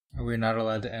Are we not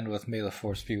allowed to end with "May the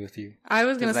Force be with you"? I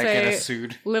was going to say, get us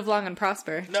sued? "Live long and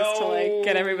prosper," No! just to like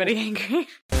get everybody angry.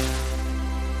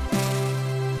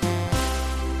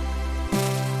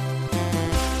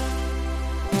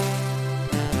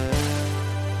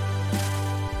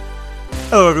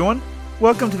 Hello, everyone.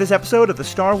 Welcome to this episode of the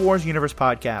Star Wars Universe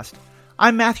Podcast.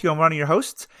 I'm Matthew. I'm one of your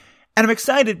hosts, and I'm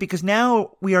excited because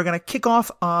now we are going to kick off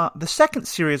the second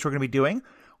series we're going to be doing,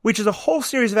 which is a whole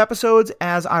series of episodes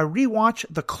as I rewatch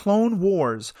The Clone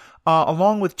Wars,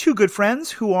 along with two good friends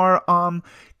who are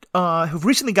who've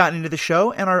recently gotten into the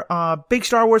show and are big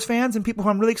Star Wars fans and people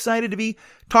who I'm really excited to be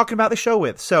talking about the show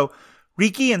with. So,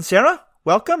 Riki and Sarah,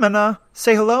 welcome, and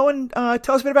say hello and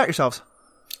tell us a bit about yourselves.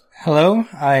 Hello,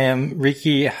 I am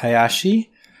Riki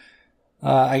Hayashi.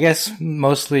 I guess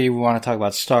mostly we want to talk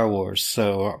about Star Wars,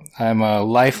 so I'm a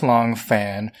lifelong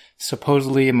fan.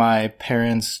 Supposedly my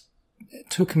parents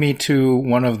took me to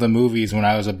one of the movies when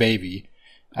I was a baby.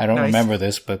 I don't remember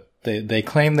this, but they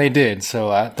claim they did, so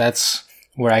that's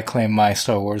where I claim my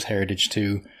Star Wars heritage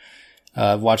too.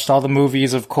 Watched all the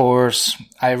movies, of course.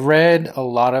 I read a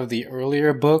lot of the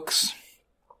earlier books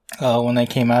when they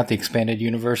came out, the expanded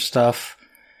universe stuff.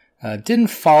 Didn't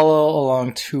follow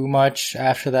along too much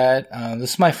after that.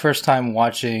 This is my first time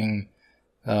watching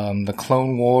the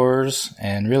Clone Wars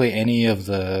and really any of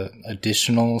the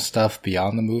additional stuff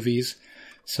beyond the movies.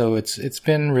 So it's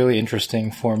been really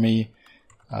interesting for me.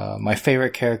 My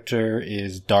favorite character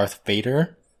is Darth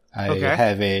Vader. I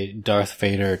have a Darth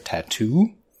Vader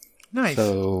tattoo. Nice.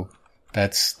 So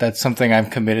that's something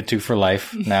I'm committed to for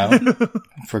life now,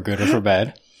 for good or for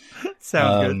bad.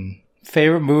 Sounds good.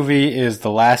 Favorite movie is The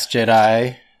Last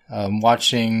Jedi.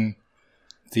 Watching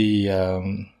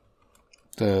the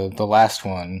last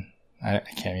one. I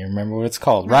can't even remember what it's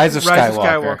called. Rise of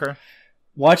Skywalker.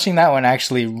 Watching that one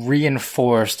actually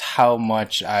reinforced how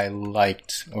much I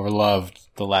liked or loved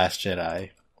The Last Jedi.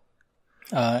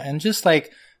 And just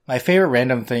like my favorite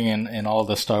random thing in all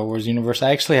the Star Wars universe,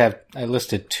 I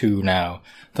listed two now.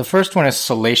 The first one is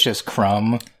Salacious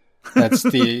Crumb. That's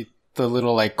the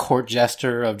little like court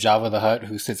jester of Jabba the Hutt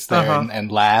who sits there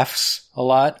and laughs a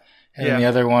lot. And then the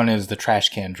other one is the trash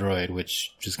can droid,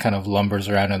 which just kind of lumbers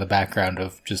around in the background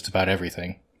of just about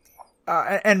everything.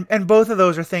 And both of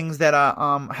those are things that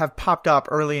have popped up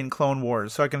early in Clone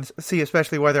Wars, so I can see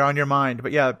especially why they're on your mind.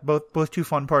 But yeah, both two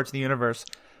fun parts of the universe.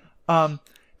 And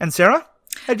Sarah,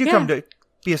 how did you come to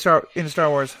be into Star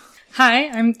Wars? Hi,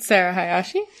 I'm Sarah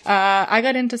Hayashi. I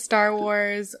got into Star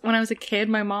Wars when I was a kid.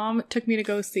 My mom took me to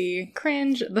go see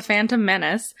Cringe, The Phantom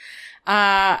Menace.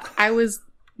 I was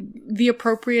the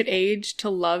appropriate age to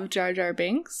love Jar Jar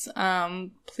Binks.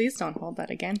 Please don't hold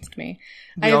that against me.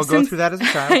 We all go through that as a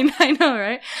child. I know,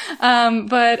 right?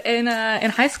 But in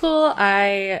high school,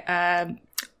 I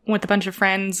with a bunch of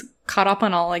friends caught up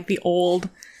on all like the old,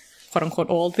 quote unquote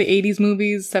old, the 80s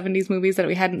movies, 70s movies that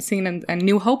we hadn't seen, and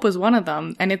New Hope was one of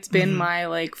them. And it's been my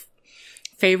like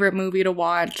favorite movie to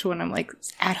watch when I'm like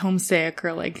at home sick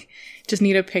or like just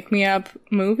need a pick me up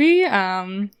movie.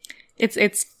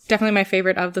 It's definitely my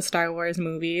favorite of the Star Wars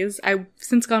movies. I've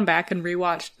since gone back and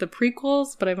rewatched the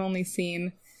prequels, but I've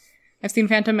seen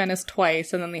Phantom Menace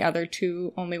twice and then the other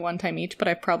two only one time each, but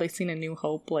I've probably seen A New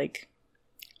Hope like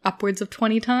upwards of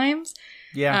 20 times.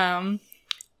 Yeah. I'm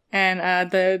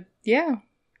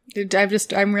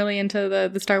really into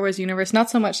the Star Wars universe. Not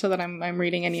so much so that I'm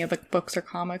reading any of the books or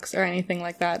comics or anything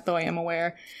like that, though I am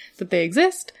aware that they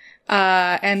exist.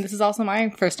 And this is also my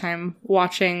first time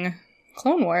watching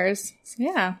Clone Wars. So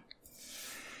yeah.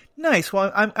 Nice.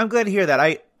 Well, I'm glad to hear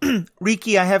that.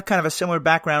 Riki, I have kind of a similar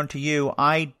background to you.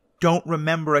 I don't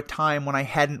remember a time when I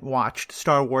hadn't watched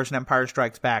Star Wars and Empire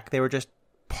Strikes Back. They were just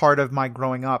part of my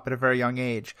growing up at a very young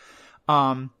age.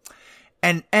 And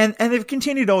they've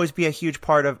continued to always be a huge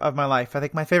part of my life. I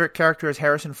think my favorite character is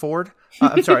Harrison Ford.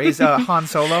 I'm sorry, he's Han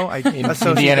Solo.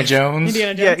 Indiana Jones.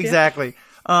 Yeah, exactly.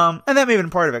 And that may have been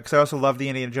part of it because I also loved the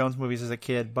Indiana Jones movies as a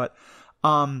kid. But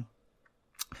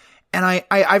and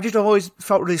I've just always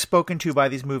felt really spoken to by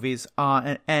these movies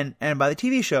and by the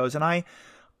TV shows. And I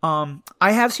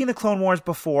have seen the Clone Wars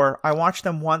before. I watched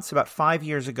them once about 5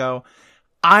 years ago.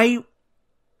 I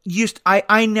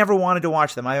never wanted to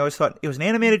watch them. I always thought it was an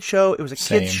animated show. It was a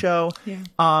kids show. Yeah.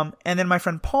 And then my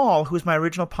friend Paul, who was my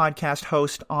original podcast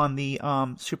host on the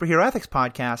Superhero Ethics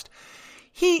podcast,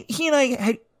 he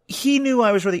knew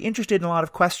I was really interested in a lot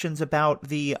of questions about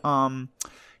the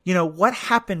what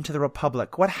happened to the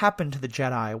Republic, what happened to the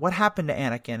Jedi, what happened to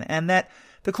Anakin, and that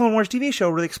the Clone Wars TV show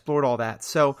really explored all that.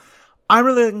 So I'm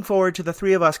really looking forward to the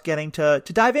three of us getting to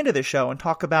dive into this show and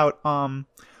talk about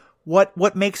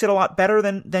what makes it a lot better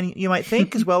than you might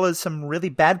think, as well as some really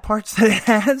bad parts that it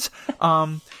has.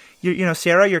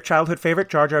 Sarah, your childhood favorite,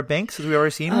 Jar Jar Binks, as we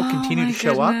already seen, will continue to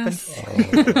show up.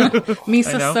 And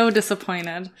Misa's so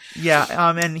disappointed. Yeah,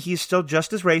 and he's still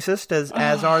just as racist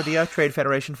as are the Trade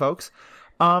Federation folks.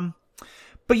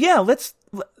 But yeah,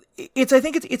 I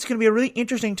think it's going to be really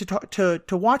interesting to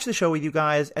watch the show with you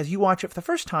guys as you watch it for the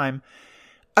first time,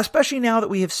 especially now that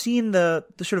we have seen the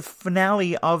sort of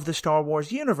finale of the Star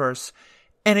Wars universe,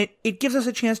 and it gives us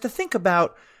a chance to think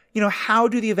about, how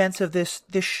do the events of this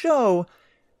show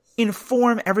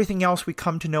inform everything else we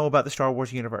come to know about the Star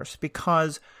Wars universe,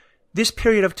 because this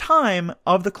period of time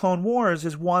of the Clone Wars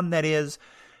is one that is,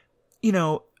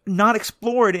 not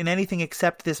explored in anything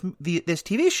except this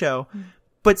TV show,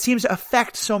 but seems to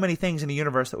affect so many things in the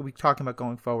universe that we'll be talking about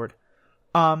going forward.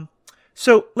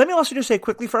 So let me also just say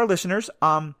quickly for our listeners,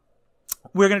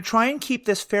 we're going to try and keep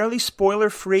this fairly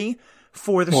spoiler-free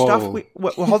for the stuff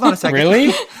well, hold on a second.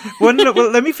 Really? Well,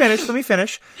 let me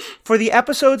finish. For the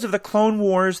episodes of the Clone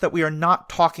Wars that we are not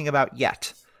talking about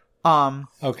yet.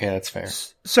 Okay, that's fair.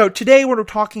 So today we're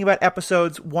talking about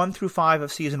episodes 1 through 5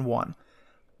 of season 1.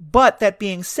 But that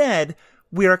being said,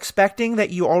 we're expecting that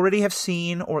you already have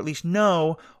seen, or at least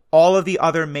know, all of the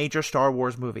other major Star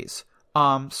Wars movies.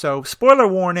 So spoiler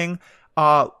warning,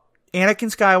 Anakin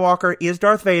Skywalker is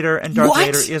Darth Vader, and Darth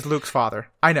Vader is Luke's father.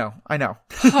 I know.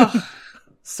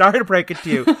 Sorry to break it to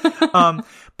you.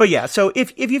 But yeah, so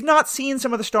if you've not seen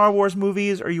some of the Star Wars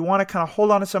movies, or you want to kind of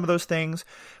hold on to some of those things,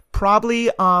 probably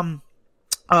you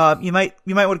might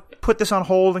want to put this on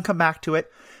hold and come back to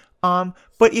it.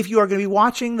 But if you are going to be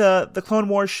watching the Clone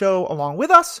Wars show along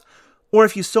with us, or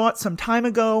if you saw it some time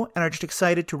ago and are just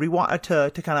excited to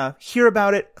to kind of hear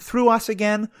about it through us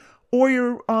again, or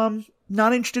you're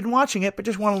not interested in watching it but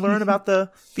just want to learn about the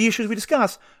issues we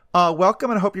discuss,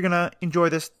 welcome, and I hope you're going to enjoy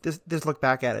this look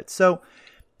back at it. So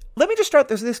let me just start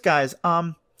this guys.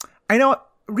 I know,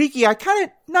 Riki, I kind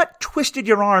of not twisted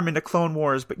your arm into Clone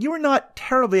Wars, but you were not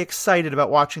terribly excited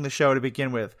about watching the show to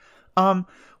begin with.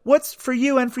 What's for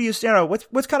you, and for you, Sarah,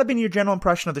 what's kind of been your general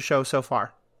impression of the show so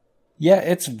far? Yeah,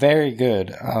 it's very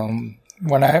good.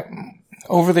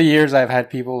 Over the years, I've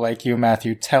had people like you,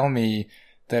 Matthew, tell me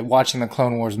that watching the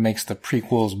Clone Wars makes the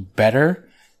prequels better,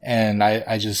 and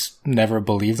I just never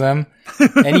believe them.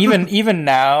 And even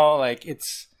now,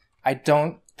 I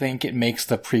don't think it makes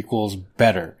the prequels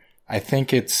better. I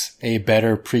think it's a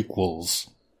better prequels.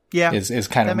 Yeah, is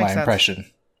kind of my impression.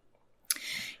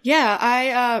 Yeah,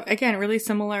 I, again, really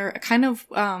similar, kind of,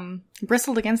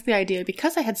 bristled against the idea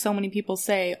because I had so many people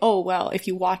say, oh, well, if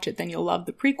you watch it, then you'll love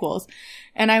the prequels.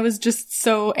 And I was just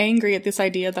so angry at this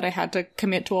idea that I had to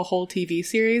commit to a whole TV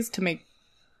series to make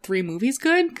 3 movies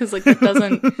good. Cause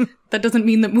that doesn't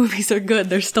mean that movies are good.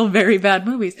 They're still very bad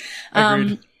movies.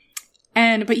 Agreed.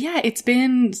 But yeah, it's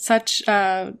been such,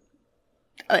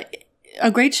 a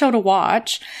great show to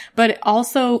watch, but it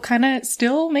also kind of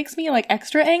still makes me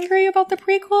extra angry about the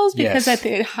prequels because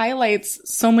it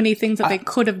highlights so many things that they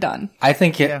could have done. I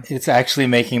think it's actually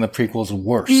making the prequels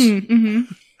worse.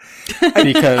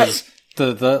 Because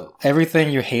the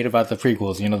everything you hate about the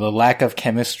prequels, the lack of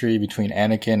chemistry between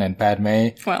Anakin and Padme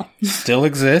still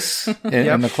exists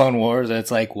in the Clone Wars.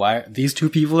 It's like, why these two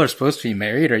people are supposed to be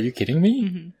married? Are you kidding me?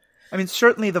 Mm-hmm. I mean,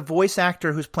 certainly the voice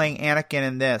actor who's playing Anakin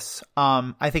in this,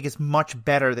 I think is much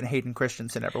better than Hayden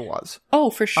Christensen ever was. Oh,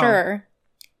 for sure.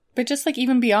 But just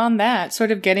even beyond that,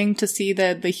 sort of getting to see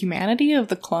the humanity of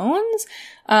the clones,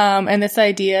 and this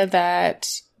idea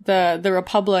that the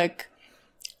Republic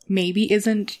maybe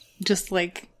isn't just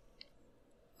very,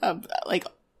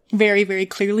 very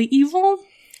clearly evil.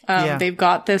 They've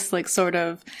got this sort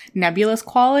of nebulous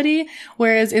quality,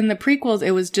 whereas in the prequels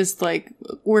it was just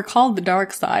we're called the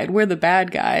dark side, we're the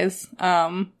bad guys.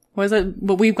 But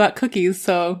we've got cookies,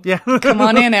 so come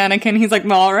on in, Anakin. He's like,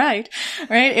 well, all right.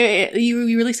 You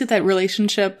really see that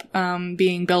relationship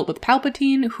being built with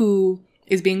Palpatine, who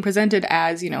is being presented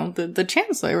as the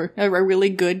Chancellor, a really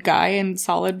good guy and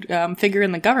solid figure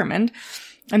in the government.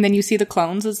 And then you see the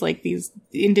clones as these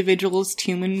individual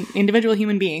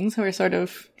human beings who are sort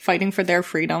of fighting for their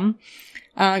freedom.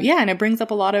 And it brings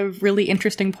up a lot of really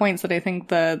interesting points that I think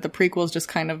the prequels just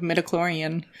kind of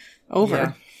midichlorian over.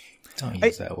 Yeah. Don't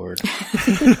use that word.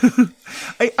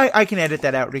 I can edit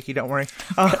that out, Riki, don't worry.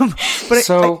 One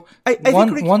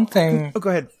thing... Oh, go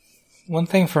ahead. One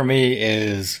thing for me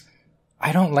is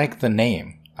I don't like the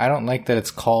name. I don't like that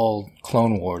it's called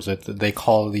Clone Wars. They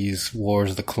call these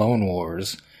wars the Clone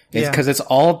Wars. Because it's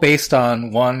all based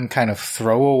on one kind of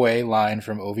throwaway line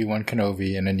from Obi-Wan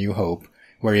Kenobi in A New Hope,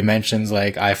 where he mentions,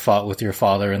 I fought with your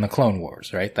father in the Clone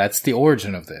Wars, right? That's the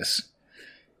origin of this.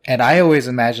 And I always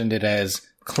imagined it as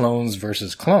clones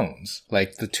versus clones.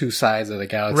 Like the two sides of the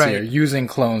galaxy are using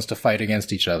clones to fight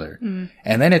against each other.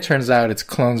 And then it turns out it's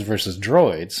clones versus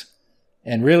droids.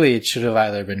 And really it should have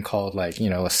either been called like, you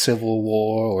know, a civil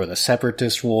war or the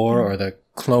separatist war or the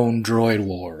clone droid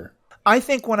war. I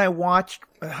think when I watched,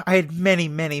 I had many,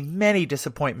 many, many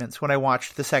disappointments when I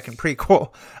watched the second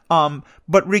prequel.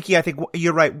 But Ricky, I think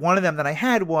you're right. One of them that I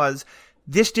had was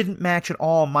this didn't match at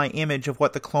all my image of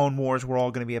what the Clone Wars were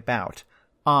all going to be about.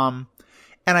 And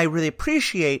I really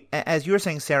appreciate, as you were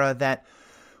saying, Sarah, that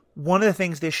one of the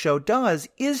things this show does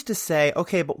is to say,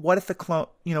 okay, but what if the clone,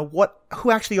 you know,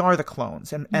 who actually are the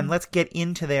clones? And let's get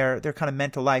into their kind of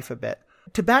mental life a bit.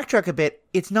 To backtrack a bit,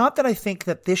 it's not that I think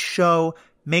that this show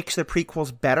makes the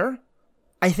prequels better.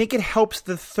 I think it helps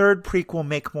the third prequel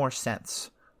make more sense.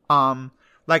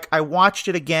 Like I watched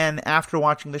it again after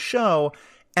watching the show,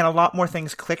 and a lot more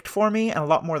things clicked for me, and a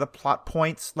lot more of the plot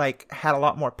points like had a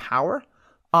lot more power.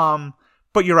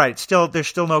 But you're right. There's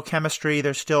still no chemistry.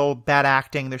 There's still bad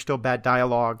acting. There's still bad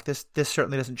dialogue. This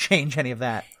certainly doesn't change any of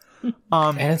that.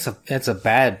 And it's a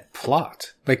bad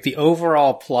plot. Like the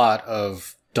overall plot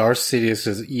of Darth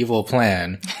Sidious's evil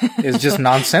plan is just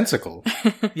nonsensical.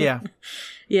 Yeah.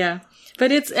 Yeah.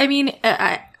 But it's, I mean,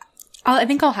 I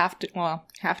think I'll have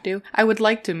to. I would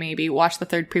like to maybe watch the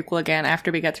third prequel again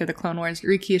after we get through the Clone Wars.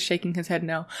 Riki is shaking his head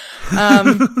no.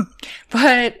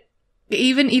 But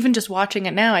even just watching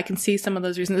it now, I can see some of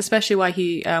those reasons, especially why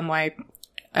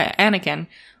Anakin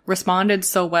responded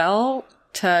so well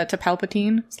to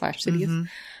Palpatine / Sidious.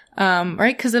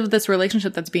 Right? Because of this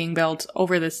relationship that's being built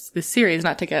over this series,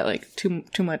 not to get like too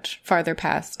much farther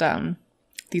past,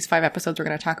 these 5 episodes we're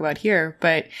going to talk about here.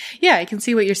 But yeah, I can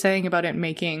see what you're saying about it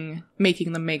making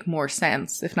them make more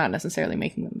sense, if not necessarily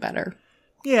making them better.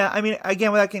 Yeah. I mean,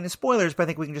 again, without getting into spoilers, but I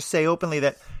think we can just say openly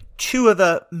that 2 of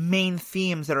the main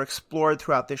themes that are explored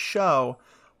throughout this show,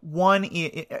 one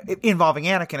involving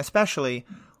Anakin especially,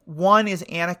 one is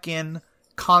Anakin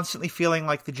constantly feeling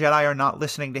like the Jedi are not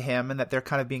listening to him and that they're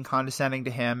kind of being condescending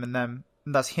to him, and then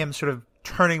thus him sort of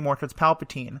turning more towards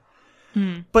Palpatine.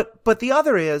 But the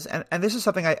other is, and this is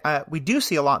something we do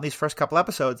see a lot in these first couple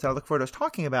episodes that I look forward to us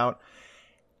talking about,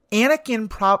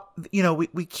 Anakin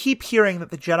we keep hearing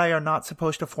that the Jedi are not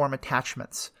supposed to form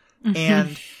attachments.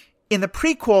 And in the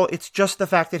prequel, it's just the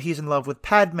fact that he's in love with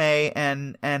Padme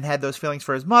and had those feelings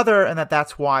for his mother, and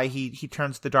that's why he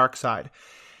turns to the dark side.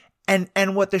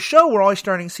 And what the show we're always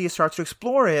starting to see starts to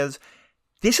explore is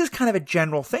this is kind of a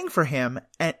general thing for him.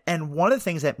 And one of the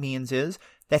things that means is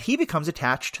that he becomes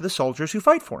attached to the soldiers who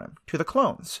fight for him, to the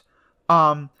clones.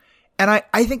 And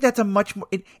I think that's a much more,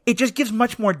 it just gives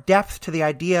much more depth to the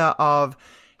idea of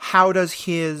how does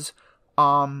his,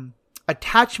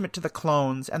 attachment to the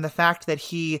clones and the fact that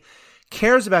he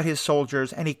cares about his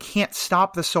soldiers and he can't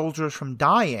stop the soldiers from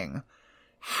dying.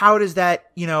 How does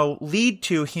that, lead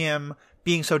to him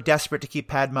being so desperate to keep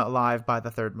Padme alive by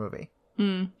the third movie?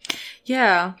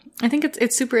 Yeah, I think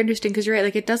it's super interesting because you're right.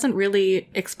 Like, it doesn't really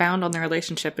expound on the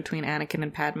relationship between Anakin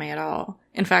and Padme at all.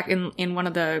 In fact, in one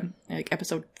of the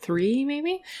episode 3,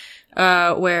 maybe,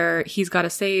 where he's got to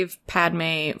save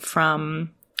Padme from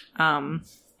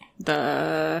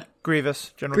the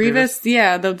Grievous, General Grievous.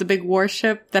 Yeah, the big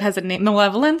warship that has a name,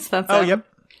 Malevolence. That's yep.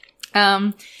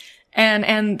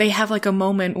 And they have like a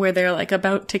moment where they're like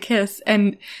about to kiss,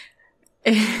 and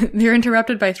they're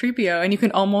interrupted by 3PO, and you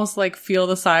can almost like feel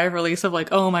the sigh of release of like,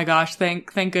 oh my gosh,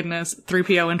 thank goodness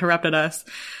 3PO interrupted us.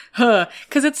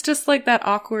 Cause it's just like that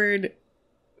awkward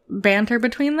banter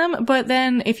between them. But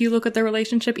then if you look at the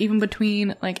relationship even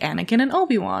between like Anakin and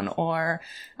Obi-Wan or,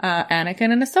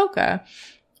 Anakin and Ahsoka,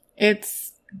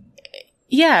 it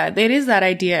is that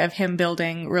idea of him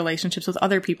building relationships with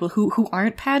other people who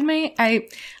aren't Padme. I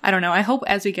don't know. I hope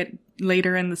as we get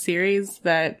later in the series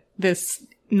that this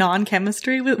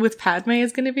non-chemistry with Padme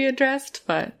is going to be addressed,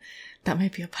 but that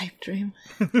might be a pipe dream.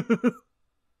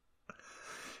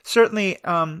 Certainly,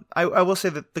 I will say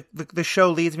that the show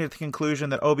leads me to the conclusion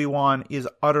that Obi-Wan is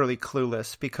utterly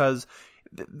clueless, because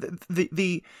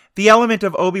the element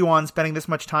of Obi-Wan spending this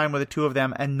much time with the two of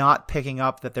them and not picking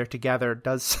up that they're together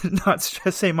does not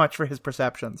say much for his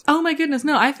perceptions. Oh my goodness,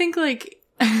 no, I think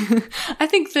I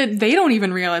think that they don't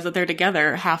even realize that they're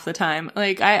together half the time.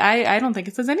 Like, I don't think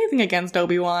it says anything against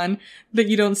Obi-Wan that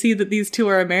you don't see that these two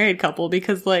are a married couple,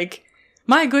 because, like,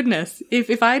 my goodness,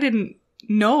 if I didn't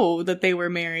know that they were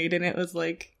married and it was,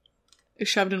 like,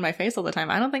 shoved in my face all the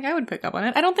time, I don't think I would pick up on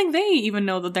it. I don't think they even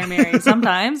know that they're married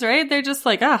sometimes, right? They're just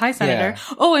like, hi, Senator.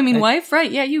 Yeah. Oh, I mean, wife?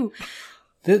 Right, yeah, you.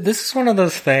 This is one of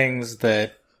those things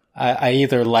that I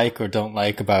either like or don't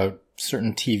like about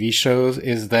certain TV shows,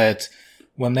 is that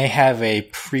when they have a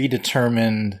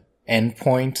predetermined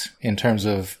endpoint in terms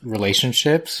of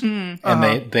relationships,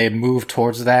 and they move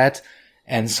towards that.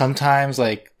 And sometimes,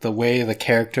 like, the way the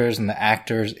characters and the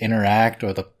actors interact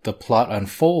or the plot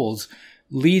unfolds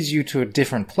leads you to a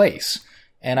different place.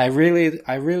 And I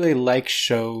really like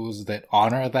shows that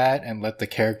honor that and let the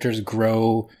characters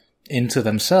grow into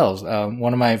themselves.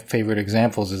 One of my favorite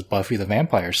examples is Buffy the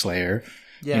Vampire Slayer.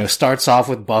 Yeah. You know, starts off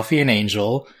with Buffy and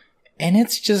Angel, and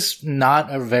it's just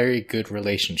not a very good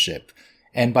relationship.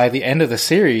 And by the end of the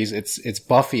series, it's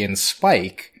Buffy and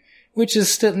Spike, which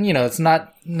is still, you know, it's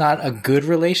not a good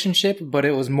relationship, but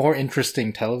it was more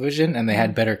interesting television and they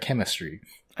had better chemistry.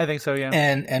 I think so, yeah.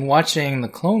 And watching the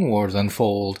Clone Wars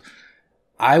unfold,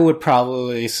 I would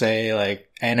probably say, like,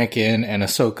 Anakin and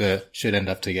Ahsoka should end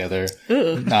up together,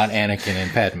 not Anakin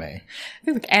and Padme. I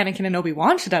think like Anakin and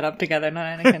Obi-Wan should end up together,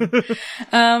 not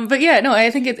Anakin. But yeah, no, I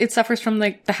think it suffers from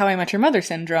like the How I Met Your Mother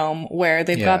syndrome, where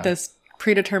they've got this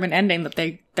predetermined ending that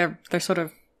they're sort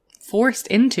of forced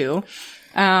into.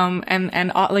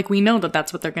 And like we know that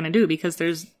that's what they're going to do because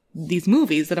there's these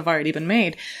movies that have already been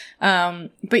made.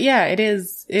 But yeah, it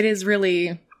is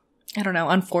really, I don't know,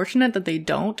 unfortunate that they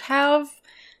don't have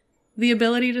the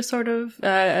ability to sort of,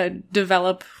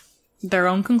 develop their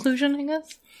own conclusion, I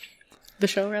guess. The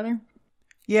show, rather.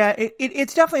 Yeah,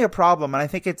 it's definitely a problem. And I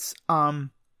think it's,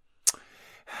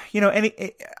 you know,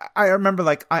 I remember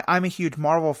like, I'm a huge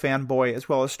Marvel fanboy as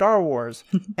well as Star Wars.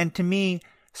 And to me,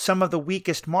 some of the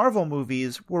weakest Marvel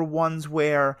movies were ones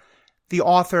where the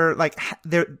author, like,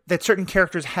 that certain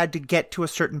characters had to get to a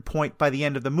certain point by the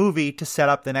end of the movie to set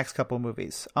up the next couple of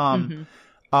movies.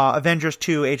 Avengers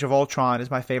 2, Age of Ultron is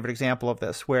my favorite example of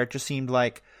this, where it just seemed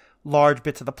like large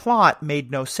bits of the plot made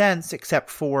no sense except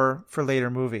for later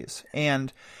movies.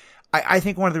 And I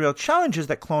think one of the real challenges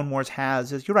that Clone Wars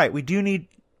has is, you're right, we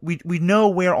know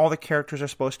where all the characters are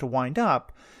supposed to wind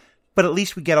up, but at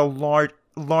least we get a large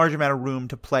amount of room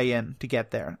to play in to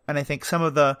get there. And I think some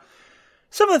of the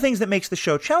things that makes the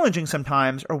show challenging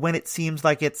sometimes are when it seems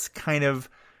like it's kind of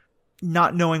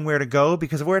not knowing where to go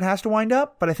because of where it has to wind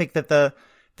up. But I think that the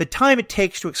time it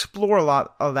takes to explore a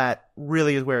lot of that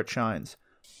really is where it shines.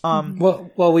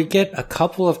 Well, we get a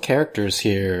couple of characters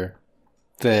here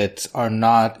that are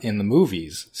not in the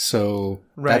movies. So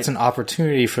that's an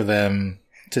opportunity for them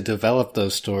to develop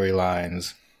those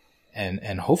storylines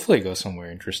and hopefully go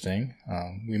somewhere interesting.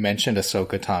 We mentioned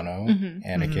Ahsoka Tano,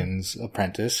 Anakin's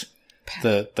apprentice.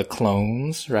 The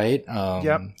clones, right?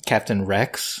 Captain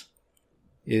Rex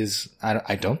is,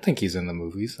 I don't think he's in the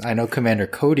movies. I know Commander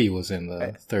Cody was in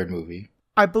the third movie.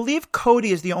 I believe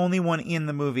Cody is the only one in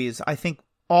the movies. I think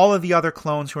all of the other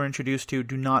clones who are introduced to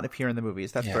do not appear in the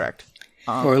movies. That's correct.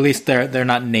 Or at least they're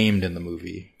not named in the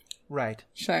movie. Right.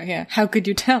 Sure, yeah. How could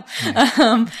you tell?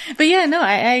 But yeah, no,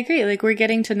 I agree. Like, we're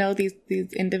getting to know these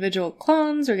individual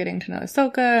clones. We're getting to know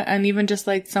Ahsoka, and even just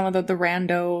like some of the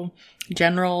rando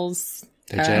generals.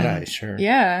 The Jedi, sure.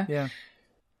 Yeah. Yeah.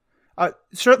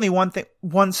 Certainly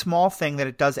one small thing that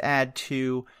it does add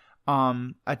to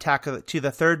to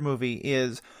the third movie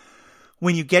is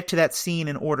when you get to that scene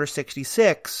in Order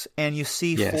 66 and you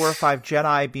see 4 or 5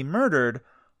 Jedi be murdered,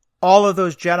 all of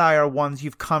those Jedi are ones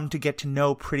you've come to get to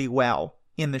know pretty well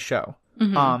in the show.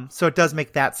 So it does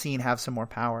make that scene have some more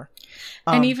power.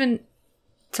 And even,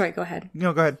 sorry, go ahead.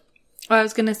 No, go ahead. Well, I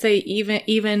was going to say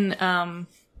even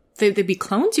they'd be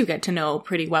clones you get to know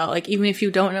pretty well. Like, even if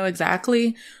you don't know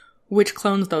exactly which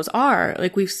clones those are,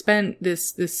 like, we've spent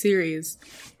this series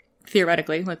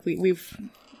theoretically, like we've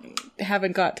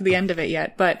haven't got to the end of it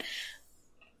yet, but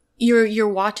you're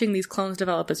watching these clones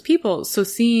develop as people. So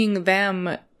seeing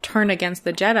them turn against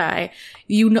the Jedi,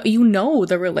 you know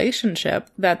the relationship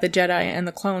that the Jedi and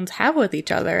the clones have with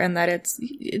each other, and that it's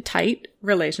a tight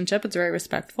relationship. It's very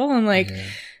respectful and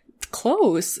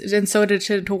close. And so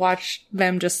to watch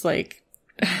them just like,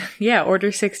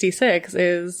 Order 66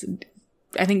 is,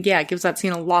 I think, it gives that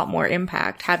scene a lot more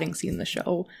impact, having seen the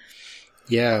show.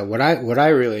 Yeah, what I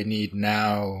really need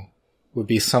now would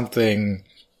be something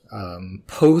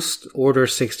post Order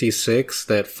 66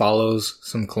 that follows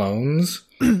some clones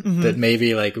that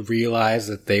maybe like realize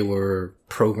that they were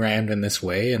programmed in this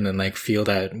way and then like feel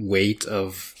that weight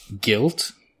of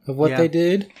guilt of what they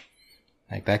did.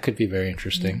 Like, that could be very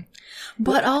interesting.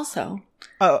 But also,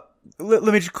 let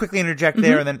me just quickly interject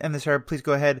there, and then Sarah, please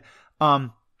go ahead.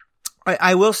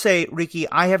 I will say, Ricky,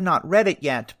 I have not read it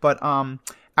yet, but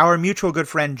our mutual good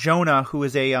friend Jonah, who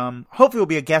is a hopefully will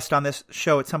be a guest on this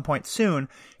show at some point soon,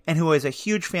 and who is a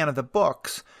huge fan of the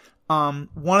books. One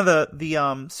of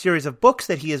the series of books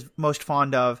that he is most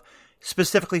fond of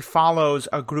specifically follows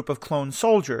a group of clone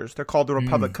soldiers. They're called the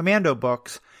Republic Commando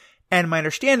books, and my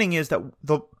understanding is that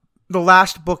the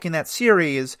last book in that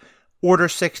series Order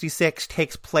 66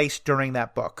 takes place during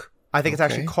that book. I think it's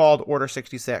actually called Order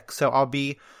 66. So I'll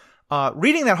be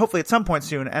reading that hopefully at some point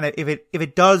soon. And if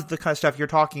it does the kind of stuff you're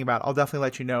talking about, I'll definitely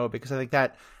let you know, because I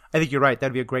think you're right.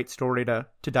 That'd be a great story to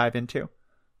dive into.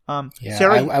 Yeah,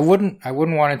 Sarah, I wouldn't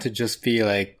want it to just be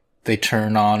like they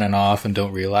turn on and off and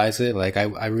don't realize it. Like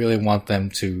I really want them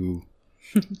to.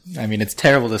 I mean, it's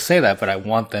terrible to say that, but I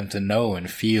want them to know and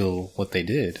feel what they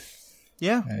did.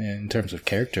 Yeah, in terms of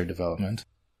character development.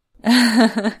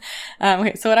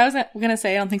 Okay, so what I was going to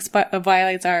say, I don't think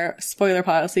violates our spoiler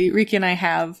policy. Riki and I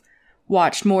have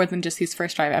watched more than just these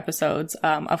first 5 episodes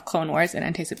of Clone Wars in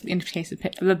anticipation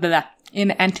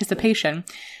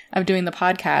of doing the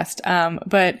podcast.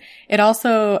 But it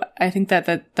also, I think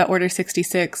that the Order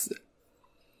 66,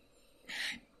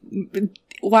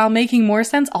 while making more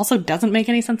sense, also doesn't make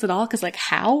any sense at all. Because, like,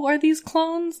 how are these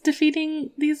clones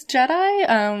defeating these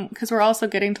Jedi? Because we're also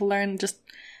getting to learn just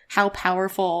how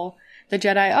powerful the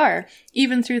Jedi are,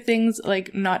 even through things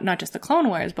like not just the Clone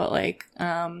Wars, but like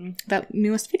that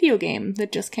newest video game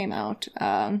that just came out.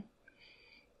 Oh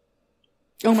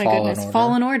my goodness,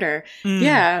 Fallen Order.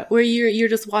 Yeah, where you're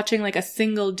just watching like a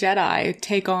single Jedi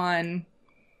take on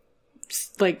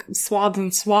like swaths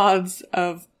and swaths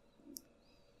of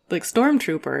like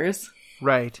stormtroopers.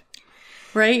 Right.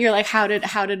 You're like, how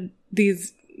did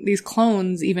these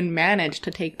clones even manage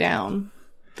to take down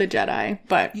the Jedi?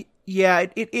 But yeah, I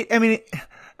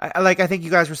think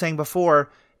you guys were saying before,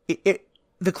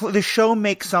 the show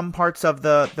makes some parts of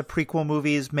the prequel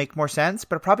movies make more sense,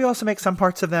 but it probably also makes some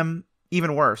parts of them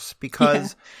even worse,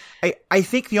 because I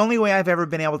think the only way I've ever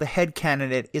been able to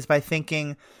headcanon it is by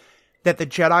thinking that the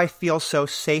Jedi feel so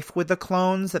safe with the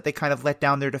clones that they kind of let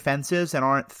down their defenses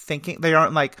and they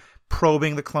aren't like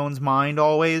probing the clone's mind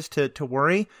always to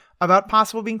worry about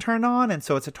possible being turned on, and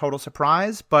so it's a total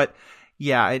surprise. But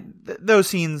yeah, those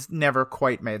scenes never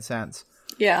quite made sense.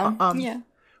 Yeah.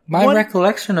 My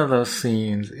recollection of those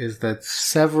scenes is that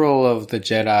several of the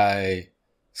Jedi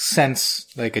sense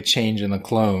like a change in the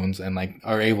clones and like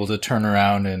are able to turn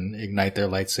around and ignite their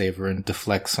lightsaber and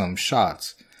deflect some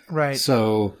shots. Right.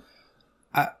 So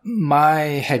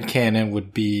my headcanon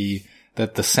would be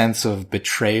that the sense of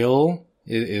betrayal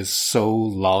is so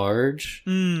large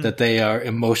that they are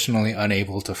emotionally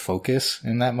unable to focus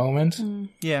in that moment.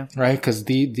 Yeah. Right? Because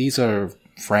these are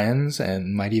friends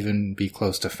and might even be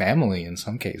close to family in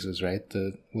some cases, right?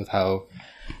 With how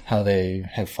they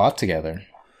have fought together.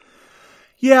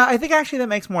 Yeah, I think actually that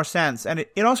makes more sense. And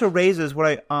it also raises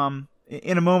what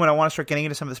in a moment I want to start getting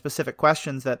into some of the specific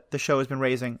questions that the show has been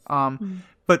raising.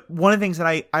 But one of the things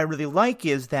that I really like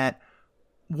is that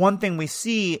one thing we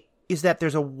see is that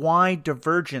there's a wide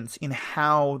divergence in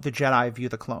how the Jedi view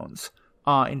the clones,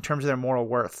 in terms of their moral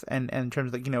worth and in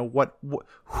terms of,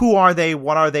 who are they?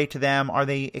 What are they to them? Are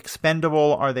they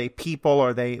expendable? Are they people?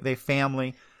 Are they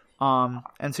family?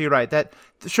 And so you're right, that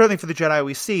certainly for the Jedi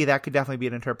we see, that could definitely be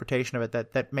an interpretation of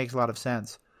it that makes a lot of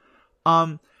sense.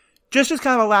 Just as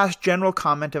kind of a last general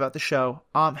comment about the show,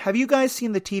 have you guys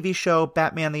seen the TV show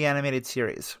Batman the Animated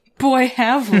Series? Boy,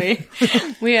 have we.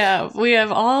 We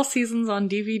have all seasons on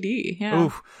DVD. Yeah.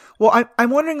 Oof. Well, I'm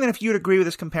wondering then if you'd agree with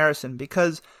this comparison,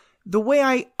 because the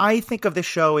way I think of this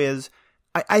show is,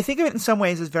 I think of it in some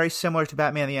ways as very similar to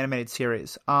Batman the Animated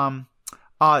Series.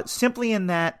 Simply in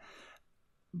that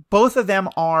both of them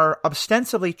are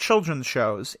ostensibly children's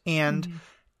shows, and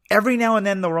every now and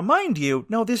then they'll remind you,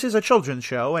 no, this is a children's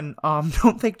show, and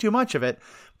don't think too much of it.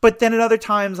 But then at other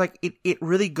times, like it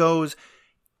really goes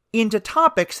into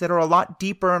topics that are a lot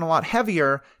deeper and a lot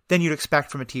heavier than you'd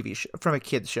expect from a TV show, from a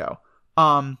kids show.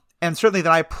 And certainly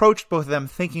that I approached both of them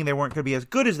thinking they weren't going to be as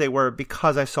good as they were,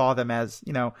 because I saw them as,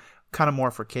 kind of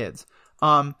more for kids.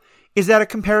 Is that a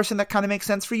comparison that kind of makes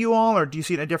sense for you all, or do you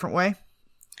see it in a different way?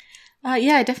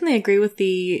 Yeah, I definitely agree with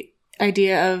the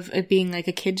idea of it being like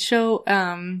a kids show.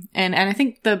 And I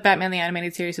think the Batman the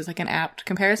Animated Series is like an apt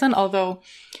comparison, although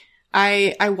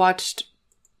I watched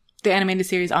the animated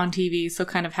series on TV, so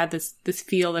kind of had this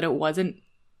feel that it wasn't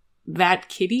that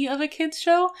kiddie of a kids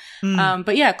show.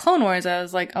 But yeah, Clone Wars, I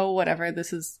was like, oh, whatever,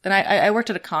 this is, and I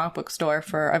worked at a comic book store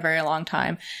for a very long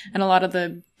time, and a lot of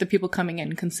the people coming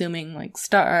in consuming like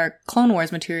Clone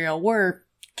Wars material were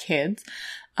kids.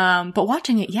 But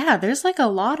watching it, yeah, there's like a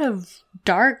lot of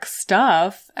dark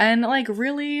stuff and like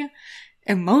really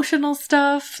emotional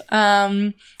stuff.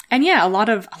 And yeah, a lot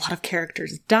of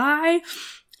characters die.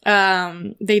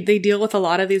 They deal with a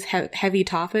lot of these heavy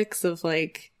topics of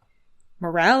like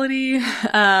morality,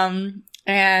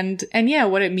 and yeah,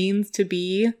 what it means to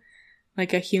be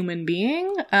like a human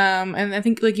being. And I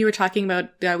think like you were talking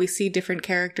about, we see different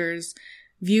characters'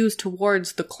 views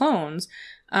towards the clones.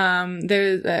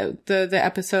 There's the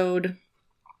episode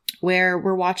where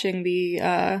we're watching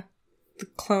the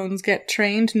clones get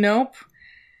trained. Nope.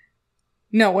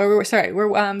 No, we're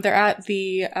they're at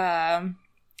the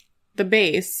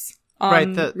base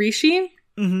on Rishi.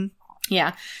 Mm-hmm.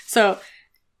 Yeah. So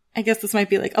I guess this might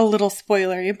be like a little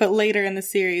spoilery, but later in the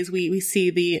series, we see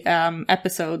the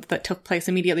episode that took place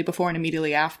immediately before and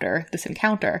immediately after this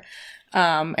encounter.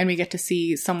 And we get to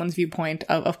see someone's viewpoint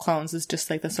of clones as just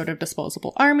like the sort of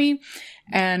disposable army,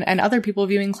 and other people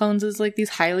viewing clones as like these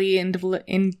highly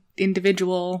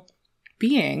individual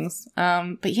beings.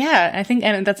 But yeah, I think,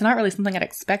 and that's not really something I'd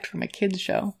expect from a kids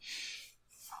show.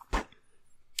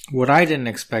 What I didn't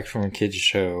expect from a kids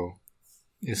show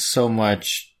is so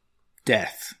much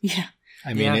death. Yeah.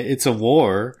 I mean, it's a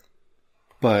war,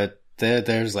 but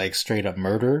there's like straight up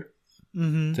murder.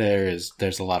 Mm-hmm.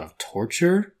 There's a lot of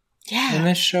torture. Yeah. In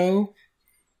this show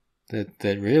that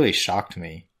really shocked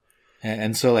me.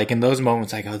 And so like in those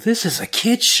moments I go, this is a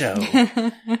kid's show.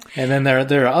 And then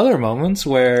there are other moments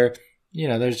where, you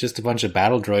know, there's just a bunch of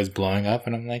battle droids blowing up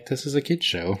and I'm like, this is a kid's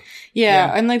show.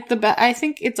 Yeah. And like I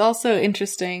think it's also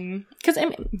interesting because I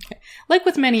mean, like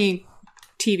with many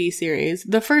TV series,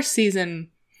 the first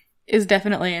season is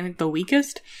definitely, I think, the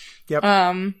weakest. Yep.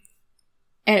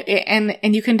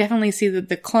 And you can definitely see that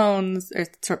the clones, the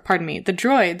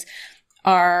droids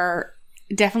are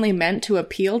definitely meant to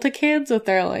appeal to kids with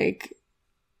their like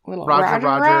little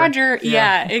Roger.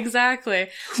 Yeah, exactly.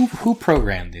 Who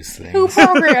programmed these things? Who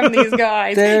programmed these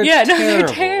guys? They're they're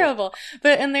terrible.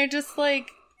 And they're just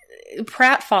like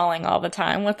pratfalling all the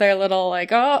time with their little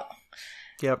like, oh.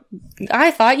 Yep. I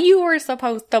thought you were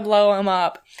supposed to blow him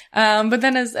up. But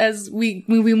then as we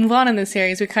move on in the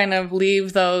series, we kind of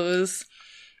leave those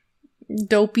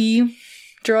dopey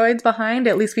droids behind.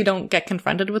 At least we don't get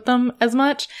confronted with them as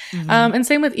much. Mm-hmm. And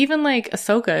same with even like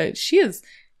Ahsoka. She is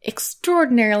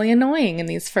extraordinarily annoying in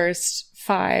these first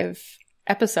 5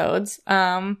 episodes.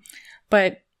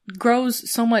 But grows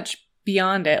so much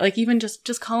beyond it. Like even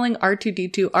just calling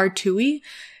R2-D2 R2-y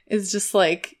is just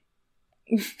like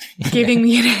giving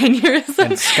me an aneurysm.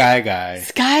 And Sky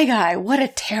Guy. What a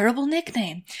terrible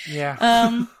nickname.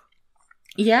 Yeah.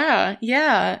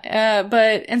 Yeah.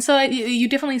 But, and so you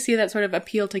definitely see that sort of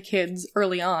appeal to kids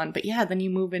early on. But yeah, then you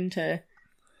move into,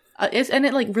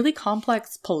 it like really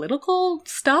complex political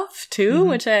stuff too,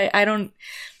 which I don't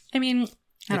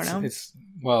know.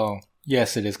 Well,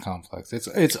 yes, it is complex.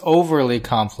 It's overly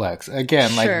complex.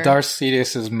 Again, like Darth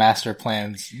Sidious's master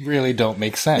plans really don't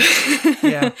make sense.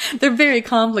 Yeah. They're very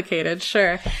complicated,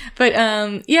 sure. But,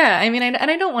 yeah, I mean,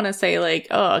 I don't want to say like,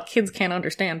 oh, kids can't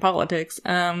understand politics.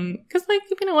 Cause like,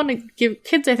 you don't want to give,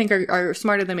 kids I think are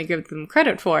smarter than we give them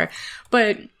credit for.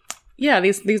 But yeah,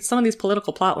 these some of these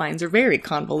political plot lines are very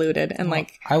convoluted and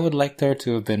like. I would like there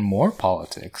to have been more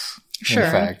politics. Sure.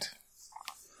 In fact.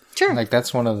 Sure. Like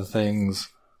that's one of the things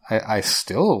I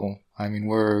mean,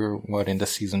 we're into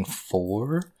season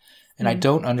 4? And I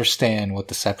don't understand what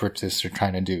the separatists are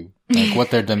trying to do. Like, what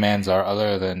their demands are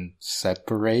other than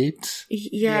separate.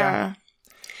 Yeah.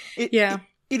 It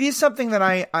is something that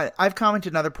I've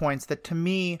commented in other points that to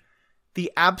me,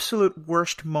 the absolute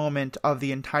worst moment of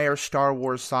the entire Star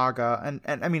Wars saga,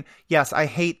 and I mean, yes, I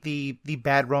hate the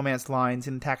bad romance lines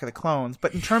in Attack of the Clones,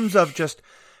 but in terms of just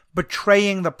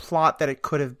betraying the plot that it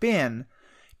could have been,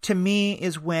 to me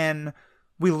is when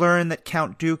we learn that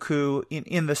Count Dooku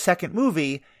in the second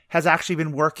movie has actually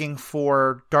been working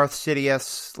for Darth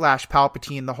Sidious /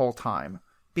 Palpatine the whole time.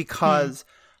 Because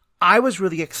I was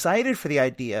really excited for the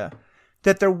idea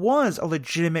that there was a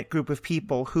legitimate group of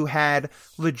people who had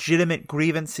legitimate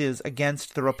grievances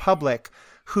against the Republic,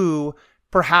 who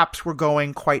perhaps were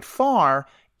going quite far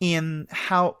in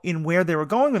where they were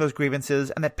going with those grievances,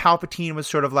 and that Palpatine was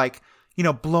sort of like, you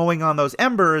know, blowing on those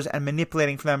embers and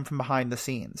manipulating them from behind the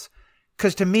scenes.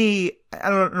 Because to me, I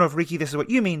don't know if Ricky, this is what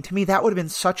you mean, to me that would have been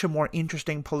such a more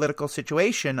interesting political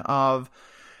situation of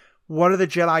what are the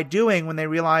Jedi doing when they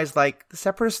realize, like, the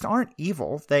Separatists aren't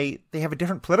evil. They have a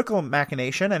different political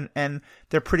machination, and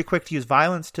they're pretty quick to use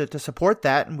violence to support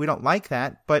that, and we don't like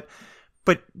that. But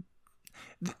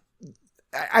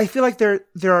I feel like there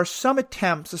are some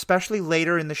attempts, especially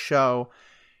later in the show,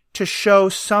 to show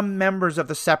some members of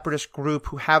the Separatist group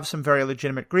who have some very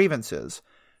legitimate grievances.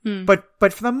 But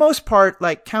for the most part,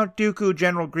 like Count Dooku,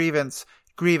 General Grievous,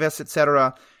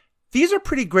 etc., these are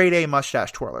pretty grade A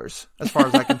mustache twirlers, as far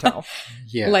as I can tell.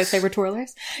 Yes. Lightsaber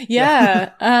twirlers.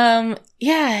 Yeah.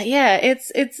 Yeah.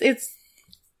 It's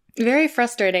very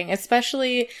frustrating,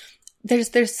 especially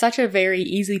there's such a very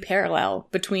easy parallel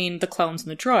between the clones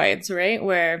and the droids, right?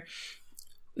 Where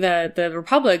the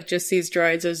Republic just sees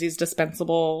droids as these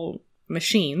dispensable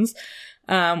machines.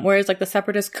 Whereas like the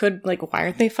Separatists could, like, why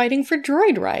aren't they fighting for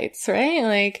droid rights, right?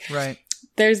 Like, Right.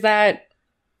 There's that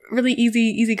really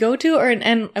easy go-to,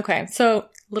 and okay, so a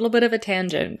little bit of a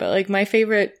tangent, but like my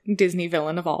favorite Disney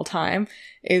villain of all time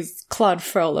is Claude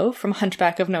Frollo from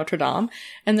Hunchback of Notre Dame.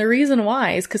 And the reason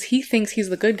why is because he thinks he's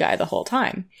the good guy the whole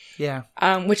time. Yeah.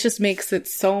 Which just makes it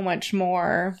so much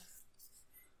more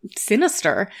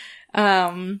sinister.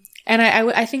 And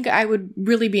I think I would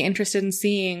really be interested in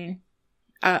seeing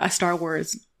a Star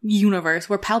Wars universe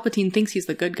where Palpatine thinks he's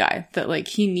the good guy, that like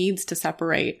he needs to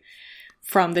separate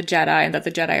from the Jedi and that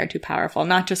the Jedi are too powerful,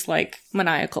 not just like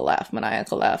maniacal left,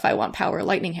 I want power,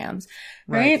 lightning hands,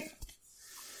 right?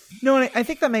 No, and I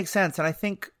think that makes sense. And I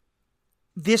think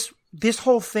this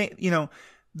whole thing, you know,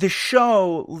 the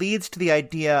show leads to the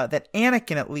idea that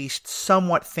Anakin at least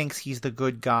somewhat thinks he's the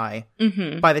good guy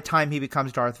by the time he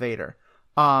becomes Darth Vader.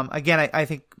 Again, I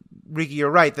think, Ricky, you're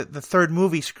right, that the third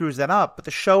movie screws that up, but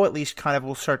the show at least kind of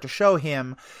will start to show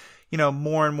him, you know,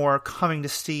 more and more coming to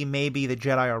see maybe the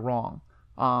Jedi are wrong.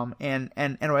 And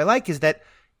what I like is that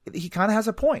he kind of has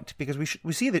a point, because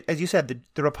we see that, as you said,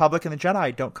 the Republic and the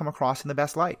Jedi don't come across in the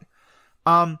best light.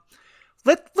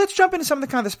 Let's jump into some of the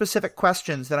kind of the specific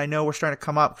questions that I know we're starting to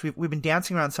come up. We've been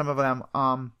dancing around some of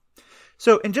them.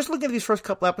 So, and just looking at these first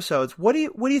couple episodes, what do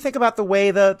you think about the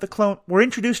way the clone, we're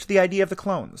introduced to the idea of the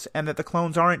clones, and that the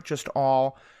clones aren't just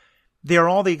they're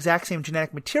all the exact same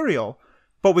genetic material,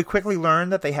 but we quickly learn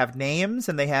that they have names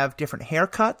and they have different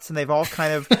haircuts, and they've all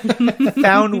kind of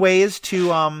found ways to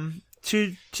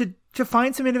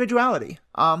find some individuality.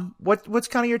 What's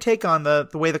kind of your take on the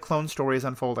way the clone story is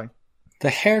unfolding? The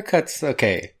haircuts,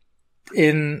 okay.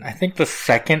 In, I think, the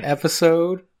second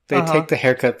episode, they take the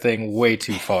haircut thing way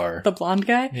too far. The blonde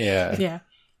guy? Yeah. Yeah.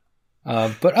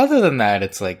 But other than that,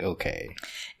 it's like, okay.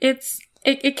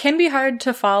 It can be hard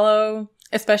to follow,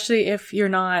 especially if you're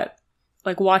not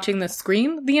like watching the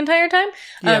screen the entire time.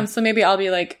 Yeah. So maybe I'll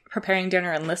be like preparing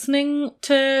dinner and listening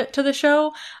to the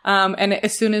show. And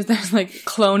as soon as there's like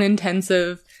clone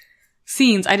intensive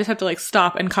scenes, I just have to like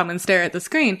stop and come and stare at the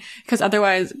screen, because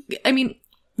otherwise, I mean,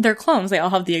 they're clones. They all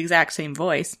have the exact same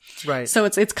voice. Right. So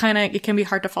it's kind of, it can be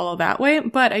hard to follow that way,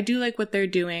 but I do like what they're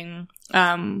doing.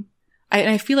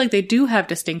 I feel like they do have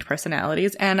distinct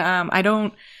personalities, and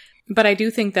but I do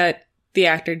think that the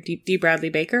actor D. Bradley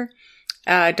Baker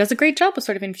does a great job of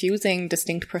sort of infusing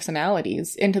distinct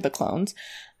personalities into the clones.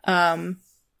 And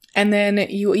then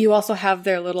you also have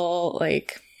their little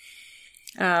like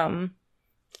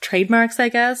trademarks, I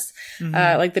guess,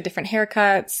 like the different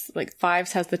haircuts. Like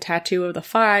Fives has the tattoo of the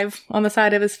 5 on the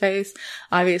side of his face.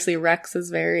 Obviously, Rex is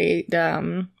very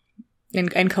and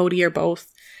Cody are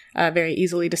both very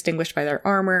easily distinguished by their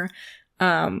armor.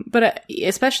 But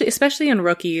especially in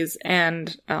Rookies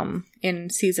and in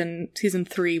season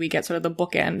 3, we get sort of the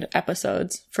bookend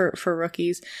episodes for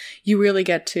Rookies. You really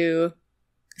get to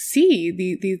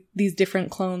see these different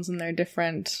clones and their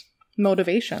different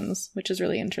motivations, which is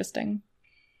really interesting.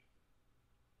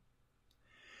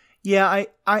 Yeah,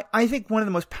 I think one of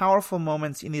the most powerful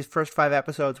moments in these first 5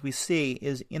 episodes we see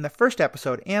is in the first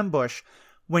episode, Ambush,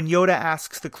 when Yoda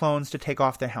asks the clones to take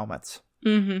off their helmets.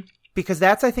 Mm-hmm. Because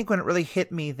that's, I think, when it really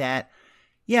hit me that,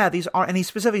 yeah, these are, and he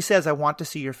specifically says, I want to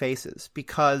see your faces.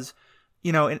 Because,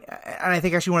 you know, and I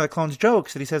think actually one of the clones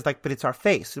jokes that he says, like, but it's our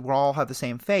face. We all have the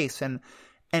same face. And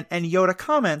Yoda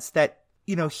comments that,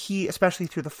 you know, he, especially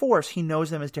through the Force, he knows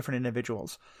them as different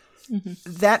individuals. Mm-hmm.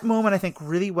 That moment, I think,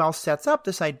 really well sets up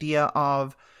this idea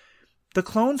of the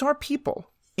clones are people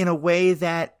in a way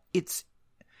that it's,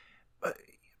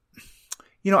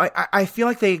 you know, I feel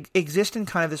like they exist in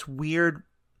kind of this weird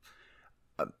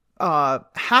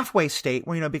halfway state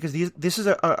where, you know, because this is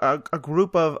a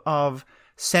group of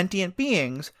sentient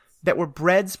beings that were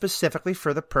bred specifically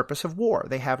for the purpose of war.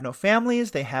 They have no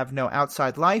families. They have no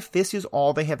outside life. This is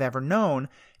all they have ever known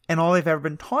and all they've ever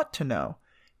been taught to know.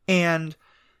 And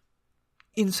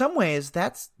in some ways,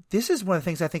 this is one of the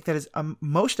things I think that is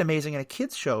most amazing in a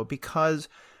kids show, because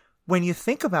when you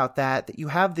think about that you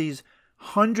have these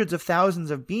hundreds of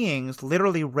thousands of beings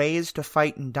literally raised to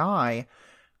fight and die,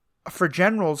 for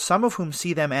generals, some of whom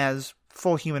see them as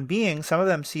full human beings, some of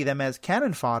them see them as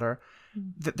cannon fodder.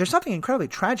 There's something incredibly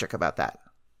tragic about that.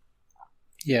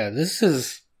 Yeah, this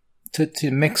is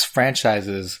to mix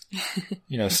franchises.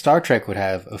 You know, Star Trek would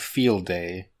have a field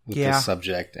day with this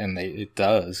subject, and it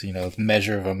does. You know, the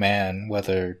Measure of a Man,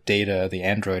 whether Data, the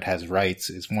android, has rights,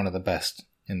 is one of the best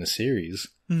in the series.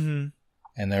 Mm-hmm.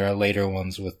 And there are later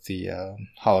ones with the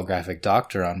holographic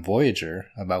doctor on Voyager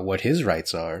about what his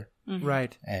rights are. Mm-hmm.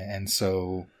 Right. And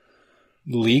so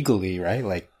legally, right,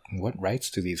 like, what rights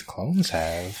do these clones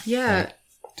have? Yeah. Like,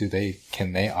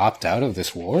 can they opt out of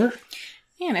this war?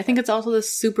 Yeah, and I think it's also this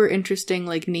super interesting,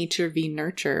 like, nature v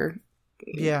nurture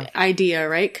idea,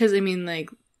 right? Because, I mean, like,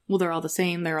 well, they're all the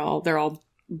same. They're all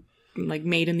like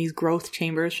made in these growth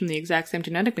chambers from the exact same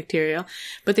genetic material,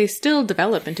 but they still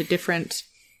develop into different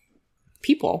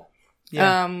people.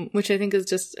 Yeah. Which I think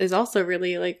is also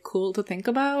really, like, cool to think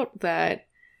about, that,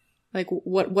 like,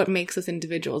 what makes us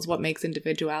individuals, what makes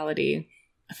individuality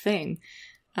a thing.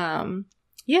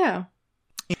 Yeah.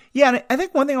 Yeah, and I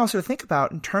think one thing also to think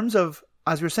about in terms of,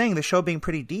 as we were saying, the show being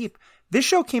pretty deep, this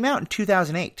show came out in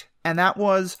 2008, and that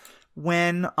was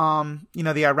when,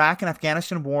 the Iraq and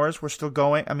Afghanistan wars were still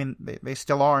going. I mean, they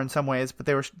still are in some ways, but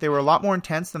they were a lot more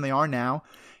intense than they are now.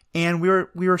 And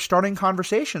we were starting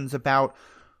conversations about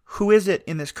who is it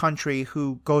in this country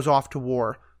who goes off to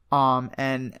war,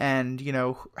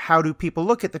 and how do people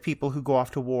look at the people who go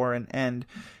off to war, and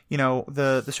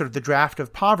the sort of the draft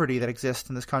of poverty that exists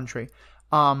in this country.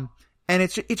 And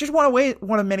it's just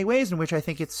one of many ways in which I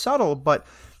think it's subtle, but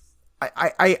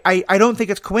I don't think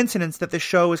it's coincidence that the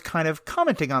show is kind of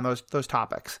commenting on those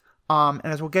topics. And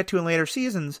as we'll get to in later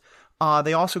seasons,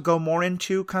 they also go more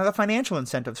into kind of the financial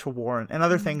incentives for war and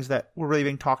other things that were really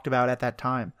being talked about at that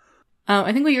time.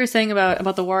 I think what you were saying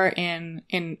about the war in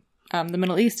the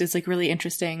Middle East is, like, really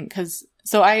interesting, because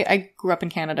I grew up in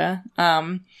Canada,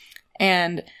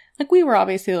 and, like, we were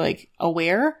obviously, like,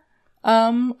 aware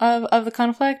of the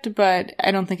conflict, but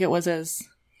I don't think it was as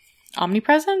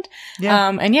omnipresent. Yeah.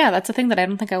 And yeah, that's a thing that I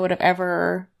don't think I would have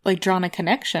ever, like, drawn a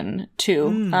connection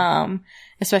to,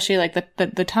 especially, like,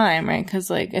 the time, right? Because,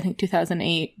 like, I think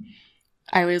 2008,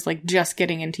 I was, like, just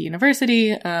getting into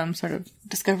university, sort of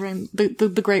discovering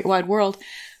the great wide world.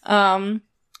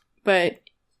 But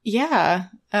yeah,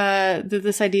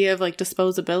 this idea of, like,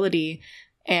 disposability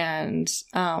and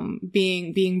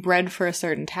being bred for a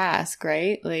certain task,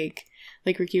 right? Like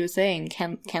Ricky was saying,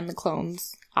 can the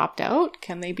clones opt out?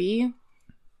 Can they be,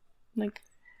 like,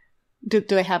 do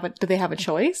they have a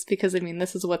choice? Because, I mean,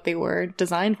 this is what they were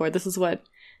designed for. This is what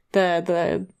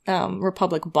the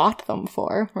Republic bought them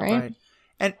for, right?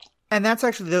 And that's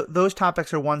actually those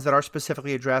topics are ones that are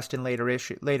specifically addressed in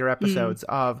later episodes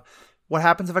of what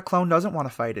happens if a clone doesn't want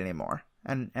to fight anymore,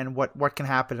 and what can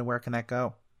happen and where can that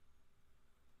go.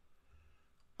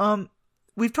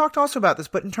 We've talked also about this,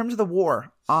 but in terms of the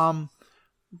war,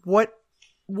 one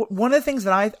of the things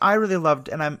that I really loved,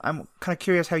 and I'm kind of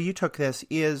curious how you took this,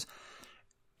 is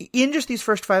in just these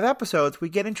first 5 episodes, we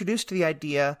get introduced to the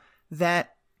idea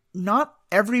that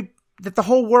that the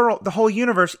whole world, the whole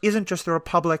universe isn't just the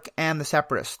Republic and the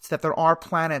Separatists, that there are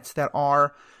planets that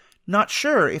are not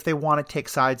sure if they want to take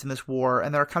sides in this war,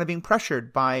 and they're kind of being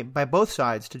pressured by both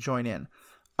sides to join in.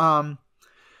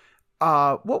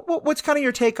 What's kind of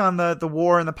your take on the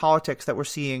war and the politics that we're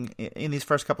seeing in these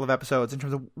first couple of episodes in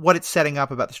terms of what it's setting up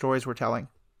about the stories we're telling?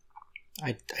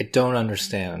 I don't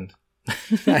understand.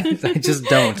 I just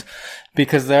don't,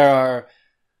 because there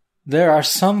are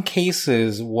some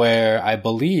cases where I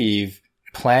believe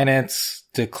planets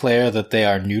declare that they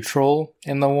are neutral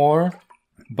in the war,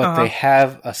 but they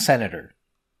have a senator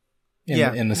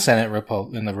in the Senate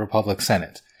in the Republic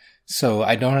Senate. So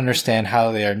I don't understand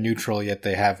how they are neutral, yet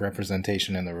they have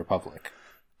representation in the Republic.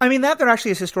 I mean, that there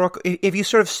actually is historical. If you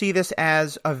sort of see this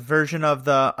as a version of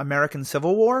the American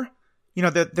Civil War,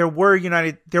 there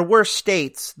were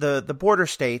states, the border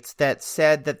states, that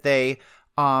said that they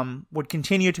would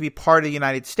continue to be part of the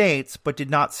United States, but did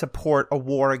not support a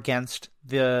war against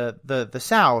the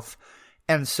South.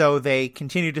 And so they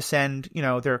continued to send,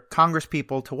 their Congress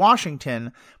people to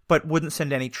Washington, but wouldn't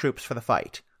send any troops for the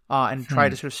fight. And try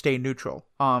to sort of stay neutral.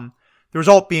 The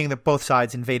result being that both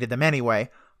sides invaded them anyway.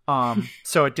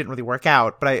 So it didn't really work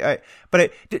out.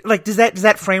 But does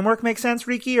that framework make sense,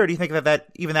 Riki? Or do you think that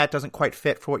even that doesn't quite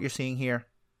fit for what you're seeing here?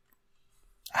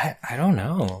 I don't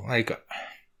know. Like,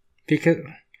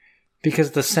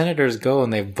 because the senators go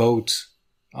and they vote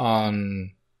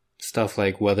on stuff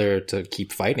like whether to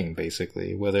keep fighting,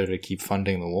 basically, whether to keep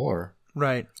funding the war.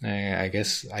 Right. I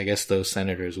guess those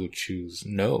senators would choose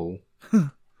no.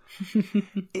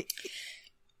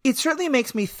 It certainly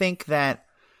makes me think that,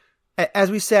 as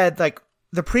we said, like,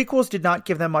 the prequels did not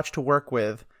give them much to work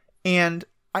with. And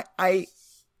I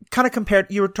kind of compared,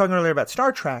 you were talking earlier about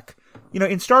Star Trek.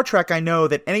 In Star Trek, I know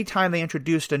that anytime they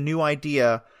introduced a new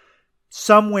idea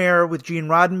somewhere with Gene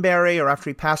Roddenberry, or after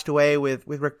he passed away with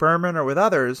Rick Berman or with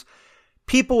others,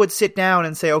 people would sit down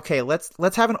and say, okay,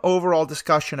 let's have an overall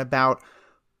discussion about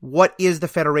what is the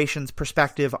Federation's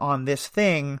perspective on this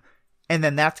thing. And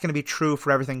then that's going to be true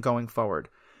for everything going forward.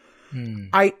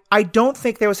 I don't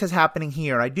think this is happening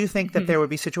here. I do think that there would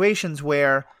be situations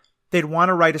where they'd want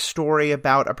to write a story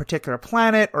about a particular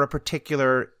planet or a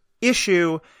particular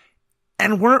issue,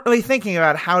 and weren't really thinking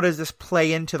about how does this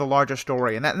play into the larger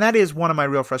story. And that is one of my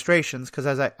real frustrations, because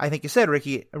as I think you said,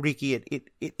 Ricky,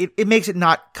 it makes it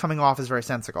not coming off as very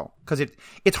sensical, because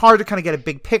it's hard to kind of get a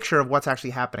big picture of what's actually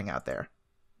happening out there.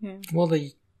 Yeah. Well,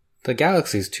 the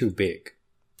galaxy's too big.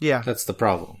 Yeah. That's the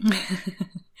problem.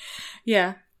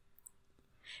 Yeah.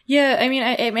 Yeah, I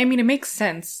mean, it makes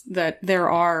sense that there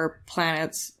are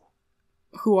planets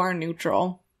who are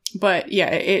neutral. But yeah,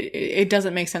 it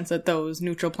doesn't make sense that those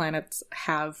neutral planets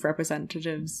have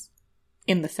representatives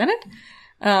in the Senate,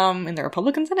 in the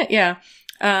Republican Senate. Yeah.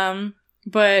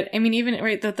 But I mean, even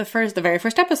right, the very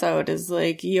first episode is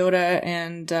like Yoda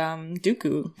and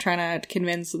Dooku trying to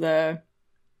convince the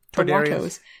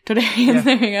Wattos, Toydarians,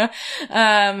 there you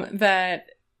go,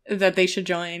 that they should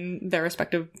join their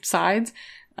respective sides.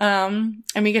 And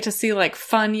we get to see like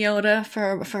fun Yoda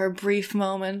for a brief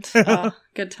moment. Oh,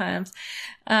 good times.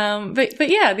 But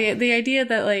yeah, the idea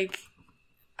that like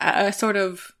a sort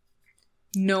of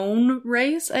known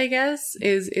race, I guess,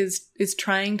 is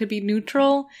trying to be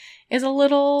neutral is a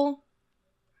little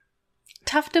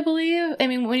tough to believe. I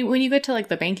mean, when you get to like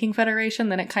the Banking Federation,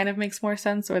 then it kind of makes more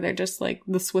sense, where they're just like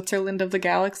the Switzerland of the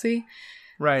galaxy.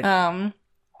 Right.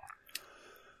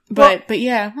 But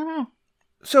yeah, I don't know.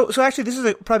 So actually, this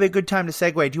is probably a good time to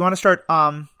segue. Do you want to start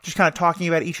just kind of talking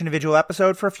about each individual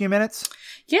episode for a few minutes?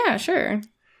 Yeah, sure.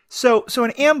 So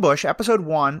in Ambush, episode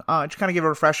 1, just kind of give a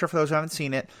refresher for those who haven't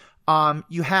seen it.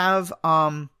 You have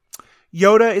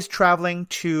Yoda is traveling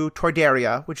to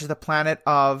Toydaria, which is the planet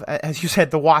of, as you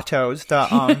said, the Wattos,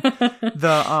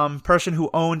 the person who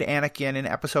owned Anakin in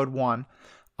episode 1.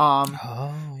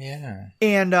 Oh yeah.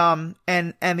 And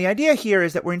the idea here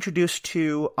is that we're introduced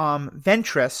to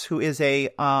Ventress, who is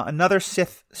another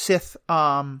Sith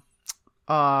not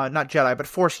Jedi, but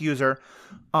Force user,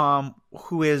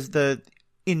 who is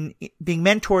being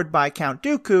mentored by Count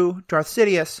Dooku, Darth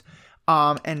Sidious,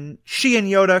 and she and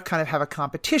Yoda kind of have a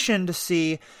competition to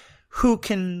see who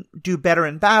can do better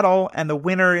in battle, and the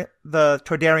winner, the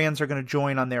Toydarians, are going to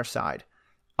join on their side.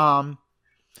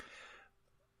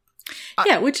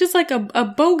 Yeah, which is like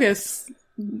a bogus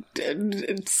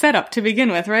setup to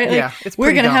begin with, right? Like, yeah, it's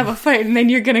we're going to dumb. have a fight and then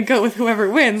you're going to go with whoever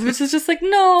wins, which is just like,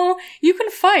 no, you can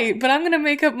fight, but I'm going to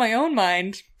make up my own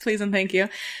mind. Please and thank you.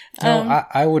 No,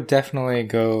 I would definitely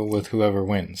go with whoever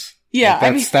wins. Yeah,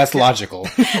 like, that's logical.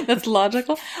 That's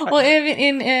logical. Well,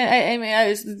 I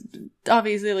was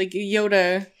obviously like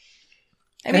Yoda.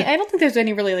 I mean, I don't think there's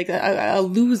any really like a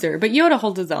loser, but Yoda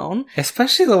holds his own.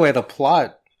 Especially the way the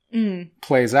plot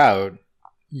plays out.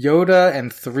 Yoda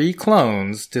and 3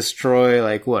 clones destroy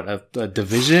like what, a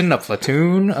division, a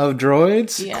platoon of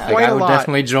droids? Yeah. Like, Quite I a would lot.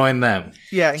 definitely join them.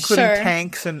 Yeah, including Sure.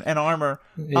 tanks and armor.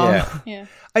 Yeah. Yeah.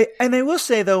 I will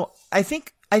say though, I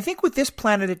think with this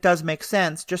planet it does make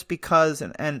sense, just because,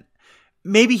 and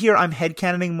maybe here I'm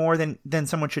headcanoning more than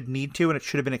someone should need to, and it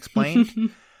should have been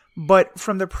explained. But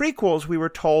from the prequels, we were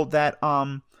told that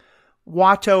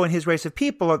Watto and his race of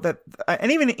people,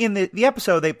 and even in the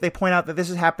episode, they point out that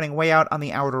this is happening way out on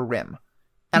the Outer Rim.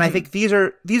 And I think these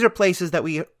are places that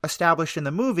we established in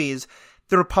the movies.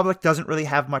 The Republic doesn't really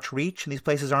have much reach, and these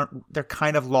places they're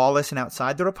kind of lawless and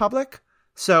outside the Republic.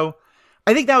 So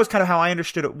I think that was kind of how I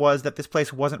understood it, was that this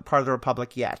place wasn't part of the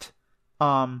Republic yet.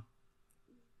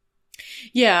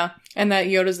 Yeah, and that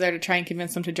Yoda's there to try and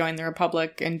convince them to join the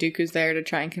Republic, and Dooku's there to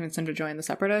try and convince them to join the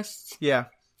Separatists. Yeah.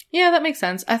 Yeah, that makes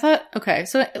sense. I thought, okay,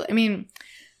 so, I mean,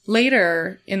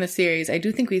 later in the series, I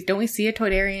do think don't we see a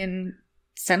Toydarian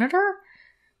senator?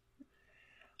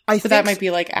 But that might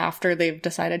be like after they've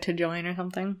decided to join or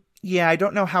something. Yeah, I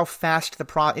don't know how fast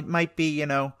it might be,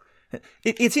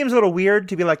 it seems a little weird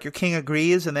to be like your king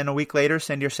agrees and then a week later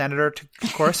send your senator to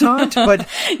Coruscant, but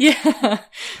Yeah.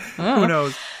 who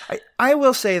knows? I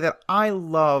will say that I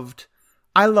love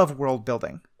world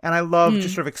building, and I love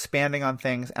just sort of expanding on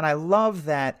things, and I love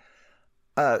that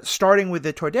starting with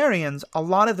the Toydarians, a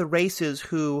lot of the races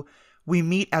who we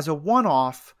meet as a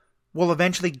one-off will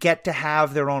eventually get to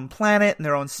have their own planet and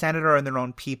their own senator and their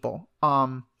own people.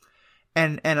 And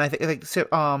I think so,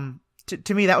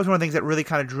 to me, that was one of the things that really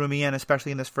kind of drew me in,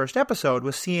 especially in this first episode,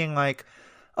 was seeing like,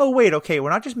 oh, wait, okay, we're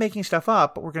not just making stuff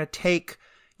up, but we're going to take,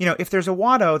 if there's a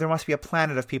Watto, there must be a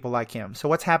planet of people like him. So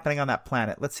what's happening on that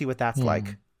planet? Let's see what that's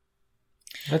like.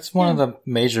 That's one of the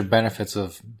major benefits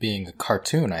of being a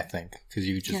cartoon, I think, because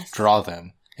you just draw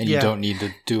them, and you don't need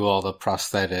to do all the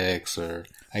prosthetics, or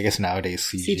I guess nowadays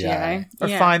CGI. Or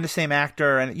find the same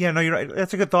actor. And you're right.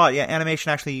 That's a good thought. Yeah,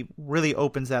 animation actually really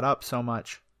opens that up so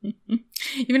much.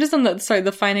 Even just on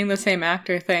the finding the same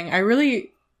actor thing, I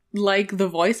really like the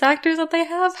voice actors that they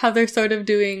have, how they're sort of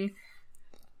doing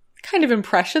kind of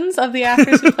impressions of the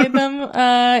actors who played them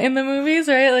in the movies,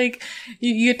 right? Like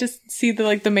you get to see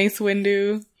the Mace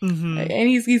Windu, and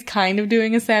he's kind of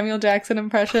doing a Samuel Jackson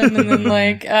impression, and then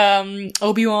like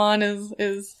Obi-Wan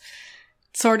is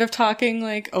sort of talking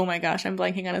like, oh my gosh, I'm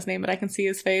blanking on his name, but I can see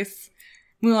his face.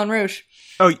 Moulin Rouge.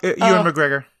 Oh, Ewan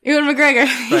McGregor. Ewan McGregor.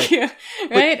 Right. Yeah.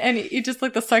 Right? And you just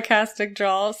like the sarcastic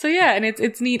drawl. So yeah, and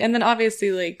it's neat. And then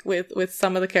obviously like with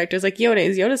some of the characters, like Yoda,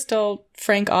 is Yoda still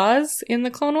Frank Oz in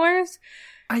the Clone Wars?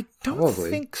 I don't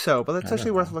think so, but that's actually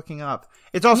worth looking up.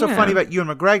 It's also funny about Ewan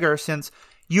McGregor, since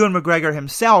Ewan McGregor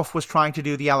himself was trying to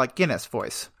do the Alec Guinness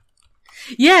voice.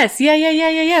 Yes,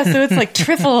 yeah. So it's like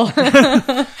triple,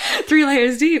 3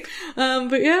 layers deep.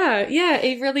 But yeah,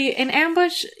 it really, in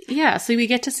Ambush, yeah, so we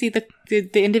get to see the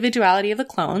individuality of the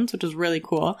clones, which is really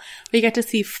cool. We get to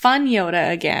see fun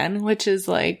Yoda again, which is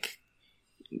like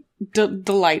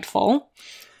delightful.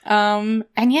 And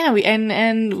yeah, we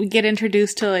get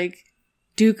introduced to like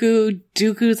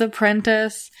Dooku's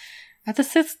apprentice. Are the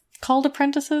Sith called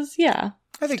apprentices? Yeah.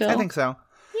 I think so.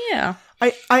 Yeah.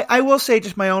 I will say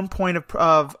just my own point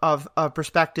of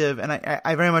perspective, and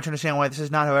I very much understand why this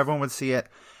is not how everyone would see it.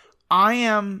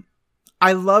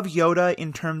 I love Yoda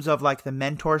in terms of like the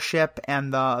mentorship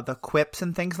and the quips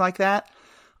and things like that.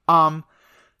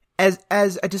 As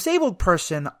a disabled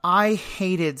person, I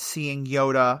hated seeing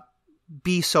Yoda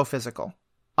be so physical.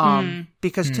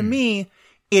 Because to me,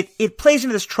 it plays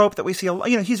into this trope that we see,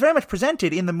 he's very much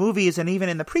presented in the movies and even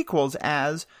in the prequels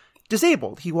as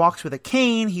disabled. He walks with a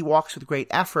cane. He walks with great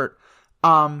effort.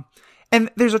 And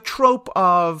there's a trope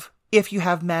of if you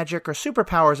have magic or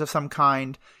superpowers of some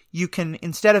kind, you can,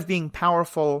 instead of being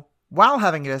powerful while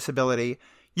having a disability,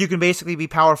 you can basically be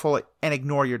powerful and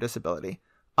ignore your disability.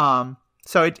 So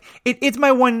it's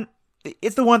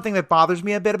the one thing that bothers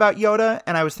me a bit about Yoda.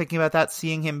 And I was thinking about that,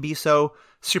 seeing him be so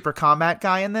super combat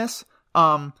guy in this.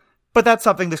 But that's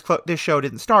something this show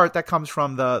didn't start. That comes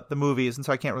from the movies. And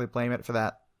so I can't really blame it for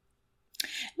that.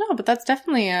 No, but that's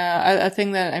definitely a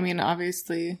thing that, I mean,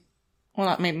 obviously, well,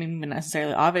 not maybe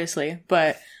necessarily obviously,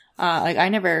 but like I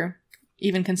never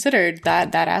even considered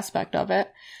that aspect of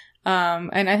it.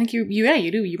 And I think you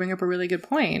do. You bring up a really good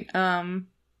point.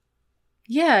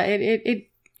 Yeah, it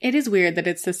is weird that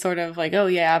it's this sort of like, oh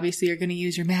yeah, obviously you're going to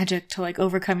use your magic to like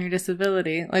overcome your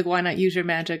disability. Like, why not use your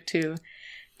magic to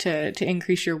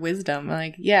increase your wisdom?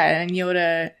 Like, yeah, and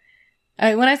Yoda.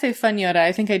 When I say fun Yoda,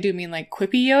 I think I do mean like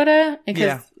quippy Yoda,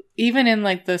 because even in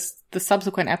like the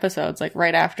subsequent episodes, like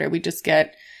right after, we just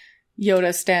get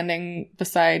Yoda standing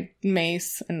beside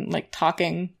Mace and like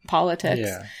talking politics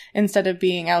instead of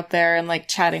being out there and like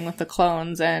chatting with the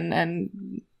clones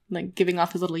and like giving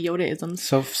off his little Yoda-isms.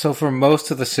 So for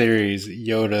most of the series,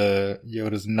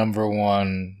 Yoda's number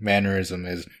one mannerism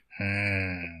is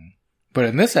But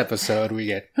in this episode, we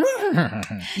get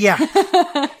yeah.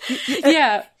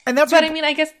 And that's what I mean,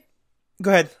 I guess. Go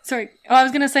ahead. Sorry. Oh, I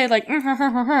was going to say like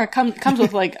comes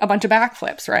with like a bunch of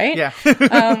backflips, right? Yeah.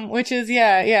 Which is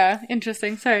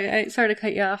interesting. Sorry to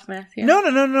cut you off, Matthew. No.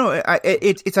 I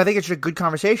think it's a good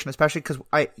conversation, especially because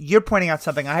you're pointing out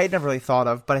something I had never really thought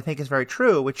of, but I think is very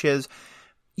true, which is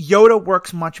Yoda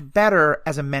works much better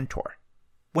as a mentor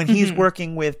when he's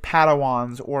working with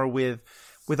Padawans or with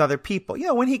other people.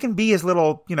 When he can be his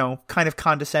little, kind of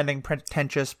condescending,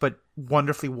 pretentious, but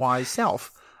wonderfully wise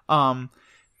self.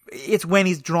 It's when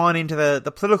he's drawn into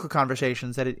the political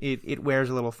conversations that it wears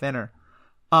a little thinner.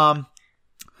 What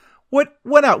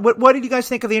else? What did you guys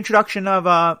think of the introduction of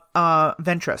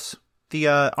Ventress,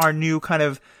 our new kind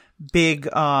of big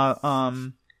not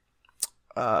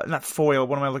foil?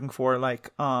 What am I looking for?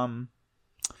 Like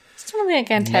it's really like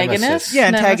antagonist. Nemesis. Yeah,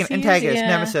 antagonist,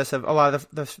 nemesis of a lot of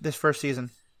this first season.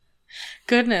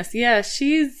 Goodness, yeah,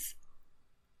 she's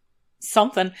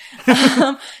something.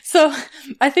 So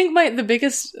I think the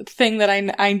biggest thing that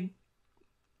I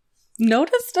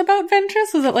noticed about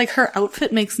Ventress was that like her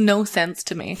outfit makes no sense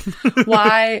to me.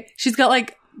 Why she's got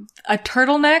like a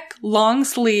turtleneck, long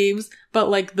sleeves, but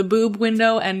like the boob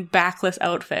window and backless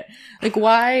outfit. Like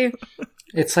why?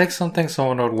 It's like something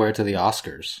someone would wear to the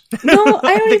Oscars. No,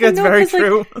 I don't think even that's know. very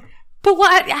true. Like, but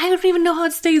what? I don't even know how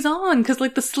it stays on, because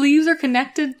like the sleeves are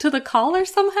connected to the collar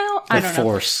somehow. I don't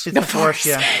know. It's the force,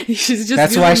 yeah. She's just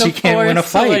That's why she can't win a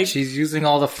fight. Like, she's using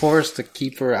all the force to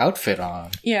keep her outfit on.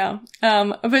 Yeah.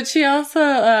 But she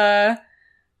also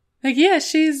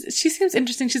she seems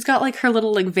interesting. She's got like her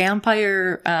little like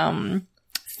vampire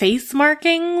face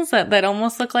markings that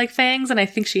almost look like fangs, and I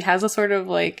think she has a sort of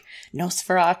like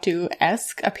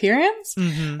Nosferatu-esque appearance.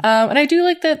 And I do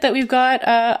like that we've got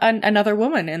another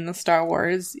woman in the Star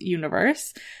Wars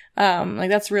universe. Like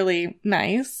that's really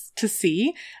nice to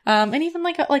see. And even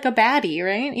like a baddie,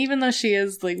 right? Even though she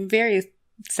is like very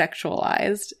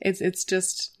sexualized, it's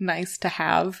just nice to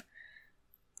have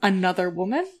another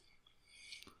woman,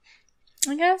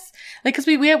 I guess. Like, cause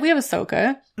we have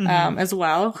Ahsoka, as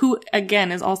well, who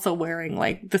again is also wearing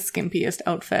like the skimpiest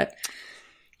outfit.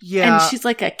 Yeah. And she's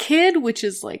like a kid, which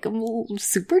is like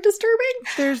super disturbing.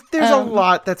 There's a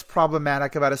lot that's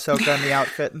problematic about Ahsoka and the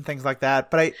outfit and things like that.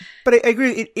 But I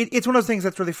agree. It's one of those things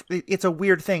that's really, it's a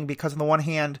weird thing because on the one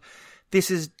hand,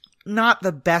 this is not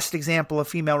the best example of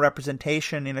female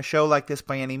representation in a show like this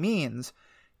by any means.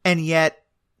 And yet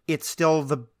it's still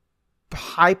the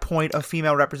high point of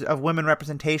women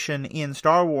representation in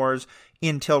Star Wars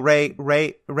until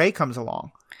Rey comes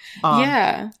along.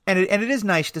 And it is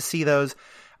nice to see those.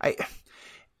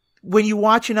 When you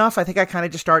watch enough, I think I kind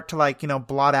of just start to like,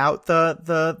 blot out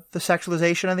the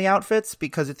sexualization of the outfits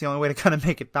because it's the only way to kind of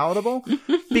make it palatable.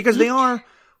 Because they are.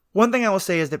 One thing I will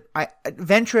say is that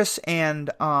Ventress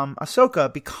and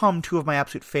Ahsoka become two of my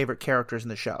absolute favorite characters in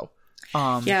the show.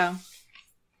 But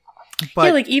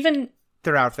like even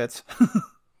their outfits.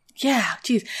 Yeah,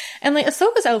 geez. And like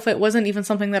Ahsoka's outfit wasn't even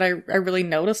something that I really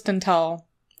noticed until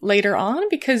later on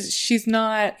because she's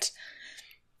not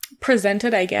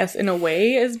presented, I guess, in a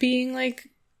way as being like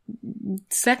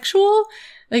sexual.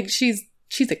 Like she's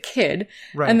a kid.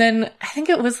 Right. And then I think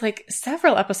it was like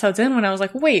several episodes in when I was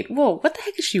like, wait, whoa, what the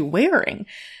heck is she wearing?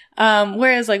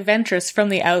 Whereas like Ventress from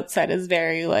the outside is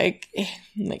very like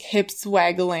hips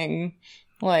waggling,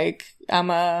 like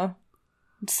I'ma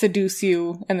seduce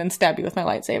you and then stab you with my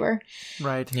lightsaber.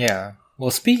 Right. Yeah.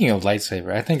 Well, speaking of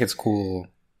lightsaber, I think it's cool.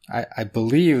 I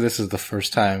believe this is the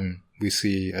first time we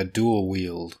see a dual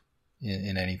wield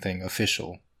in anything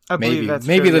official. Maybe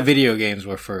the video games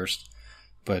were first,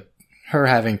 but her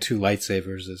having two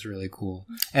lightsabers is really cool.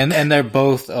 And they're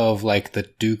both of like the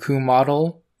Dooku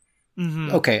model.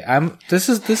 Mm-hmm. Okay, this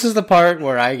is the part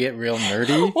where I get real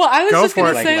nerdy. Well, I was just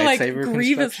going to say like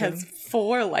Grievous has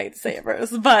 4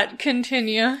 lightsabers, but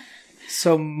continue.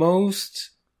 So most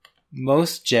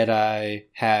Jedi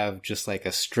have just like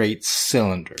a straight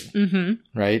cylinder,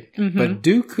 right? Mm-hmm. But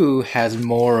Dooku has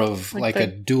more of like a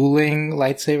dueling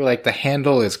lightsaber. Like the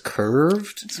handle is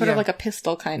curved, sort of like a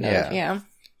pistol, kind of. Yeah.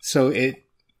 So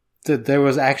there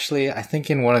was actually, I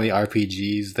think, in one of the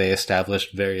RPGs they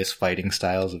established various fighting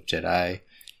styles of Jedi,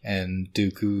 and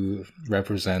Dooku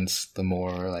represents the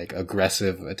more like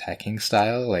aggressive attacking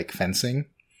style, like fencing.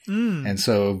 And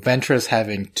so Ventress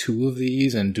having 2 of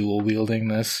these and dual wielding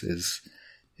this is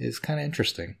kind of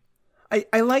interesting.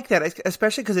 I like that,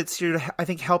 especially because it's, I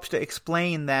think, helps to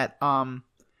explain that,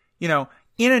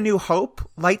 in A New Hope,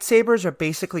 lightsabers are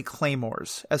basically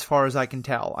claymores, as far as I can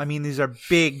tell. I mean, these are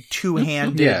big,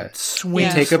 two-handed swing.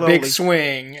 You take slowly. a big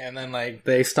swing, and then like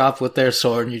they stop with their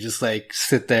sword, and you just like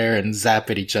sit there and zap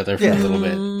at each other for a little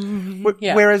bit.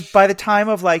 Whereas by the time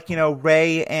of like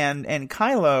Rey and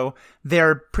Kylo,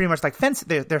 they're pretty much like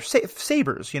they're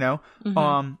sabers,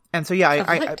 Mm-hmm. And so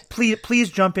I please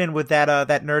jump in with that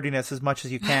nerdiness as much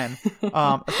as you can,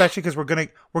 especially because we're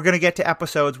gonna get to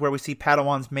episodes where we see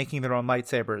Padawans making their own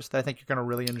lightsabers that I think you're gonna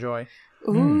really enjoy.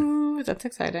 Ooh, that's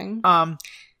exciting. So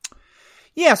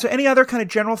any other kind of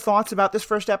general thoughts about this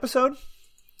first episode?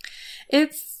 I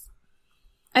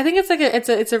think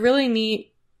it's a really neat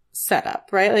setup,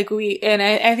 right? Like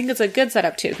I think it's a good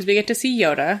setup too, because we get to see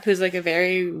Yoda, who's like a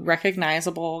very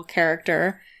recognizable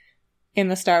character in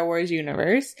the Star Wars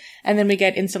universe, and then we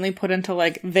get instantly put into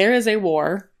like, there is a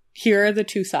war, here are the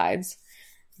 2 sides,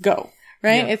 go,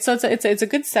 right? Yeah. It's a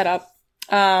good setup,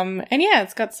 and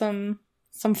it's got some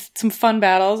fun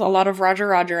battles, a lot of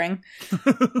rogering.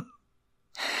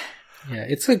 Yeah,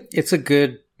 it's a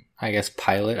good, I guess,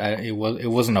 pilot. It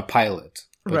wasn't a pilot,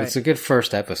 but it's a good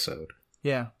first episode.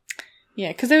 Yeah.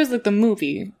 Yeah, because there was like the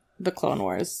movie, The Clone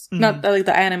Wars, not like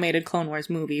the animated Clone Wars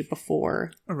movie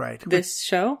before this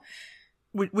show.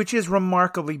 Which is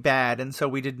remarkably bad, and so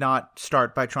we did not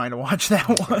start by trying to watch that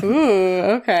one. Ooh,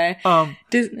 okay.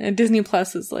 Disney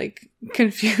Plus is like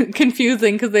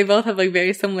confusing because they both have like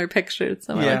very similar pictures.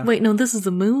 So I'm like, wait, no, this is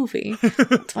a movie.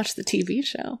 Let's watch the TV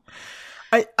show.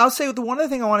 I'll say the one other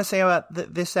thing I want to say about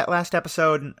that last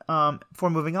episode, before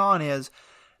moving on, is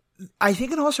I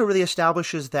think it also really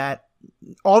establishes that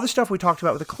all the stuff we talked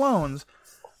about with the clones,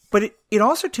 but it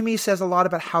also to me says a lot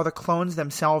about how the clones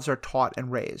themselves are taught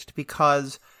and raised,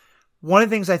 because one of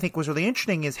the things I think was really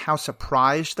interesting is how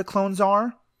surprised the clones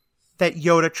are that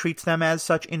Yoda treats them as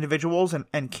such individuals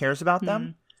and cares about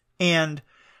them. And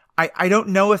I don't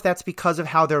know if that's because of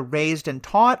how they're raised and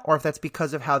taught, or if that's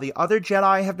because of how the other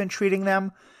Jedi have been treating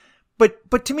them.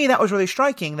 But to me, that was really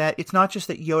striking, that it's not just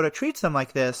that Yoda treats them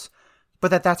like this,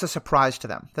 but that's a surprise to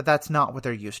them, that's not what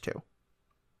they're used to.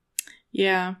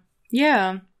 Yeah.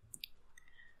 Yeah.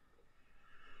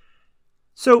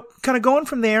 So, kind of going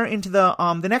from there into the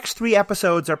next 3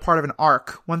 episodes are part of an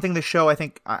arc. One thing the show, I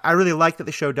think, I really like that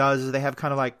the show does is they have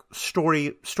kind of like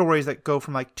stories that go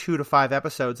from like 2 to 5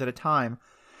 episodes at a time.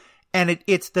 And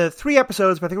it's the 3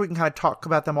 episodes, but I think we can kind of talk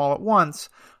about them all at once,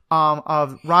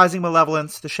 of Rising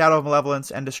Malevolence, The Shadow of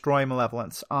Malevolence, and Destroying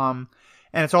Malevolence. And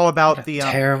it's all about the...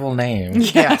 terrible name.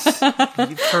 Yes,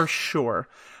 for sure.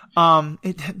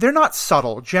 They're not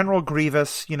subtle. General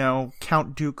Grievous,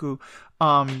 Count Dooku,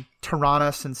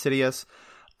 Tyrannus, Insidious.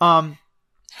 But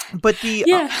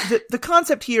the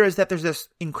concept here is that there's this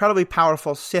incredibly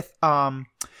powerful Sith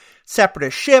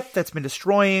separatist ship that's been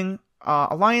destroying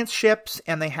Alliance ships,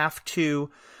 and they have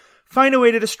to find a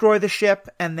way to destroy the ship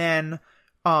and then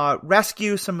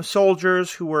rescue some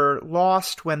soldiers who were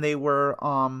lost when they were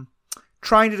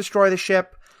trying to destroy the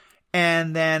ship.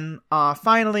 And then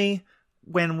finally,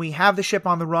 when we have the ship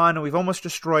on the run and we've almost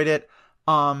destroyed it,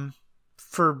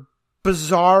 for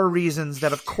bizarre reasons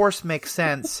that of course make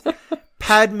sense,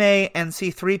 Padme and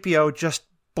C-3PO just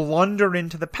blunder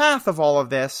into the path of all of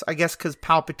this, I guess because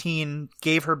Palpatine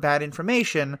gave her bad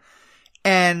information,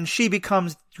 and she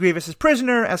becomes Grievous's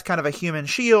prisoner as kind of a human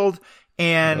shield,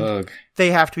 and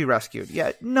they have to be rescued.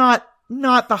 Yeah, not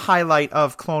the highlight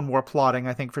of Clone War plotting,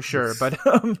 I think, for sure, but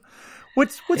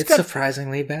what's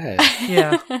surprisingly bad.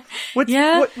 Yeah.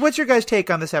 What's your guys'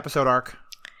 take on this episode arc?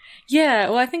 Yeah,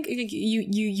 well, I think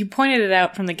you pointed it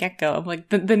out from the get-go. Like,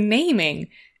 the naming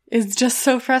is just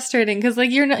so frustrating, because,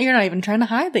 like, you're not even trying to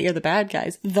hide that you're the bad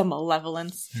guys. The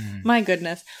Malevolence. My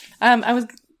goodness. I was,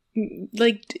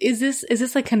 like, is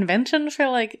this like convention for,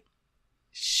 like,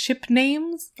 ship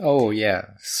names? Oh,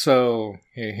 yeah. So,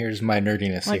 here's my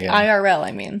nerdiness like again. IRL,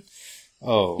 I mean.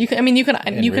 Oh. You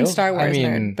can Star Wars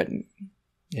nerd, but...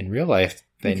 In real life,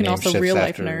 they can name also ships real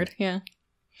life after nerd, yeah.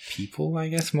 People, I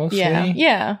guess, mostly.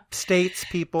 Yeah. States,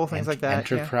 people, things like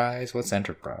that. Enterprise? Yeah. What's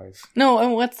Enterprise? No,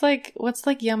 and what's like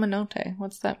Yamanote?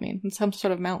 What's that mean? It's some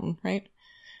sort of mountain, right?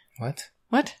 What?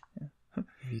 What are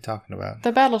you talking about?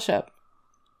 The battleship.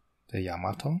 The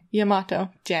Yamato? Yamato.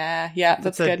 Yeah,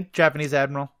 that's good. Japanese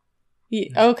admiral.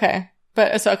 Yeah, okay.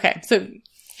 So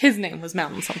his name was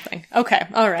Mountain something. Okay,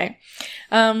 all right.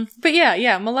 But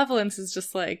yeah, Malevolence is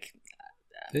just like...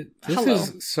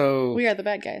 Hello. We are the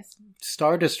bad guys.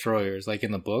 Star Destroyers, like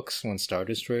in the books, when Star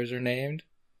Destroyers are named,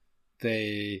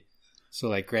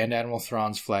 like Grand Admiral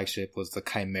Thrawn's flagship was the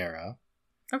Chimera.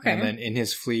 Okay. And then in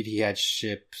his fleet, he had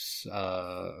ships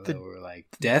that were like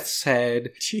Death's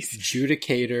Head,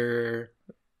 Judicator,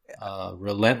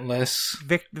 Relentless.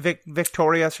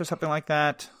 Victorious or something like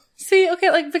that. See,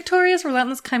 okay, like Victorious,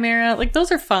 Relentless, Chimera, like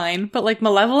those are fine, but like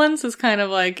Malevolence is kind of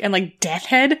like, and like Death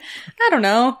Head, I don't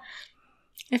know.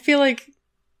 I feel like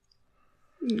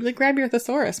grab your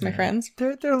thesaurus, my friends.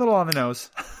 They're a little on the nose.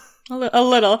 A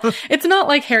little. It's not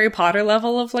like Harry Potter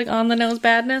level of like on the nose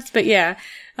badness, but yeah.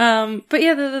 But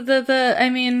yeah, I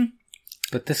mean.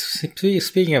 But this,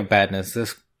 speaking of badness,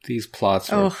 these plots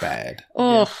are bad.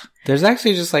 Oh. Yeah. There's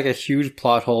actually just like a huge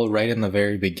plot hole right in the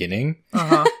very beginning.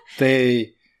 Uh-huh.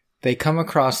 They come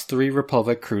across 3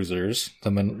 Republic cruisers,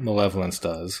 the Malevolence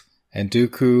does. And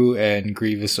Dooku and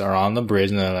Grievous are on the bridge,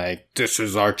 and they're like, this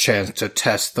is our chance to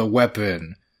test the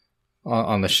weapon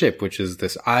on the ship, which is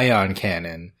this ion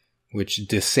cannon, which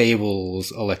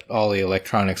disables all the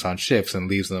electronics on ships and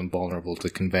leaves them vulnerable to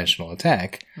conventional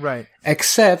attack. Right.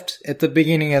 Except, at the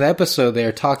beginning of the episode,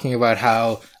 they're talking about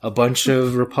how a bunch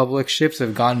of Republic ships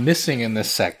have gone missing in this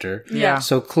sector. Yeah.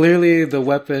 So clearly the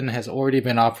weapon has already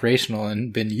been operational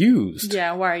and been used.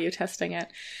 Yeah, why are you testing it?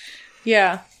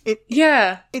 Yeah.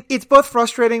 It's both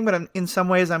frustrating, but in some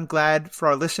ways I'm glad for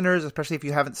our listeners, especially if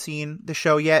you haven't seen the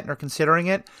show yet and are considering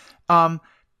it.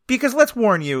 Because let's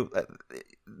warn you,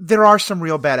 there are some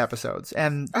real bad episodes,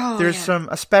 and there's some,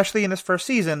 especially in this first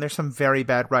season, there's some very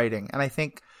bad writing. And I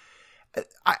think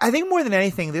more than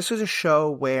anything, this was a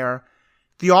show where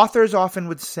the authors often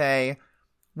would say,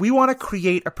 we want to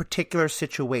create a particular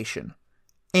situation.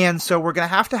 And so we're going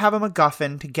to have a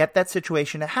MacGuffin to get that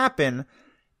situation to happen.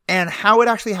 And how it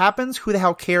actually happens, who the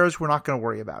hell cares? We're not going to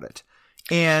worry about it.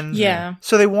 And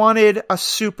so they wanted a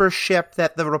super ship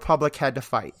that the Republic had to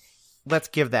fight. Let's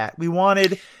give that. We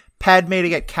wanted Padme to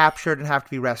get captured and have to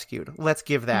be rescued. Let's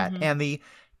give that. Mm-hmm. And the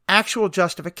actual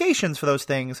justifications for those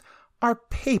things are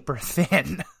paper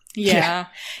thin. Yeah.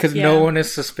 Because no one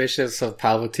is suspicious of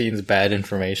Palpatine's bad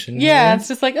information. Yeah, it's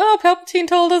just like, Palpatine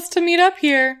told us to meet up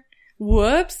here.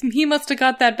 Whoops. He must have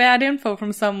got that bad info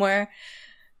from somewhere.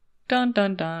 Dun,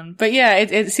 dun, dun. But yeah,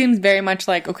 it seems very much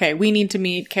like, okay, we need to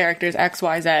meet characters X,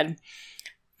 Y, Z.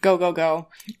 go, go, go,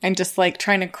 and just like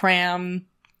trying to cram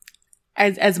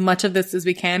as much of this as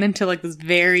we can into like this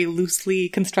very loosely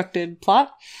constructed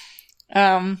plot.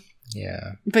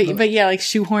 Yeah. But yeah, like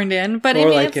shoehorned in. But or I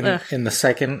mean, like in the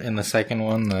second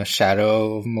one, the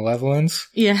Shadow of Malevolence.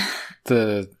 Yeah.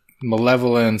 The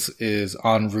Malevolence is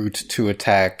en route to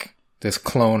attack this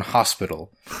clone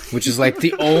hospital, which is like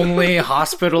the only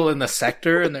hospital in the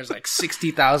sector, and there's like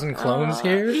 60,000 clones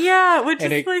here. Yeah, which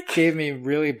and is it like gave me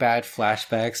really bad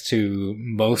flashbacks to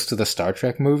most of the Star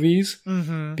Trek movies,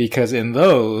 because in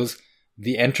those,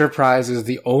 the Enterprise is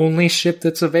the only ship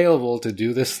that's available to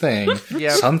do this thing.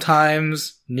 Yep.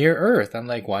 Sometimes near Earth. I'm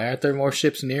like, why aren't there more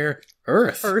ships near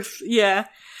Earth? Yeah.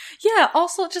 Yeah,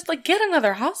 also just like get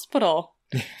another hospital.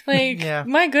 Like, Yeah.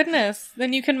 my goodness.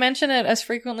 Then you can mention it as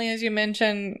frequently as you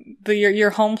mention your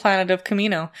home planet of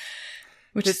Camino.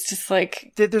 Which is just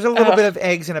like... There's a little bit of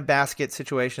eggs in a basket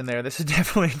situation there. This is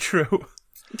definitely true.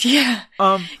 Yeah.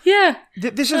 Yeah.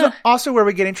 This is also where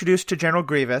we get introduced to General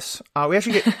Grievous. We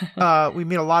actually get we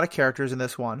meet a lot of characters in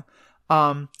this one.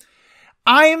 I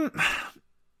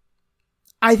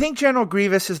think General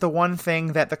Grievous is the one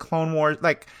thing that the Clone Wars,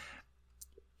 like,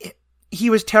 he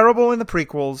was terrible in the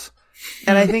prequels,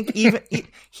 and I think even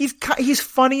he's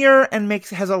funnier and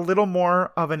has a little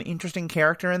more of an interesting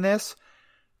character in this.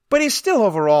 But he's still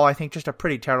overall, I think, just a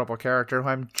pretty terrible character who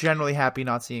I'm generally happy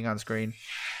not seeing on screen.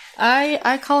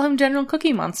 I call him General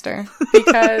Cookie Monster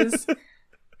because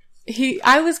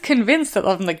I was convinced that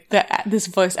like this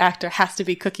voice actor has to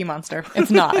be Cookie Monster.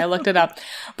 It's not. I looked it up.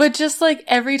 But just like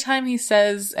every time he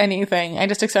says anything, I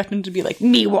just expect him to be like,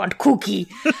 "Me want cookie."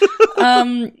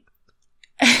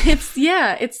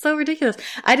 It's so ridiculous.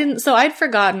 I'd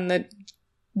forgotten that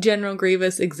General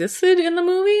Grievous existed in the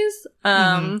movies.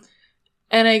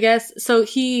 And I guess, so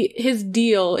his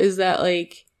deal is that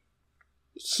like,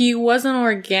 he was an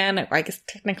organic, I guess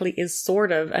technically is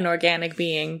sort of an organic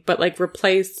being, but like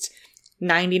replaced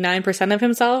 99% of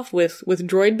himself with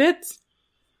droid bits.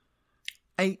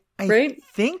 I right?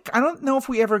 think, I don't know if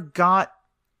we ever got,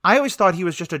 I always thought he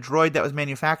was just a droid that was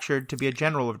manufactured to be a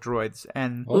general of droids,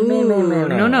 and... Oh,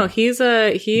 no. He is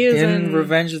in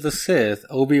Revenge of the Sith,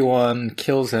 Obi-Wan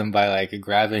kills him by like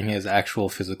grabbing his actual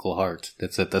physical heart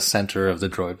that's at the center of the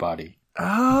droid body.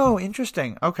 Oh,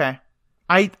 interesting. Okay.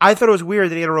 I thought it was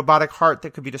weird that he had a robotic heart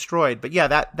that could be destroyed, but yeah,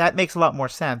 that makes a lot more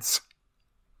sense.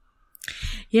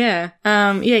 Yeah.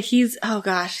 He's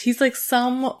like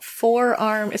some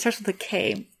four-arm, it starts with a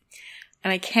K.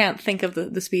 And I can't think of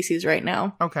the species right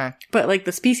now. Okay. But like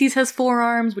the species has four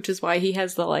arms, which is why he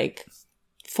has the like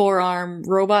four-arm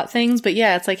robot things. But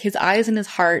yeah, it's like his eyes and his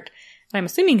heart, and I'm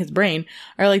assuming his brain,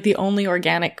 are like the only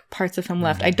organic parts of him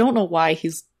left. I don't know why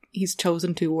he's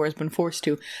chosen to, or has been forced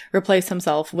to, replace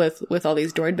himself with all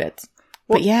these droid bits.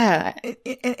 Well, but yeah.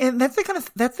 And that's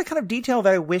the kind of detail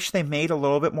that I wish they made a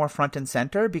little bit more front and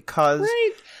center, because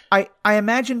I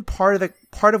imagine part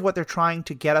of what they're trying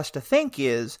to get us to think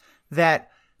is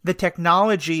that the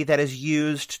technology that is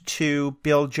used to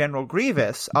build General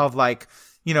Grievous, of like,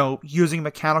 using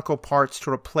mechanical parts to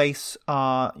replace,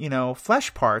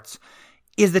 flesh parts,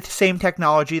 is the same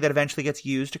technology that eventually gets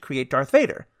used to create Darth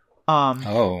Vader. But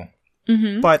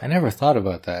I never thought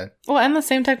about that. Well, and the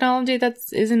same technology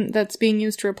that's being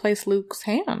used to replace Luke's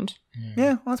hand.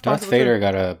 Yeah, well, that's Darth Vader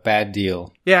got a bad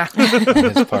deal. Yeah.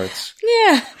 On his parts.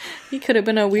 Yeah. He could have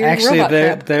been a weird Actually,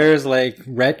 robot. there's like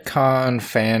retcon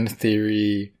fan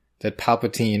theory that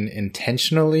Palpatine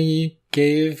intentionally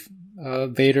gave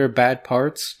Vader bad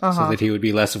parts so that he would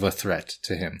be less of a threat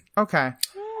to him. Okay.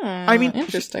 I mean,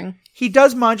 interesting. He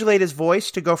does modulate his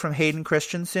voice to go from Hayden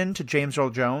Christensen to James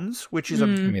Earl Jones, which is a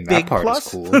big that part plus.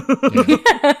 Is cool.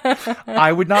 Yeah.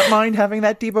 I would not mind having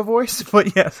that deep a voice,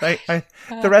 but yes,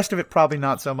 the rest of it probably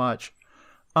not so much.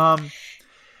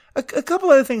 A couple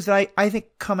other things that I think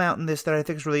come out in this that I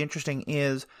think is really interesting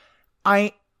is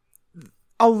a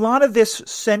lot of this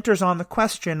centers on the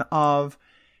question of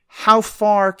how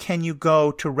far can you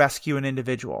go to rescue an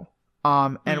individual.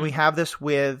 And we have this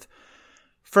with,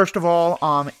 first of all,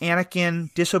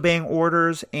 Anakin disobeying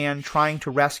orders and trying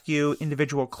to rescue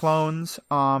individual clones,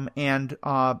 and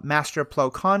Master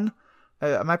Plo Koon.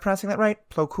 Am I pronouncing that right?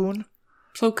 Plo Koon?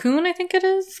 Plo Koon, I think it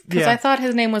is. Because Yeah. I thought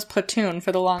his name was Platoon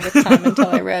for the longest time until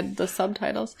I read the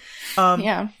subtitles.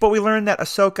 Yeah. But we learned that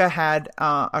Ahsoka had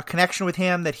a connection with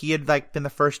him, that he had like been the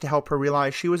first to help her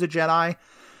realize she was a Jedi.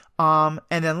 And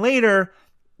then later,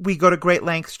 we go to great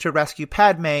lengths to rescue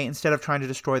Padme instead of trying to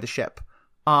destroy the ship.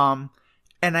 And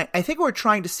I think what we're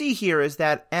trying to see here is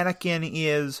that Anakin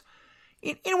is,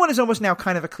 in what is almost now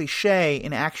kind of a cliche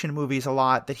in action movies a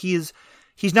lot, that he's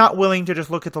not willing to just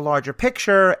look at the larger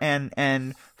picture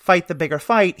and fight the bigger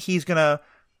fight. He's gonna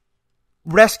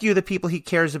rescue the people he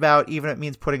cares about, even if it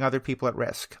means putting other people at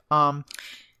risk.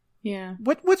 Yeah.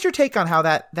 What's your take on how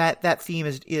that theme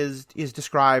is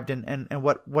described and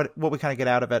what we kind of get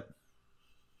out of it?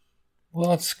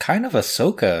 Well, it's kind of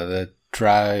Ahsoka that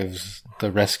drives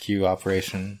the rescue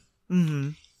operation. Mm-hmm.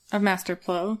 Of Master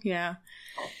Plo, yeah.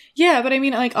 Yeah, but I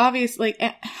mean, like, obviously,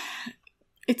 like,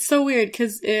 it's so weird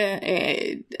because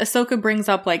Ahsoka brings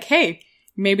up, like, hey,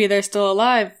 maybe they're still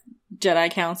alive, Jedi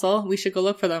Council. We should go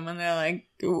look for them. And they're like,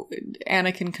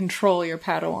 Anakin, control your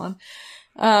Padawan.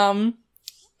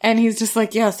 And he's just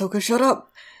like, yeah, Ahsoka, shut up.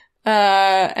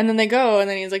 And then they go, and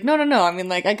then he's like, no. I mean,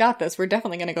 like, I got this. We're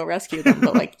definitely gonna go rescue them.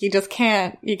 But, like, you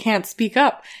can't speak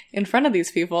up in front of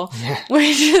these people. Yeah.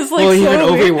 Which is, like, well, so even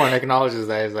weird. Obi-Wan acknowledges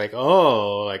that. He's like,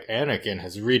 oh, like, Anakin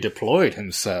has redeployed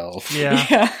himself. Yeah.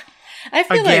 Yeah. I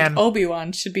feel Again. like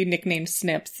Obi-Wan should be nicknamed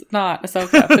Snips, not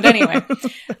Ahsoka. But anyway.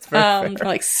 Or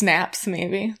like Snaps,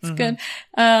 maybe. It's good.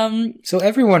 So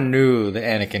everyone knew that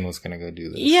Anakin was going to go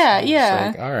do this. Yeah, It's yeah.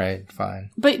 like, all right,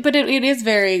 fine. But it is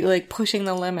very, like, pushing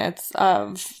the limits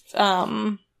of,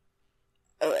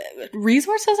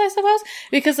 resources, I suppose?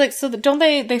 Because, like, so don't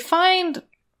they find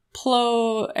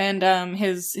Plo and,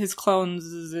 his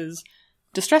clones'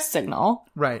 distress signal.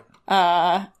 Right.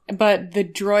 But the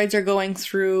droids are going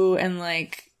through and,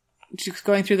 like, just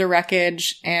going through the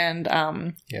wreckage and,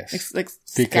 Yes.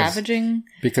 scavenging.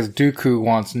 Because Dooku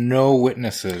wants no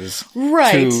witnesses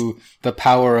Right. to the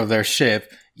power of their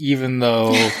ship, even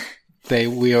though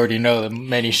we already know that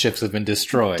many ships have been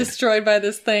destroyed. Destroyed by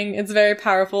this thing. It's very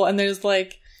powerful. And there's,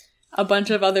 like, a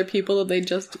bunch of other people that they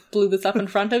just blew this up in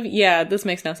front of. Yeah, this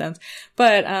makes no sense.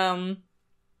 But,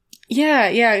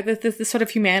 yeah, this sort of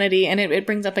humanity, and it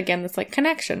brings up again this, like,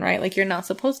 connection, right? Like, you're not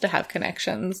supposed to have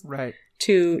connections, Right,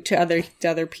 to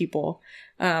other people,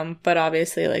 but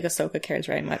obviously, like, Ahsoka cares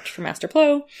very much for Master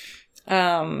Plo.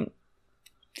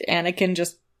 Anakin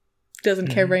just doesn't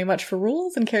care very much for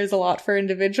rules and cares a lot for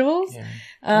individuals.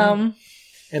 Yeah.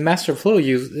 And Master Plo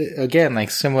used, again,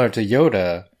 like, similar to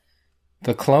Yoda,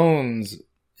 the clones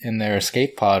in their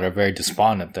escape pod are very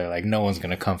despondent. They're like, no one's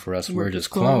going to come for us. We're just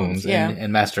clones. Yeah.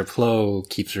 And Master Plo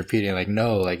keeps repeating, like,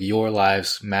 no, like, your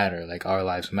lives matter. Like, our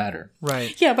lives matter.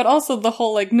 right. Yeah, but also the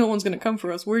whole, like, no one's gonna come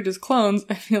for us. We're just clones.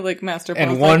 I feel like Master Plo's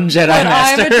And one like, Jedi but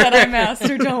Master. I'm a Jedi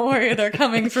Master. Don't worry, they're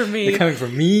coming for me. They're coming for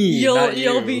me. You'll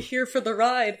you. be here for the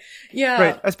ride. Yeah,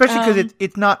 Right, especially because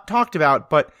it's not talked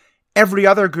about, but every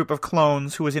other group of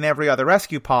clones who was in every other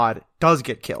rescue pod does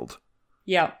get killed.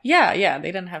 Yeah. They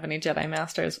didn't have any Jedi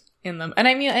Masters in them, and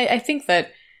I mean, I think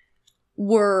that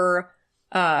were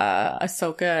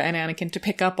Ahsoka and Anakin to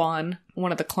pick up on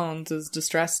one of the clones'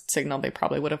 distress signal, they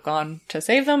probably would have gone to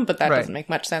save them, but that Right. doesn't make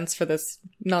much sense for this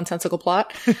nonsensical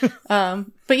plot.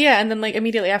 But yeah, and then, like,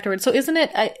 immediately afterwards. So isn't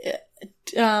it?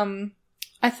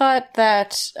 I thought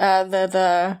that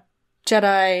the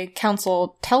Jedi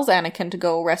Council tells Anakin to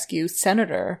go rescue the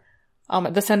senator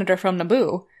from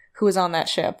Naboo, who is on that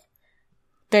ship.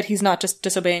 That he's not just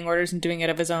disobeying orders and doing it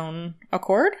of his own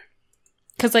accord?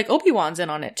 Because, like, Obi-Wan's in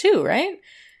on it too, right?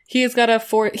 He's got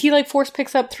force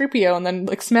picks up 3PO and then,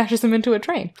 like, smashes him into a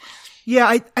train. Yeah,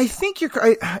 I think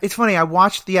it's funny. I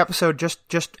watched the episode just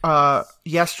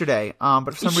yesterday, but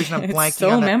for some reason I'm blanking so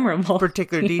on that memorable.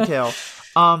 particular detail.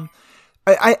 I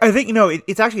think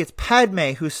it's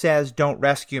Padme who says, "Don't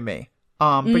rescue me."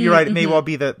 But you're right. It may well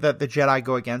be the Jedi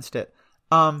go against it.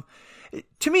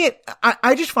 To me,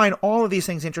 I just find all of these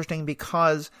things interesting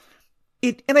because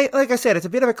like I said, it's a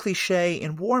bit of a cliche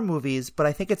in war movies, but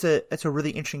I think it's a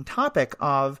really interesting topic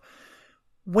of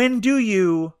when do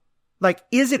you, like,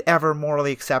 is it ever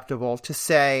morally acceptable to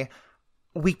say,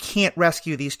 we can't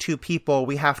rescue these two people,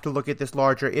 we have to look at this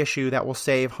larger issue that will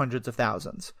save hundreds of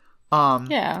thousands.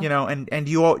 Yeah. You know, and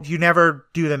you never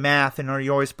do the math, and are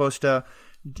you always supposed to,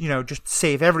 just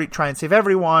try and save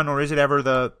everyone, or is it ever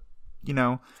the,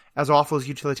 as awful as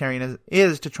utilitarian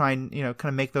is to try and, kind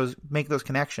of make those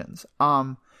connections.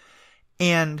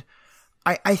 And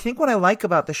I think what I like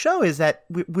about the show is that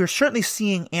we're certainly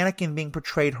seeing Anakin being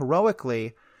portrayed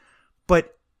heroically,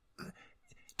 but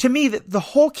to me, the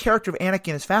whole character of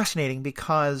Anakin is fascinating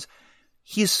because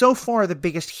he's so far the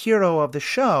biggest hero of the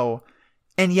show,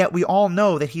 and yet we all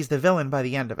know that he's the villain by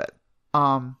the end of it.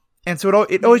 And so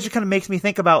it always just kind of makes me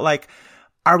think about, like,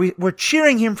 we're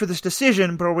cheering him for this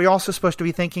decision, but are we also supposed to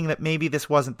be thinking that maybe this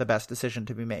wasn't the best decision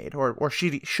to be made, or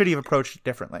should he have approached it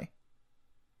differently?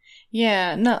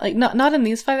 Yeah, not in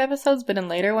these 5 episodes, but in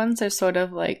later ones, there's sort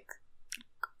of, like,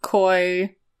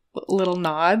 coy little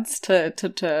nods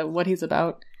to what he's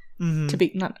about to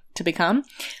become.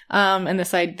 And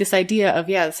this idea of,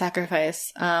 the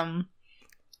sacrifice.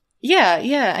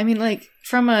 Yeah. I mean, like,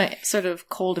 from a sort of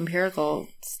cold empirical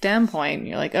standpoint,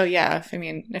 you're like, oh yeah,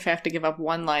 if I have to give up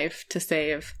one life to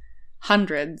save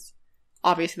hundreds,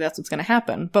 obviously that's what's going to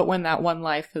happen. But when that one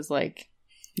life is like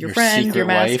your friend, your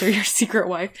master, your secret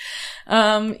wife,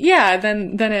 then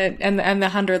it, and the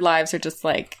 100 lives are just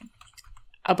like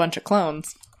a bunch of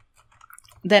clones,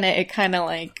 then it kind of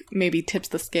like maybe tips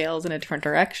the scales in a different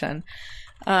direction.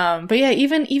 But yeah,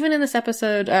 even in this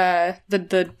episode,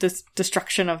 the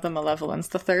destruction of the Malevolence,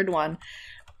 the third one.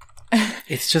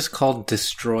 It's just called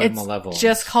Destroy Malevolence.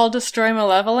 Just called Destroy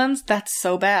Malevolence? That's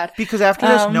so bad. Because after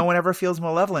this, no one ever feels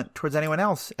malevolent towards anyone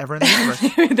else ever in the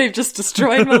universe. They've just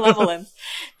destroyed Malevolence.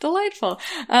 Delightful.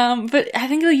 But I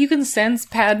think like you can sense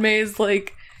Padme's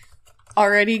like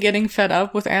already getting fed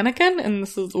up with Anakin,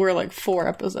 and we're like 4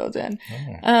 episodes in.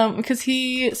 Because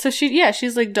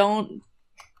she's like, don't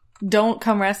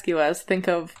come rescue us. Think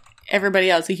of everybody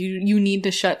else. Like, you need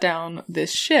to shut down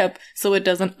this ship so it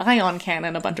doesn't ion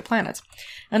cannon a bunch of planets.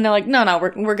 And they're like, no,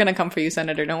 we're gonna come for you,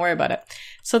 Senator. Don't worry about it.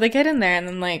 So they get in there, and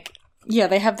then like, yeah,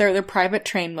 they have their private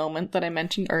train moment that I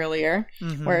mentioned earlier,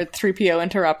 where 3PO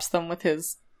interrupts them with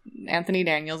his Anthony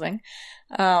Danielsing.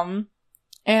 And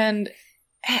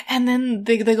then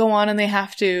they go on and they go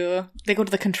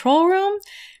to the control room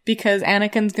because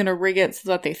Anakin's gonna rig it so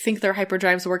that they think their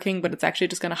hyperdrive's working, but it's actually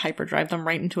just gonna hyperdrive them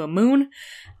right into a moon.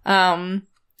 And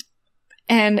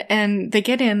they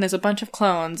get in, there's a bunch of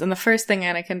clones, and the first thing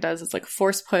Anakin does is like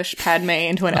force push Padme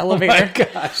into an elevator. Oh my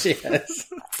gosh, yes.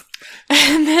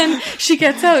 And then she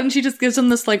gets out and she just gives him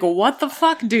this like, what the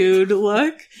fuck, dude,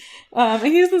 look. And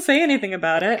he doesn't say anything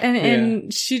about it,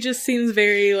 and she just seems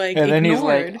very like ignored. And then he's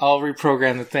like, I'll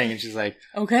reprogram the thing, and she's like,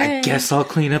 okay, I guess I'll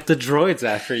clean up the droids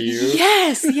after you.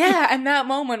 Yes, yeah, and that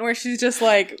moment where she's just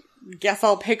like, guess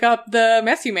I'll pick up the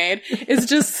mess you made, is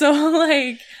just so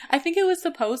like, I think it was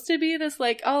supposed to be this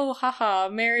like, oh haha,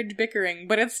 marriage bickering,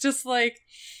 but it's just like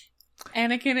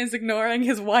Anakin is ignoring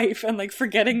his wife and like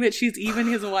forgetting that she's even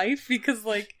his wife because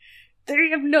like they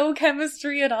have no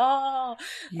chemistry at all.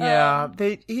 Yeah,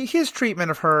 his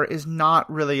treatment of her is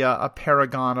not really a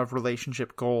paragon of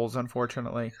relationship goals,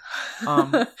 unfortunately.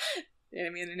 I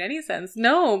mean, in any sense,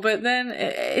 no. But then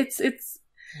it's.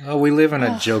 Well, we live in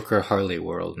a Joker Harley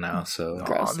world now, so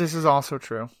this is also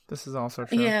true.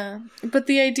 Yeah, but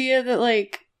the idea that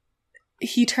like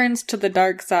he turns to the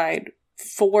dark side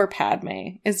for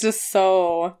Padme is just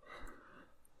so.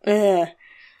 Ugh.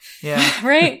 Yeah.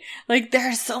 Right? Like, there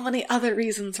are so many other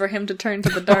reasons for him to turn to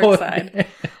the dark side.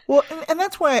 Well, and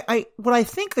that's why what I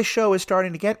think the show is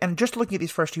starting to get, and just looking at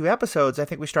these first 2 episodes, I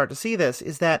think we start to see this,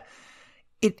 is that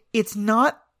it's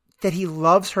not that he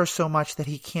loves her so much that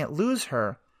he can't lose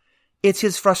her. It's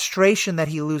his frustration that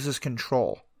he loses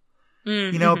control.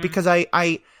 Mm-hmm. You know, because I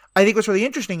think what's really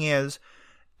interesting is,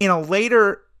 in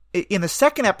the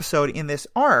second episode in this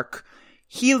arc,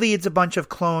 he leads a bunch of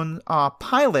clone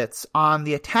pilots on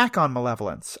the attack on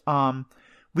Malevolence.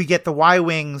 We get the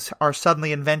Y-Wings are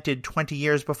suddenly invented 20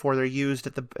 years before they're used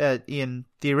in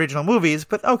the original movies,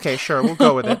 but okay, sure, we'll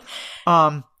go with it.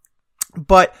 And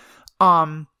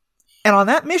on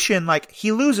that mission, like,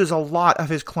 he loses a lot of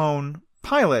his clone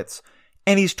pilots,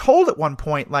 and he's told at one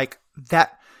point, like,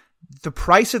 that the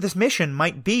price of this mission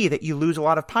might be that you lose a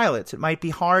lot of pilots. It might be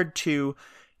hard to...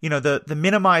 You know, the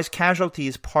minimize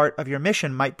casualties part of your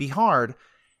mission might be hard.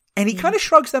 And he kind of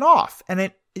shrugs that off.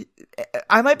 And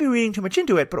I might be reading too much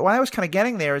into it, but what I was kind of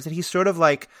getting there is that he's sort of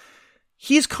like,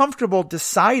 he's comfortable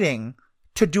deciding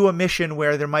to do a mission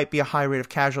where there might be a high rate of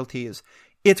casualties.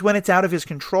 It's when it's out of his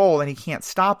control and he can't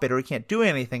stop it or he can't do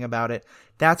anything about it.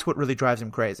 That's what really drives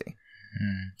him crazy.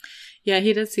 Yeah,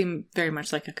 he does seem very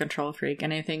much like a control freak.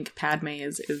 And I think Padme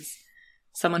is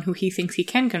someone who he thinks he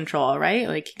can control, right?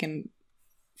 Like, he can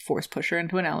force push her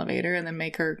into an elevator and then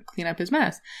make her clean up his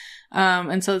mess.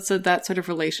 And so that sort of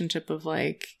relationship of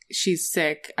like, she's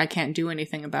sick, I can't do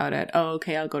anything about it. Oh,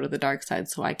 okay, I'll go to the dark side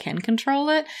so I can control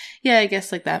it. Yeah, I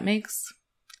guess like that makes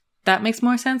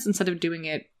more sense instead of doing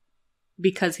it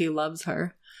because he loves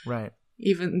her. Right.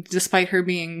 Even despite her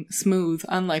being smooth,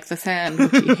 unlike the sand,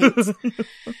 which he hates.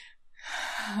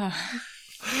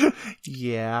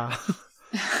 Yeah.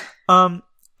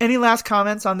 Any last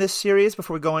comments on this series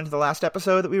before we go into the last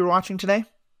episode that we were watching today?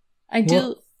 I do.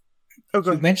 Well,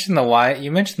 okay. You mentioned the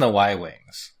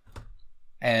Y-Wings.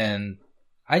 And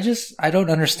I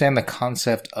don't understand the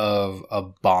concept of a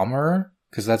bomber,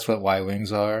 because that's what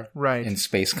Y-Wings are. Right. In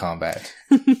space combat.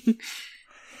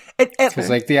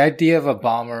 Because like the idea of a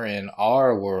bomber in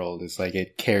our world is like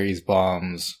it carries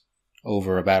bombs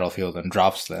over a battlefield and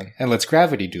drops them and lets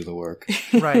gravity do the work.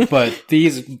 Right. But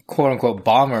these quote unquote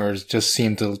bombers just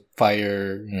seem to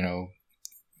fire,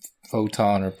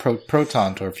 photon or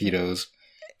proton torpedoes,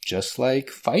 just like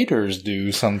fighters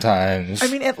do sometimes. I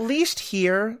mean, at least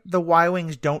here, the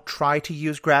Y-Wings don't try to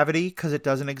use gravity because it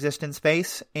doesn't exist in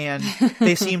space. And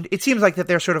it seems like that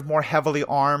they're sort of more heavily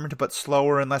armed, but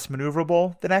slower and less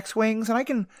maneuverable than X-Wings. And I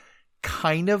can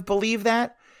kind of believe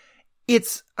that.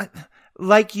 It's,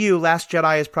 like you, Last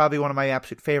Jedi is probably one of my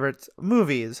absolute favorite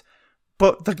movies.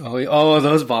 But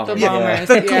those bombers. The bombers.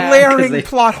 The glaring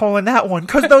plot hole in that one,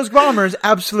 because those bombers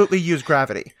absolutely use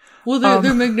gravity. Well,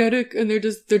 they're magnetic, and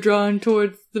they're drawn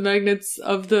towards the magnets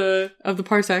of the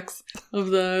parsecs of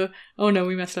the. Oh no,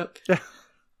 we messed up.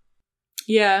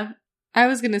 Yeah, I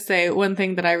was gonna say one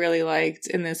thing that I really liked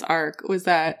in this arc was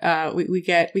that we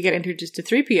get introduced to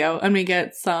 3PO, and we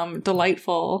get some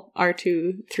delightful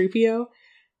R2-3PO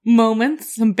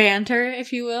moments, some banter,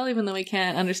 if you will, even though we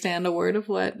can't understand a word of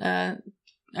what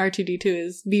R2-D2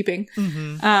 is beeping.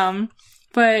 Mm-hmm.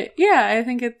 But yeah, I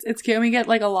think it's cute. And we get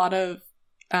like a lot of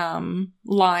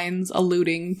lines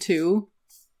alluding to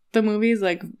the movies.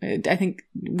 Like I think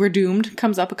 "We're Doomed"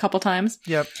 comes up a couple times.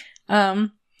 Yep.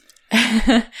 And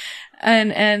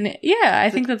yeah, I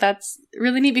think that's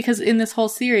really neat because in this whole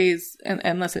series,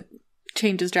 unless it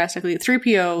changes drastically,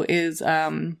 3PO is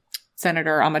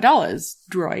Senator Amidala's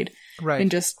droid. Right.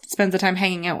 And just spends the time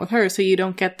hanging out with her. So you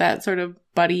don't get that sort of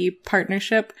buddy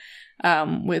partnership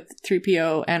with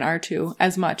 3PO and R2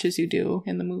 as much as you do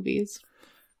in the movies.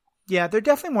 Yeah, they're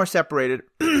definitely more separated.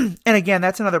 And again,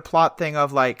 that's another plot thing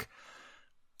of like,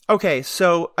 okay,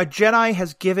 so a Jedi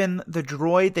has given the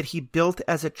droid that he built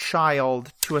as a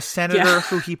child to a senator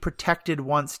who he protected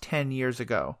once 10 years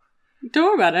ago. Don't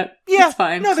worry about it. Yeah. It's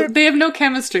fine. No, they have no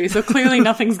chemistry, so clearly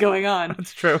nothing's going on.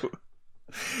 That's true.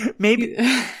 Maybe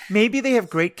they have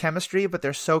great chemistry, but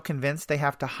they're so convinced they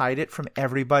have to hide it from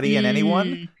everybody and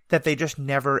anyone that they just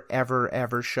never, ever,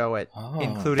 ever show it,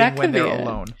 including when they're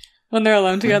alone. When they're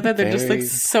alone together, they're just like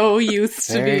so used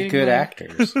to being very good like,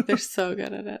 actors. They're so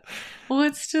good at it. Well,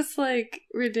 it's just like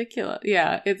ridiculous.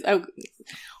 Yeah, it's.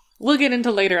 We'll get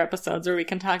into later episodes where we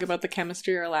can talk about the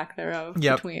chemistry or lack thereof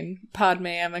between Padme,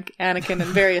 Anakin, and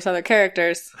various other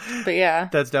characters. But yeah,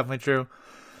 that's definitely true.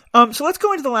 So let's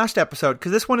go into the last episode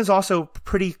because this one is also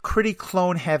pretty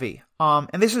clone heavy.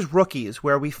 And this is Rookies,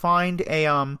 where we find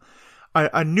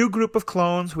a new group of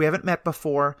clones we haven't met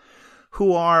before,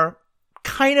 who are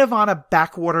kind of on a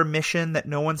backwater mission that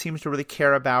no one seems to really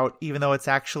care about, even though it's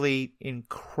actually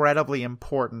incredibly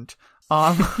important.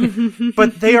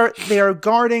 But they are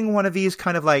guarding one of these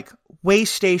kind of like way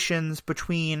stations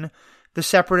between the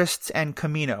Separatists and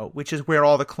Kamino, which is where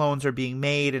all the clones are being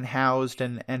made and housed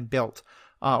and built.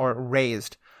 Or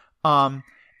raised. And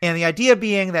the idea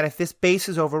being that if this base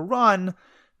is overrun,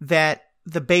 that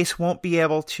the base won't be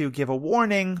able to give a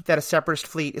warning that a Separatist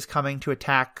fleet is coming to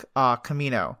attack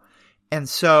Kamino. And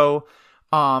so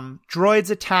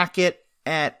droids attack it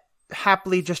at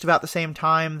happily just about the same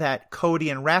time that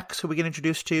Cody and Rex, who we get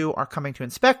introduced to, are coming to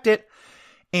inspect it.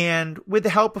 And with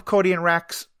the help of Cody and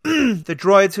Rex, the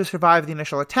droids who survive the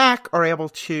initial attack are able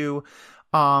to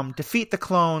defeat the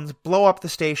clones, blow up the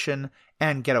station,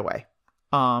 and get away.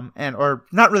 Or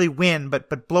not really win,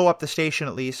 but blow up the station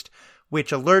at least,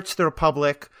 which alerts the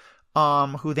Republic,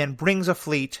 who then brings a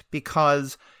fleet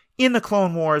because in the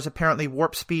Clone Wars, apparently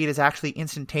warp speed is actually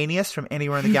instantaneous from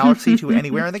anywhere in the galaxy to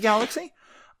anywhere in the galaxy.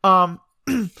 But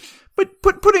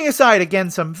putting aside, again,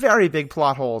 some very big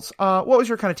plot holes, what was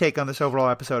your kind of take on this overall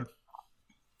episode?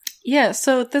 Yeah,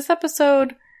 so this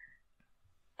episode,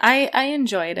 I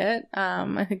enjoyed it.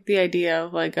 I think the idea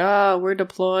of like, we're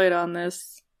deployed on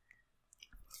this,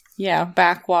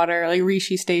 backwater, like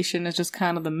Rishi Station is just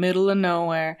kind of the middle of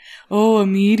nowhere. Oh, a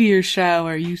meteor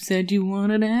shower. You said you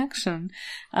wanted action.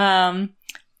 But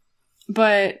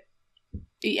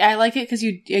I like it because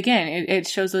it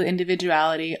shows the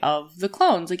individuality of the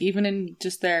clones. Like even in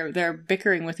just their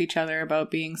bickering with each other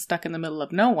about being stuck in the middle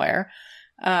of nowhere,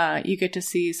 you get to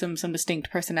see some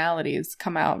distinct personalities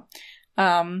come out.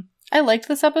 I liked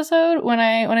this episode when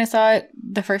I saw it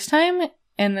the first time,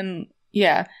 and then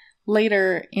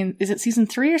later is it season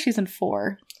 3 or season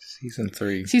 4? Season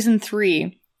 3. Season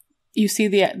 3. You see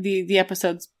the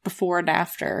episodes before and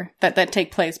after that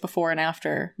take place before and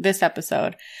after this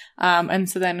episode, and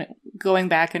so then going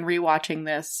back and rewatching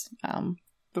this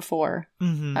before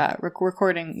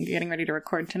recording, getting ready to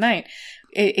record tonight,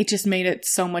 it just made it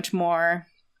so much more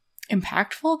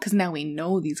impactful because now we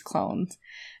know these clones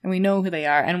and we know who they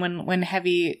are. And when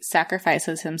Heavy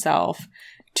sacrifices himself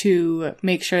to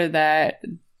make sure that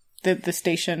the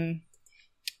station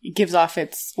gives off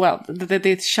that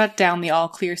they shut down the all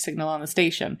clear signal on the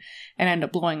station and end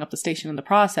up blowing up the station in the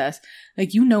process,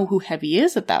 like, you know who Heavy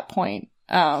is at that point.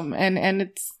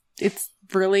 And it's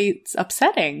really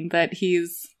upsetting that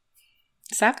he's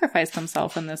sacrificed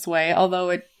himself in this way, although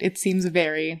it seems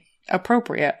very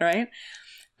appropriate, right?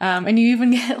 And you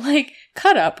even get like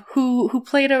Cut Up, who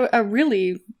played a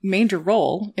really major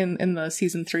role in the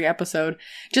season 3 episode,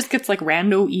 just gets like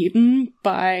rando eaten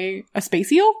by a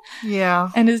space eel. Yeah.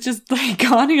 And is just like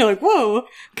gone, and you're like, whoa,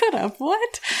 Cut Up,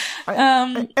 what?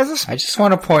 I just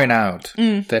want to point out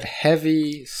that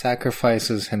Heavy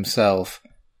sacrifices himself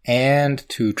and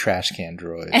 2 trash can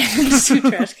droids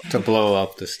to blow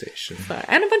up the station.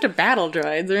 And a bunch of battle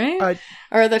droids, right?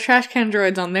 Or are the trash can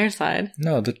droids on their side?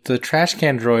 No, the trash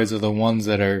can droids are the ones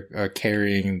that are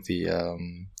carrying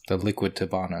the liquid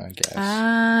Tabana gas.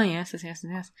 Ah, yes.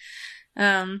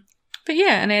 But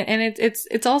yeah, and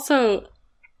it's also,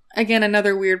 again,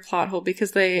 another weird plot hole,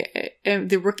 because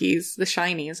the rookies, the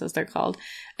shinies as they're called,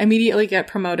 immediately get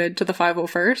promoted to the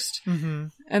 501st,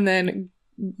 and then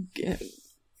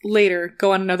later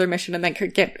go on another mission and then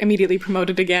get immediately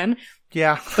promoted again.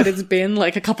 Yeah. But it's been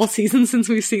like a couple seasons since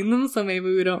we've seen them, so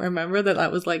maybe we don't remember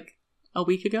that was like a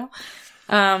week ago.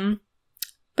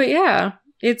 But yeah,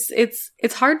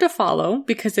 it's hard to follow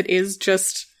because it is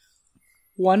just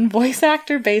one voice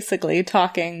actor basically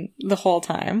talking the whole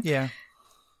time. Yeah.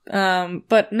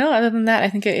 But no, other than that, I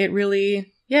think it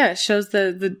really, it shows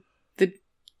the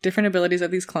different abilities of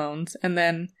these clones, and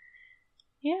then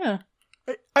you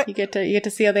get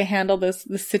to see how they handle this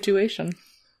situation.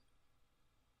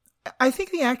 I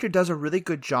think the actor does a really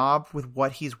good job with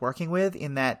what he's working with,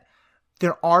 in that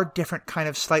there are different kind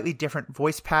of slightly different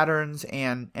voice patterns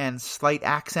and slight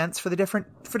accents for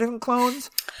different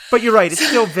clones. But you're right, it's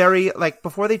still very, like,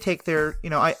 before they take their,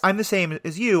 I'm the same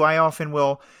as you. I often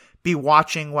will be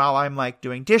watching while I'm like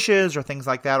doing dishes or things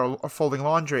like that, or folding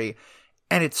laundry.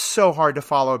 And it's so hard to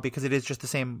follow because it is just the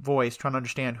same voice, trying to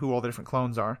understand who all the different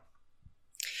clones are.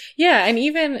 Yeah, and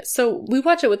even, so we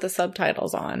watch it with the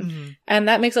subtitles on, and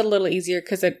that makes it a little easier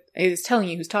because it is telling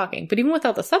you who's talking. But even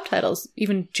without the subtitles,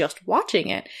 even just watching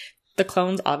it, the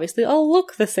clones obviously all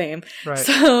look the same. Right.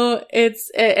 So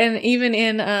and even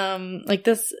in, like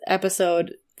this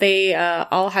episode, they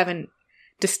all haven't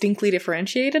distinctly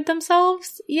differentiated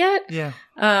themselves yet. Yeah.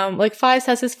 Like Fives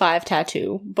has his 5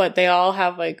 tattoo, but they all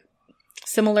have like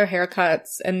similar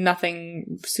haircuts and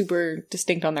nothing super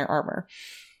distinct on their armor.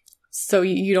 So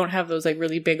you don't have those like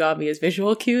really big obvious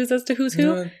visual cues as to who's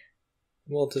who.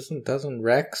 Well, doesn't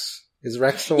Rex? Is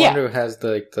Rex the one who has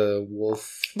the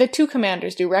wolf? The 2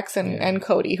 commanders do, Rex and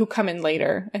Cody, who come in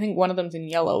later. I think one of them's in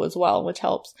yellow as well, which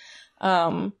helps.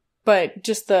 But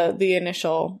just the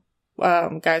initial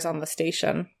guys on the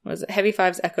station. Was it Heavy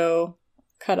Fives, Echo,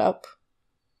 Cut Up?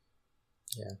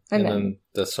 Yeah, and then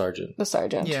the sergeant. The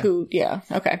sergeant, who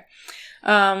okay.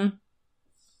 But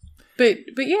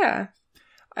yeah.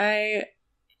 I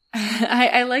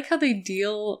like how they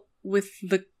deal with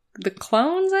the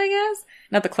clones, I guess.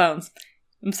 Not the clones.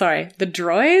 I'm sorry, the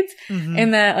droids.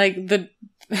 In that, like, the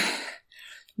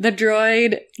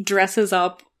droid dresses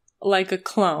up like a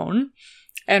clone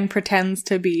and pretends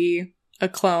to be a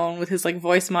clone with his like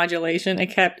voice modulation,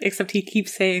 except he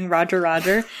keeps saying Roger,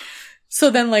 Roger. So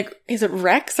then, like, is it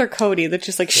Rex or Cody that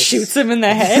just, like, shoots him in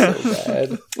the head? So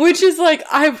bad. Which is like,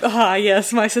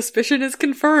 yes, my suspicion is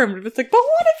confirmed. It's like, but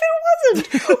what if it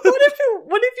wasn't?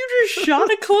 What if you just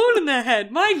shot a clone in the head?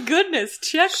 My goodness,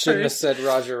 check Shouldn't first. have said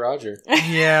Roger, Roger.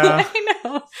 Yeah. I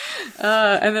know.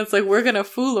 And it's like, we're gonna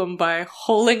fool them by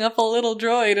holding up a little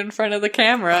droid in front of the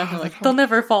camera. Like, they'll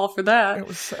never fall for that.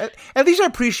 At least I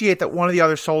appreciate that one of the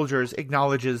other soldiers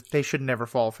acknowledges they should never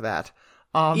fall for that.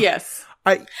 Yes.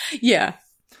 This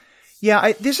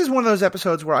is one of those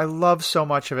episodes where I love so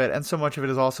much of it, and so much of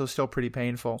it is also still pretty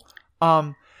painful.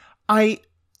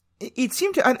 It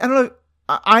seemed to, I don't know,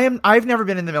 I've never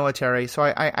been in the military, so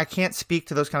I can't speak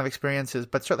to those kind of experiences,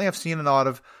 but certainly I've seen a lot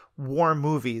of war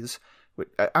movies.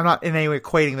 I'm not in any way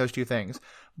equating those two things,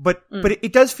 but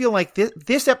it does feel like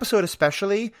this episode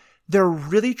especially, they're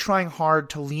really trying hard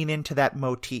to lean into that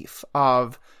motif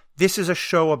of this is a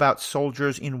show about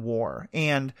soldiers in war.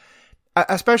 And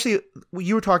especially,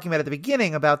 you were talking about at the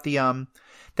beginning about the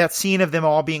that scene of them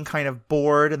all being kind of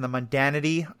bored and the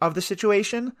mundanity of the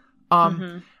situation.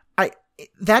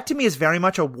 That to me is very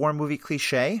much a war movie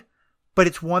cliche, but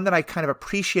it's one that I kind of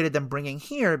appreciated them bringing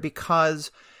here because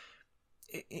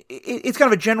it's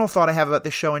kind of a general thought I have about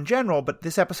this show in general, but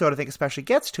this episode I think especially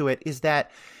gets to it, is that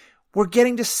we're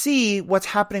getting to see what's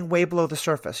happening way below the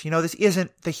surface. This isn't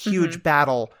the huge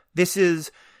battle. This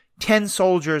is 10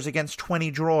 soldiers against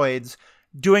 20 droids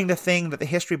doing the thing that the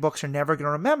history books are never going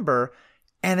to remember.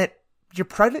 And you're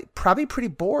probably pretty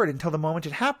bored until the moment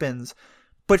it happens.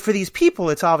 But for these people,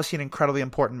 it's obviously an incredibly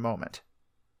important moment.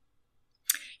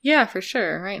 Yeah, for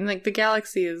sure, right? And like the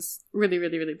galaxy is really,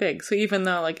 really, really big. So even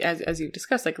though, like as you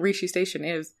discussed, like Rishi Station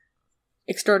is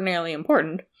extraordinarily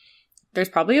important, there's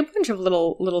probably a bunch of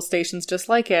little stations just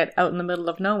like it out in the middle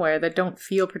of nowhere that don't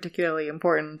feel particularly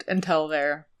important until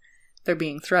they're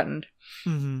being threatened.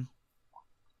 Mm-hmm.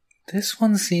 This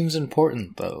one seems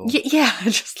important, though. Yeah,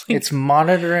 just like it's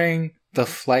monitoring the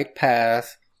flight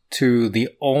path to the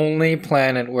only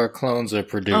planet where clones are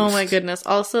produced. Oh my goodness.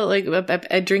 Also, like,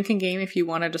 a drinking game, if you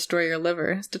want to destroy your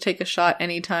liver, is to take a shot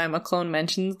anytime a clone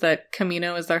mentions that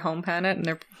Camino is their home planet,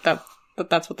 and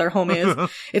that's what their home is.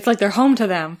 It's like they're home to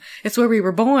them. It's where we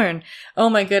were born. Oh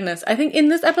my goodness. I think in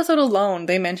this episode alone,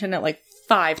 they mention it like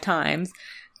 5 times.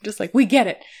 Just like, we get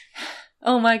it.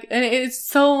 Oh my, and it's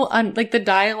so, like, the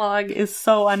dialogue is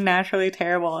so unnaturally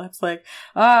terrible. It's like,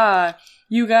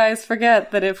 you guys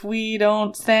forget that if we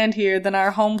don't stand here, then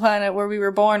our home planet where we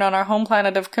were born on our home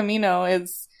planet of Camino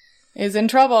is in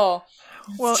trouble.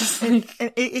 Well, and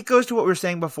it goes to what we were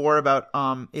saying before about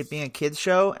it being a kids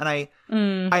show, and I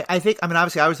think, I mean,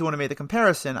 obviously I was the one who made the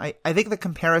comparison. I think the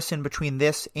comparison between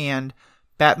this and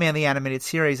Batman the Animated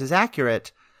Series is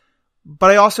accurate,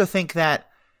 but I also think that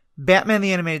Batman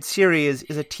the Animated Series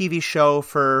is a TV show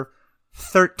for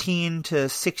 13 to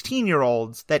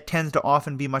 16-year-olds that tends to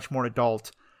often be much more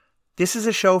adult. This is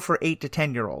a show for 8 to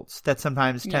 10-year-olds that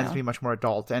sometimes tends to be much more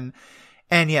adult. And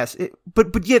yes,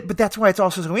 but that's why it's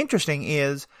also so interesting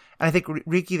is, and I think,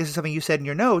 Riki, this is something you said in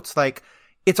your notes, like,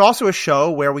 it's also a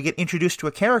show where we get introduced to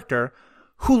a character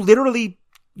who literally,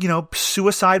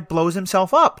 suicide blows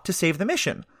himself up to save the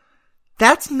mission.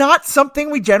 That's not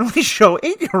something we generally show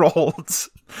 8-year-olds.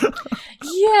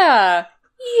 Yeah.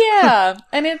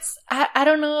 And it's, I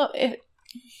don't know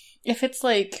if it's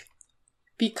like,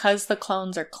 because the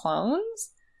clones are clones.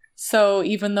 So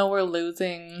even though we're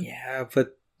losing. Yeah,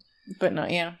 but no,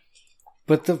 yeah.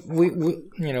 But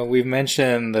we've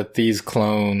mentioned that these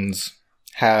clones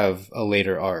have a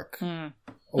later arc.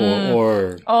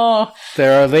 Or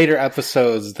there are later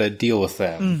episodes that deal with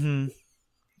them. Mm-hmm.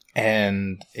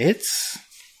 And it's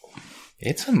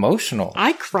emotional.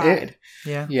 I cried.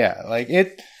 Yeah, like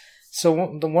it. So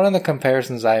one of the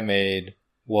comparisons I made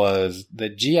was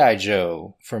that G.I.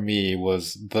 Joe for me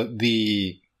was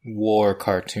the war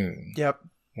cartoon. Yep.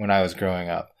 When I was growing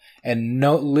up, and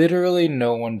literally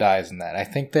no one dies in that. I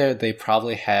think they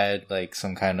probably had like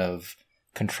some kind of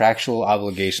contractual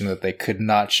obligation that they could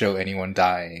not show anyone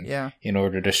dying. In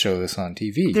order to show this on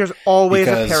TV. There's always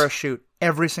a parachute.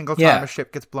 Every single time a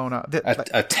ship gets blown up.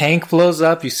 A tank blows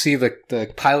up, you see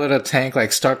the pilot of the tank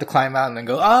like start to climb out and then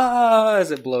go,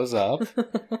 as it blows up.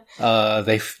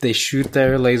 They shoot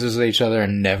their lasers at each other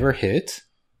and never hit.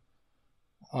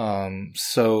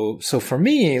 So for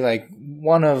me, like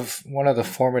one of the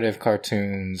formative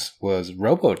cartoons was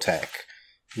Robotech,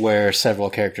 where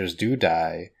several characters do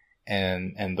die.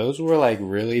 And those were like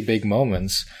really big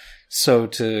moments. So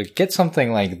to get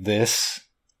something like this,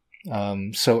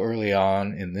 so early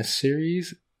on in this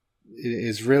series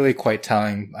is really quite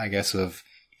telling, I guess, of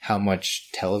how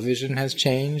much television has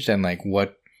changed and like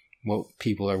what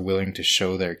people are willing to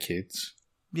show their kids.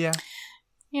 Yeah.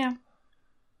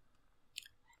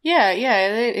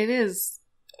 It is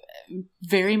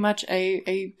very much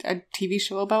a TV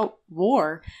show about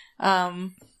war.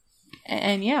 And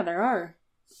yeah, there are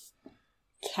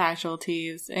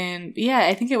casualties. And yeah,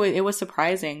 I think it was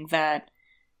surprising that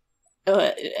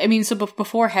so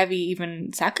before Heavy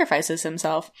even sacrifices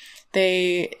himself,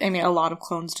 a lot of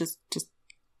clones just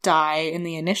die in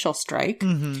the initial strike.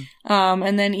 Mm-hmm.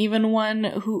 And then even one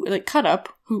who, like, Cut Up,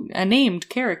 who, a named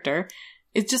character,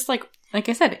 is just like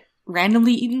I said,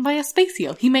 randomly eaten by a space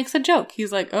eel. He makes a joke.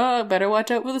 He's like, better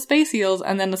watch out for the space eels.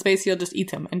 And then the space eel just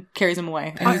eats him and carries him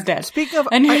away. And he's dead. Speaking of,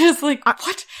 and you're just like,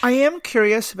 what? I am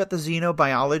curious about the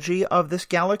xenobiology of this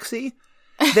galaxy.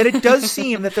 That it does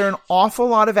seem that there are an awful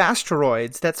lot of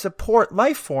asteroids that support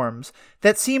life forms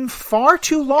that seem far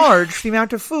too large for the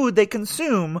amount of food they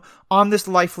consume on this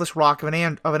lifeless rock of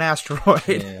an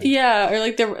asteroid. Yeah, or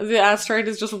like the asteroid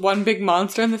is just one big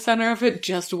monster in the center of it,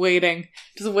 just waiting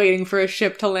for a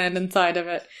ship to land inside of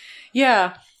it.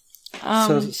 Yeah.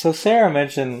 So Sarah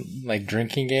mentioned like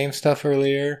drinking game stuff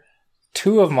earlier.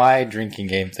 2 of my drinking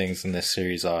game things in this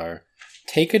series are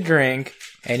take a drink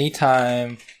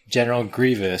anytime General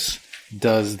Grievous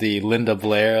does the Linda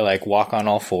Blair, like, walk on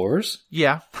all fours.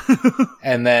 Yeah.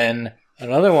 And then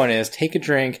another one is take a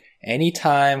drink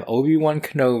anytime Obi-Wan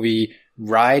Kenobi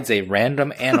rides a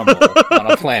random animal on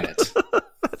a planet.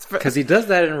 Because he does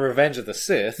that in Revenge of the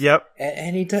Sith. Yep.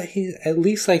 And he at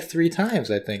least like 3 times,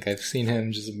 I think, I've seen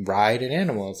him just ride an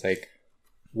animal. It's like,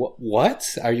 what?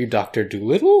 Are you Dr.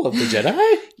 Doolittle of the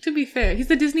Jedi? To be fair,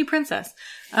 he's a Disney princess.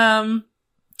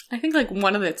 I think like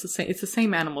one of it's the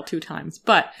same animal 2 times,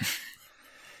 but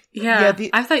yeah,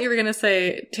 I thought you were gonna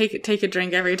say take a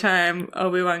drink every time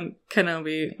Obi-Wan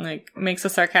Kenobi like makes a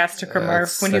sarcastic remark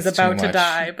when he's about to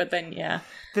die, but then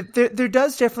there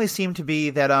does definitely seem to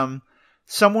be that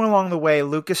somewhere along the way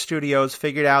Lucas Studios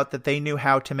figured out that they knew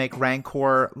how to make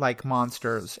Rancor like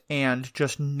monsters and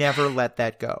just never let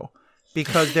that go,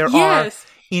 because there are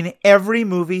in every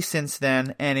movie since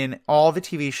then and in all the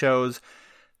TV shows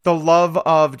the love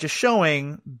of just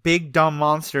showing big, dumb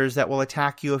monsters that will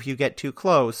attack you if you get too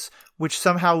close, which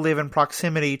somehow live in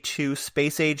proximity to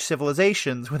space-age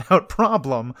civilizations without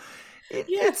problem.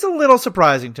 It's a little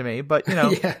surprising to me, but, you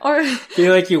know. Or I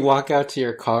feel like you walk out to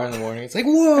your car in the morning, it's like,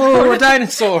 whoa, a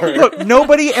dinosaur! Look, no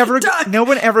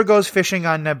one ever goes fishing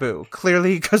on Naboo,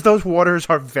 clearly, because those waters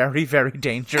are very, very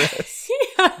dangerous.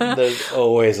 There's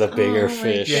always a bigger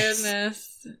fish. Goodness.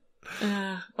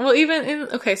 Well,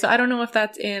 okay, so I don't know if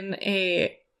that's in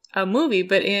a movie,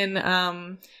 but in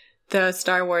the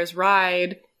Star Wars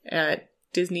ride at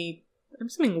Disney, I'm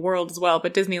assuming World as well,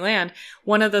 but Disneyland,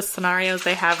 one of the scenarios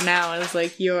they have now is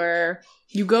like you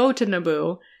go to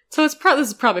Naboo. So this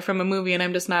is probably from a movie, and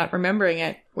I'm just not remembering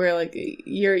it. Where like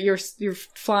you're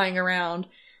flying around,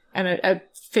 and a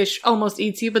fish almost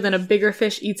eats you, but then a bigger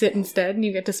fish eats it instead, and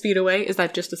you get to speed away. Is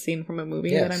that just a scene from a movie?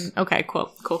 Yes. Okay, cool.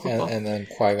 And then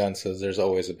Qui-Gon says there's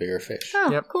always a bigger fish.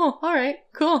 Oh, yep. Cool. All right,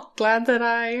 cool. Glad that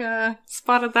I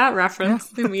spotted that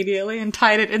reference immediately and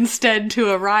tied it instead to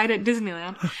a ride at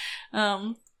Disneyland.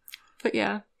 But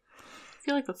yeah, I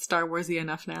feel like that's Star Warsy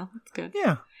enough now. That's good.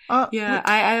 Yeah.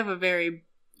 I have a very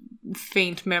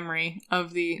faint memory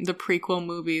of the prequel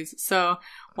movies. So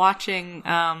watching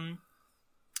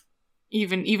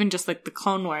even just like the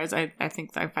Clone Wars, I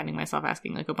think I'm finding myself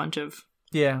asking like a bunch of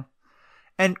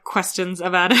and questions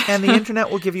about it. And the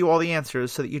internet will give you all the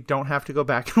answers so that you don't have to go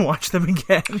back and watch them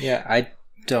again. Yeah, I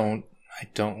don't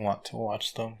want to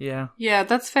watch them. Yeah,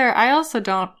 that's fair. I also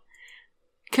don't,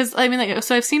 because I mean, like,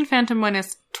 so I've seen Phantom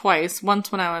Menace twice.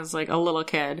 Once when I was like a little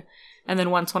kid, and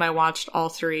then once when I watched all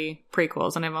 3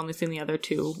 prequels, and I've only seen the other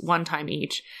 2 one time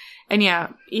each. And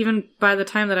yeah, even by the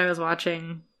time that I was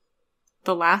watching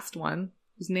the last one,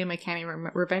 whose name I can't even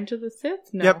remember, Revenge of the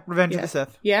Sith? No. Yep, Revenge of the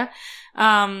Sith. Yeah.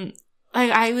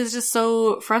 I was just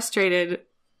so frustrated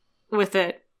with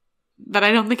it that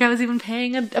I don't think I was even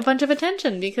paying a bunch of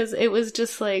attention, because it was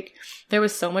just like, there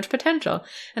was so much potential.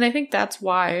 And I think that's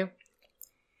why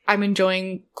I'm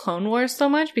enjoying Clone Wars so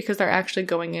much, because they're actually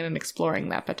going in and exploring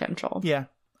that potential. Yeah.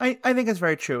 I think it's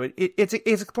very true. It's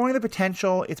exploring the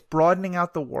potential. It's broadening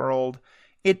out the world.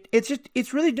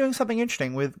 It's really doing something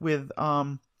interesting with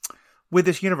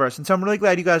this universe. And so I'm really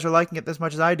glad you guys are liking it as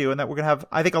much as I do, and that we're going to have,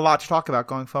 I think, a lot to talk about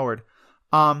going forward.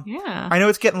 I know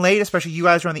it's getting late, especially you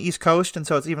guys are on the East Coast, and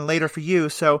so it's even later for you.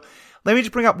 So let me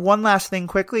just bring up one last thing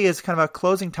quickly as kind of a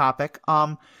closing topic.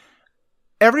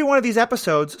 Every one of these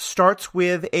episodes starts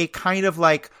with a kind of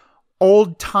like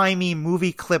old-timey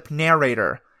movie clip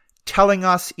narrator telling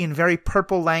us in very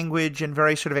purple language and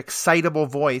very sort of excitable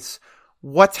voice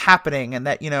what's happening, and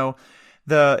that,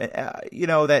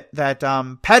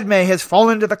 Padme has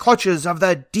fallen into the clutches of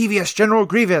the devious General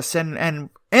Grievous, and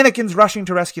Anakin's rushing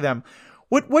to rescue them.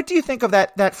 What do you think of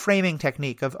that framing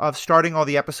technique of starting all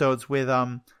the episodes with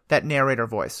that narrator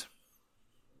voice?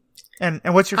 And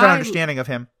what's your kind of understanding of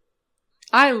him?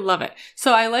 I love it.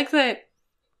 So I like that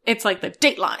it's like the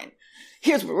Dateline.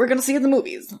 Here's what we're gonna see in the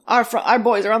movies. Our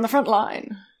boys are on the front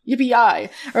line. Yippee-yi.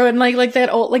 Or and like that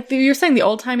old, like you're saying, the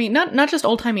old-timey, not just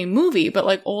old-timey movie, but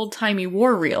like old-timey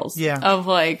war reels. Yeah. Of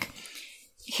like,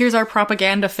 here's our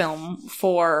propaganda film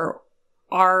for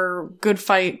our good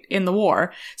fight in the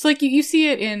war. So like you see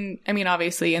it in, I mean,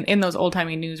 obviously in those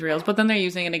old-timey newsreels, but then they're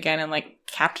using it again in like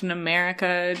Captain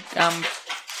America.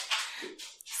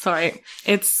 Sorry.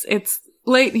 It's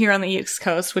late here on the East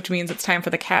Coast, which means it's time for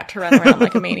the cat to run around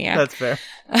like a maniac. That's fair.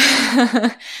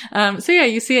 So yeah,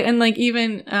 you see it in like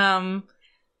even, as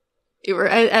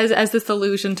this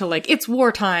allusion to like, it's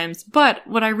war times. But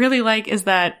what I really like is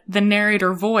that the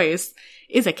narrator voice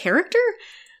is a character.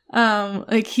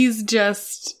 Like he's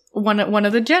just one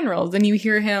of the generals, and you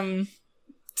hear him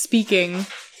speaking.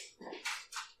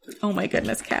 Oh my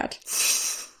goodness, cat.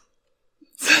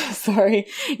 Sorry.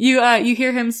 You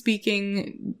hear him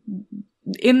speaking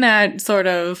in that sort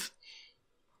of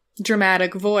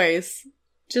dramatic voice,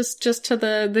 just to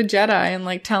the Jedi, and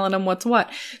like telling them what's what.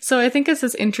 So I think it's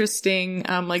this interesting,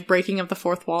 like breaking of the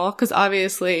fourth wall, because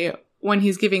obviously when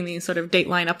he's giving these sort of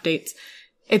Dateline updates,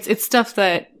 it's stuff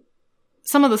that,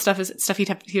 some of the stuff is stuff he'd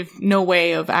have no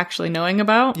way of actually knowing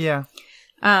about. Yeah.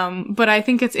 But I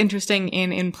think it's interesting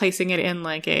in placing it in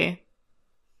like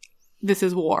this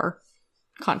is war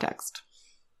context.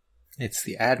 It's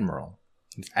the Admiral.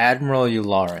 It's Admiral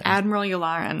Yularen. Admiral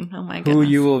Yularen. Oh my goodness. Who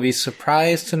you will be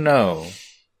surprised to know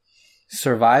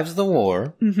survives the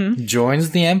war, joins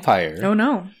the Empire. Oh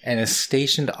no. And is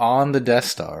stationed on the Death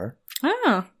Star.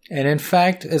 Oh. And in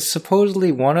fact is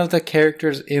supposedly one of the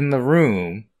characters in the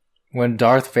room when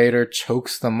Darth Vader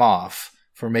chokes them off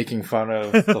for making fun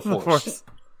of the Force.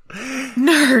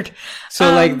 Nerd.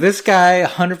 So, this guy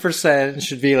 100%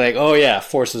 should be like, oh yeah,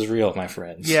 Force is real, my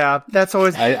friends. Yeah, that's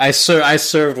always... I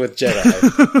served with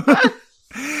Jedi.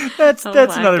 that's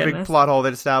another goodness. big plot hole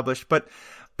that established. But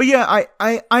yeah,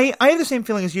 I have the same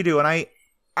feeling as you do, and I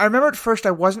remember at first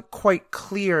I wasn't quite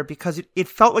clear because it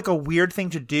felt like a weird thing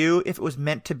to do if it was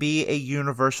meant to be a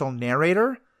universal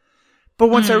narrator. But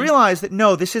once I realized that,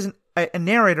 no, this isn't a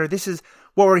narrator, this is...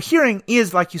 What we're hearing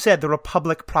is, like you said, the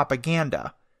Republic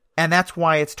propaganda. And that's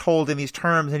why it's told in these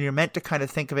terms, and you're meant to kind of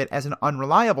think of it as an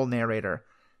unreliable narrator.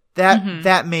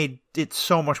 That made it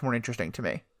so much more interesting to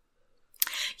me.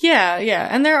 Yeah.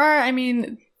 And there are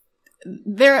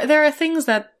things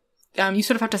that you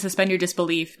sort of have to suspend your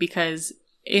disbelief because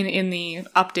in the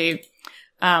update,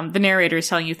 the narrator is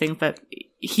telling you things that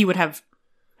he would have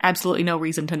absolutely no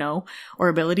reason to know or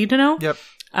ability to know. Yep.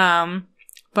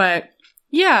 But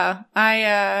yeah,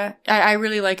 I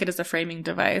really like it as a framing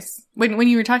device. When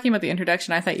you were talking about the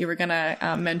introduction, I thought you were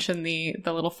gonna mention the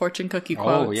little fortune cookie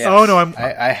quotes. Oh, yes. Oh, no,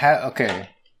 I have... Okay.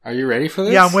 Are you ready for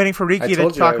this? Yeah, I'm waiting for Riki to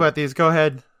talk about these. Go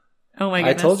ahead. Oh my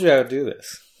goodness. I told you I would do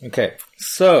this. Okay.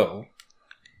 So,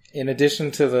 in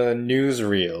addition to the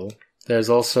newsreel, there's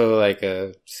also like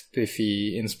a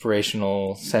spiffy,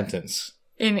 inspirational sentence.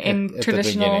 In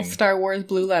traditional Star Wars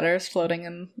blue letters floating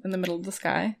in the middle of the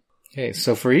sky. Okay,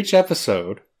 so for each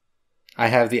episode, I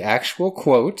have the actual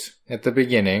quote at the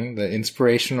beginning, the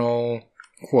inspirational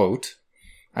quote.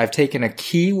 I've taken a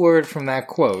keyword from that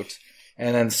quote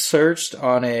and then searched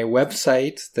on a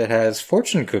website that has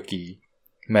fortune cookie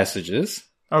messages.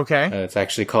 Okay. It's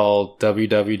actually called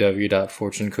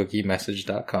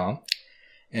www.fortunecookiemessage.com.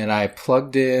 And I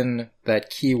plugged in that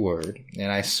keyword and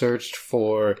I searched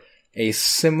for a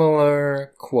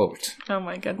similar quote. Oh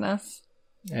my goodness.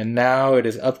 And now it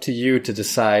is up to you to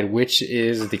decide which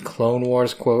is the Clone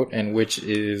Wars quote and which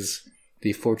is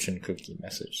the fortune cookie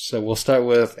message. So we'll start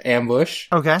with Ambush.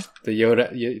 Okay. The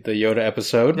Yoda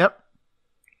episode. Yep.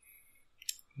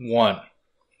 1.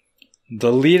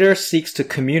 The leader seeks to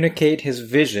communicate his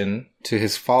vision to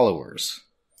his followers.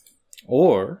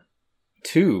 Or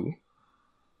 2.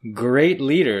 Great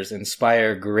leaders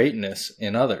inspire greatness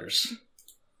in others.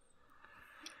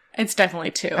 It's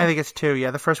definitely 2. I think it's 2,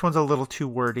 yeah. The first one's a little too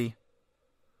wordy.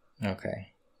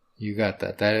 Okay. You got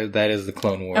that. That is the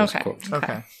Clone Wars quote.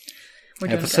 Okay.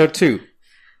 Episode 2.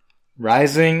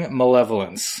 Rising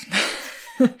Malevolence.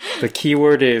 The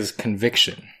keyword is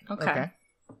conviction. Okay.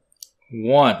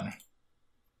 1.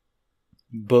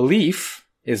 Belief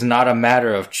is not a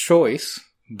matter of choice,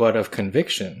 but of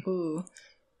conviction. Ooh.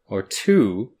 Or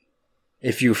 2.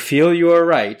 If you feel you are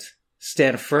right,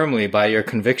 stand firmly by your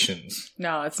convictions.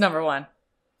 No, it's number 1.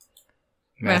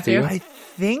 Matthew? I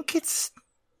think it's...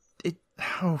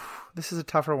 Oh, this is a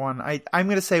tougher one. I'm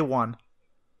going to say 1.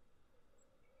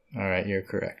 All right, you're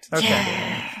correct. Okay.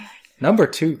 Yeah. Number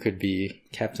 2 could be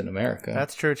Captain America.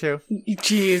 That's true, too.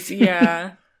 Jeez,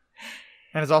 yeah.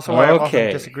 And it's also why I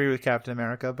often disagree with Captain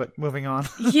America, but moving on.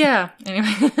 Yeah,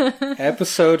 anyway.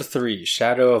 Episode 3,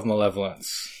 Shadow of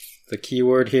Malevolence. The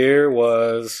keyword here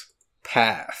was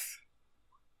path.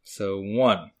 So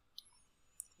 1.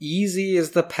 Easy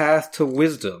is the path to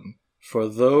wisdom for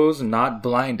those not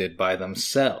blinded by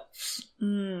themselves.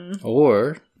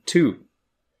 Or 2.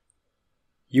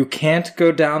 You can't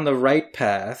go down the right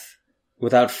path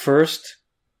without first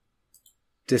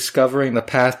discovering the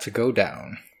path to go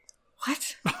down.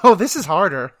 What? Oh, this is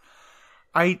harder.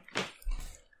 Have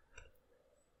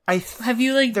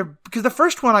you like... Because the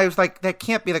first one I was like, that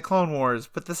can't be the Clone Wars.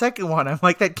 But the second one, I'm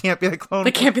like, that can't be the Clone Wars.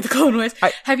 That can't be the Clone Wars.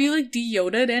 Have you like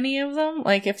de-Yoda'd any of them?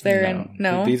 Like if they're in...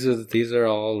 No? These are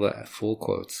all the full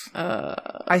quotes.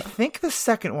 I think the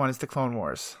second one is the Clone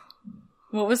Wars.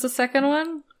 What was the second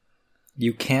one?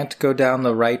 You can't go down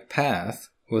the right path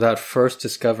without first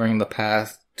discovering the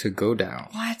path to go down.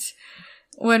 What?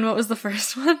 What was the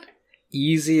first one?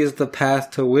 Easy is the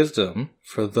path to wisdom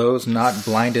for those not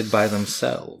blinded by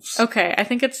themselves. Okay, I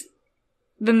think it's...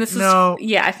 Then this No, is...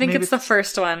 Yeah, I think it's the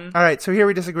first one. All right, so here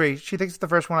we disagree. She thinks it's the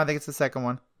first one. I think it's the second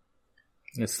one.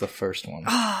 It's the first one.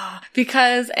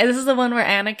 Because this is the one where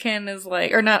Anakin is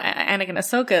like... Or not Anakin,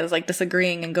 Ahsoka is like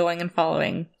disagreeing and going and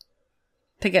following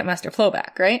to get Master Flow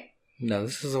back, right? No,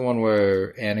 this is the one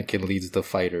where Anakin leads the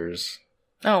fighters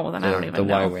Oh, well, then I don't even the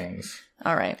know. Y-Wings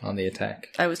All right. on the attack.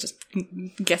 I was just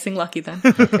guessing lucky then.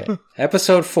 Okay.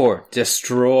 Episode 4,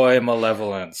 Destroy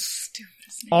Malevolence.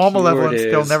 All malevolence.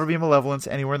 Keyword There'll is- never be malevolence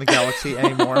anywhere in the galaxy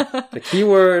anymore. The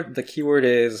keyword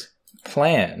is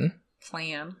plan.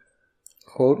 Plan.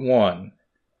 Quote 1.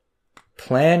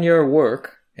 Plan your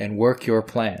work and work your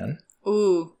plan.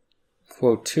 Ooh.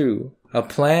 Quote 2. A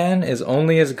plan is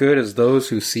only as good as those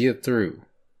who see it through.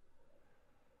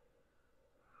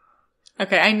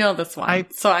 Okay, I know this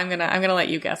one. So I'm gonna let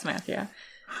you guess, Matthew.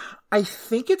 I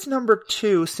think it's number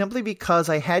 2, simply because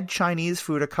I had Chinese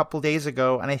food a couple days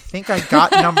ago, and I think I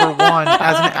got number 1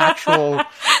 as an actual.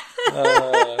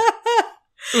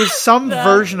 It was some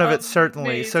version of it, certainly.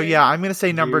 amazing. So yeah, I'm going to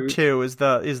say number 2 is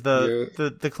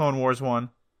the Clone Wars one.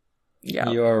 Yeah.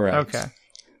 You are right. Okay.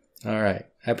 All right.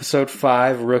 Episode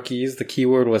 5, Rookies. The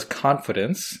keyword was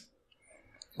confidence.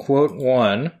 Quote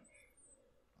 1.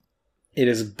 It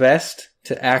is best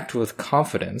to act with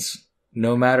confidence,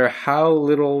 no matter how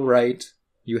little right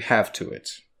you have to it.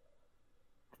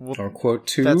 Well, Or quote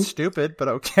 2. that's stupid, but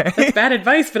okay. Bad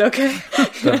advice, but okay.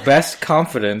 The best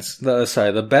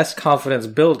confidence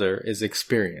builder is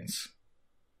experience.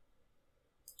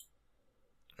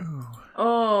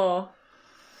 Oh.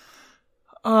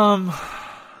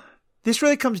 This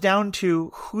really comes down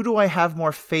to who do I have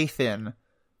more faith in?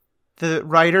 The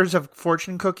writers of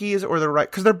Fortune Cookies or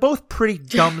because they're both pretty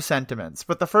dumb sentiments,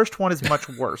 but the first one is much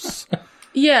worse.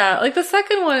 Yeah, like the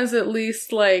second one is at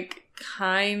least like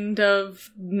kind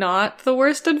of not the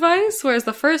worst advice, whereas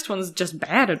the first one's just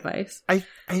bad advice. I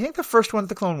think the first one's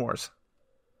the Clone Wars.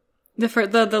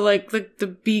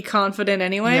 The be confident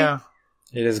anyway. Yeah.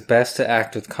 It is best to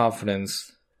act with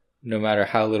confidence, no matter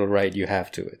how little right you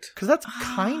have to it. Because that's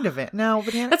kind of it. No,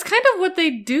 but That's kind of what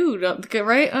they do,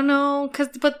 right? Oh no,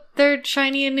 but they're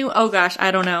shiny and new. Oh gosh,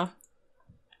 I don't know.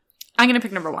 I'm gonna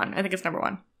pick number 1. I think it's number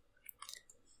 1.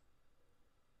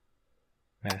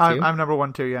 Matthew? I'm number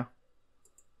 1 too, yeah.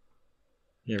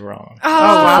 You're wrong. Oh,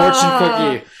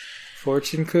 wow.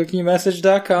 Fortune Cookie.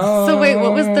 FortuneCookieMessage.com. So wait,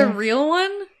 what was the real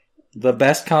one? The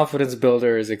best confidence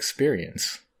builder is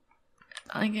experience.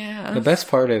 I guess. The best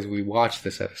part is we watched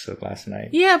this episode last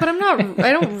night. Yeah, but I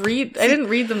didn't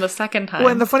read them the second time.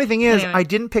 Well, and the funny thing is, Anyway. I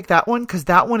didn't pick that one because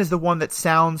that one is the one that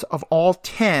sounds, of all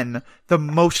 10, the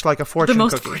most like a fortune the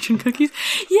most cookie. fortune cookies.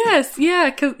 Yes,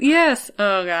 yeah, yes.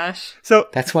 Oh gosh. So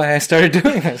That's why I started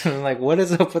doing this. I'm like, what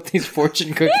is up with these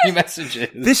fortune cookie messages?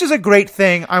 this is a great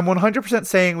thing. I'm 100%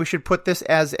 saying we should put this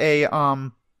as a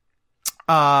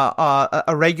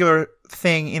regular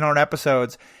thing in our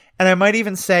episodes. And I might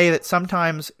even say that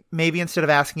sometimes, maybe instead of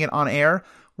asking it on air,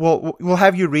 we'll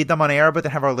have you read them on air, but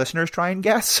then have our listeners try and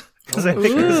guess. Because I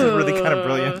think this is really kind of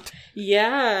brilliant.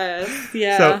 Yes,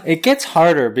 yeah. So- It gets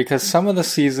harder because some of the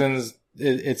seasons,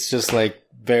 it's just like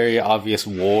very obvious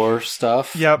war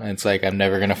stuff. Yep. And it's like, I'm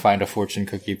never going to find a fortune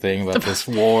cookie thing about this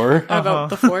war. About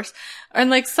the Force.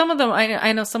 And like some of them,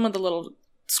 I know some of the little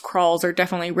scrawls are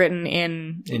definitely written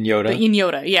in In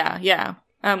Yoda. yeah.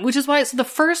 Which is why, so the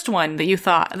first one that you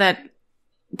thought,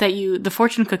 the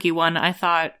fortune cookie one, I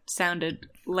thought sounded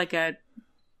like a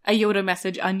Yoda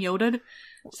message unyoded.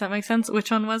 Does that make sense? Which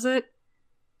one was it?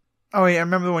 Oh, yeah, I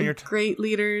remember the one you're... Great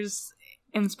leaders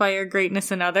inspire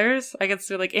greatness in others. I guess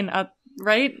they're like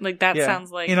right? Like that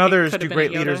sounds like in it others, could do have been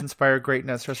great a Yoda. leaders inspire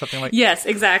greatness or something like that. Yes,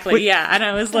 exactly. Yeah. And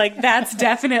I was like, that's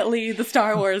definitely the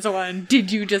Star Wars one.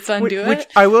 Did you just undo Which it?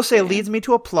 I will say leads me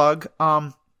to a plug.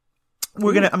 I'm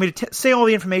going to say all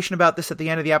the information about this at the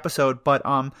end of the episode, but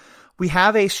we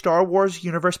have a Star Wars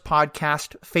Universe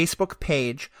podcast Facebook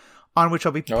page on which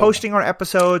I'll be posting our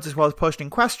episodes as well as posting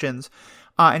questions.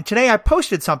 And today I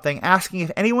posted something asking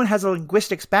if anyone has a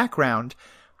linguistics background.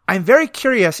 I'm very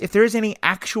curious if there is any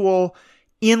actual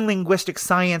in linguistic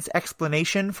science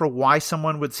explanation for why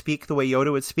someone would speak the way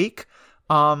Yoda would speak.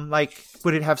 Like,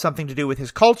 would it have something to do with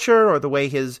his culture or the way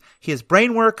his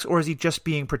brain works, or is he just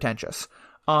being pretentious?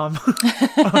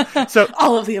 So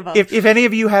All of the above. if any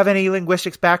of you have any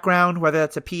linguistics background, whether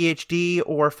that's a PhD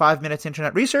or 5 minutes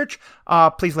internet research,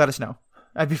 please let us know.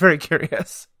 I'd be very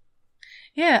curious.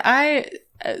 Yeah, I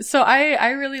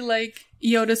really like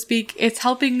Yoda speak. It's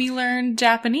helping me learn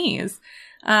Japanese,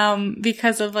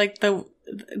 because of like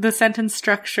the sentence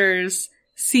structures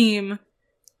seem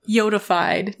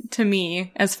Yoda-fied to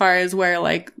me as far as where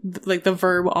like the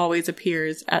verb always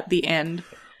appears at the end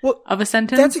of a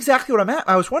sentence. That's exactly what I'm at.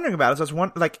 I was wondering about it.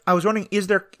 I was wondering, is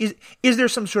there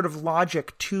some sort of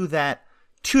logic to that,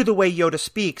 to the way Yoda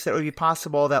speaks, that it would be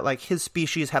possible that like his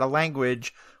species had a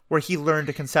language where he learned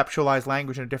to conceptualize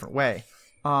language in a different way.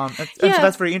 And so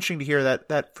that's very interesting to hear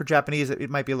that for Japanese it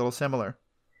might be a little similar.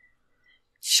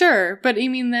 Sure, but I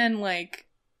mean then like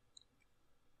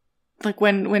like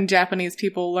when Japanese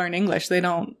people learn English, they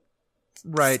don't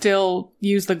Right. still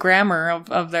use the grammar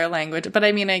of their language. But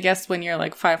I mean, I guess when you're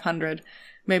like 500,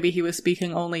 maybe he was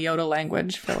speaking only Yoda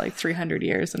language for like 300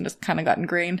 years and just kind of got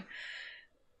ingrained.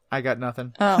 I got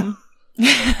nothing. But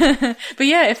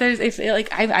yeah, if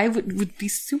like I would be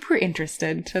super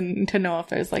interested to know if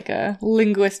there's like a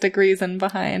linguistic reason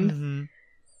behind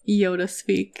Yoda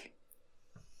speak.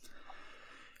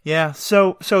 Yeah.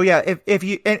 So yeah, if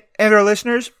you, and our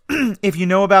listeners, if you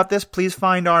know about this, please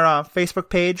find our Facebook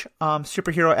page,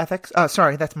 Superhero Ethics.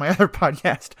 Sorry, that's my other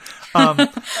podcast.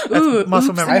 That's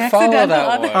Muscle Memory. I follow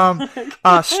that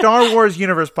one. Star Wars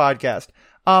Universe podcast.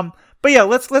 But yeah,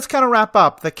 let's kind of wrap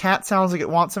up. The cat sounds like it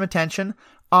wants some attention.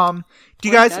 Do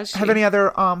you guys have any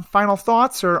other final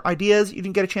thoughts or ideas you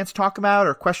didn't get a chance to talk about,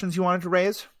 or questions you wanted to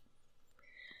raise?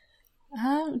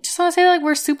 Just want to say, like,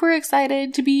 we're super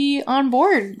excited to be on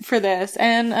board for this,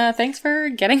 and thanks for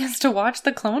getting us to watch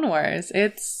the Clone Wars.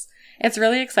 It's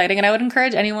really exciting, and I would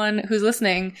encourage anyone who's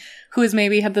listening who has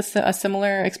maybe had a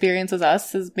similar experience as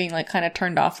us, as being like kind of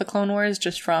turned off the Clone Wars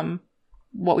just from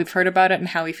what we've heard about it and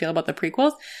how we feel about the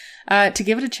prequels, to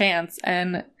give it a chance.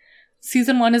 And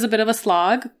season 1 is a bit of a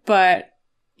slog, but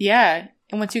yeah,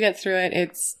 and once you get through it,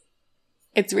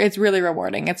 it's really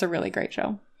rewarding. It's a really great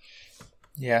show.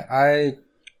 Yeah,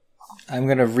 I'm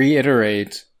going to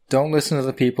reiterate, don't listen to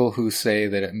the people who say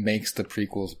that it makes the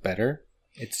prequels better.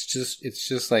 It's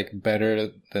just like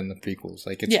better than the prequels.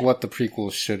 Like it's what the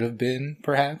prequels should have been,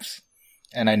 perhaps.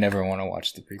 And I never want to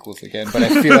watch the prequels again, but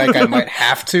I feel like I might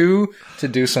have to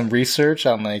do some research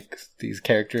on like these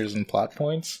characters and plot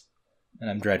points, and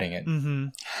I'm dreading it.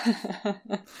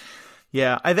 Mm-hmm.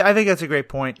 Yeah, I think that's a great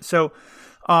point. So,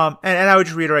 and I would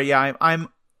just reiterate, yeah, I'm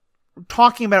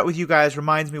talking about it with you guys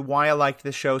reminds me why I liked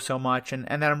this show so much, and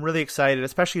that I'm really excited,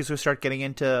 especially as we start getting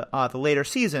into the later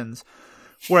seasons,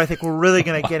 where I think we're really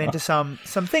going to get into some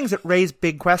things that raise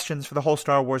big questions for the whole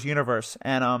Star Wars universe.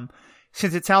 And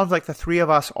since it sounds like the three of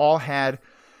us all had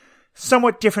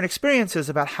somewhat different experiences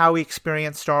about how we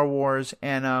experienced Star Wars,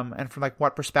 and from like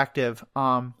what perspective,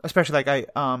 especially like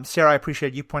Sarah, I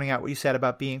appreciate you pointing out what you said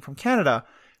about being from Canada,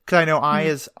 because I know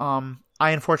I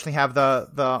unfortunately have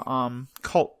the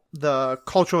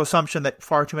cultural assumption that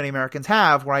far too many Americans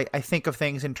have, where I think of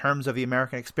things in terms of the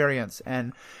American experience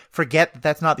and forget that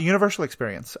that's not the universal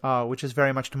experience, which is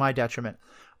very much to my detriment.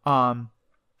 And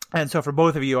so for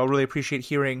both of you, I'll really appreciate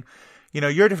hearing,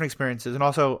 your different experiences. And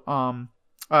also,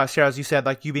 Sarah, as you said,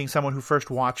 like you being someone who first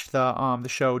watched the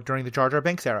show during the Jar Jar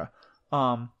Binks era.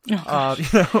 But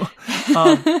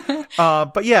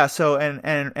yeah, so,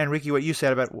 and Ricky, what you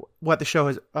said about what the show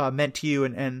has meant to you,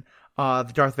 and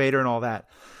the Darth Vader and all that.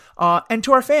 And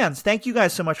to our fans, thank you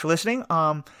guys so much for listening.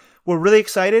 We're really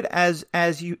excited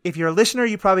if you're a listener,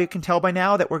 you probably can tell by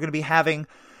now that we're going to be having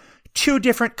 2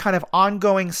 different kind of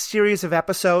ongoing series of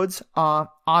episodes,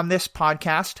 on this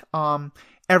podcast.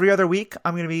 Every other week,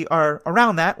 I'm going to be, or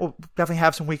around that, we'll definitely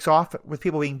have some weeks off with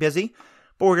people being busy,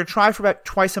 but we're going to try for about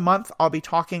twice a month. I'll be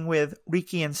talking with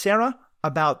Riki and Sarah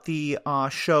about the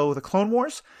show, The Clone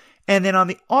Wars. And then on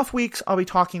the off weeks, I'll be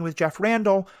talking with Jeff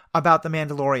Randall about The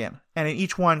Mandalorian, and in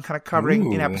each one kind of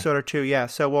covering an episode or 2. Yeah.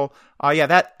 So we'll,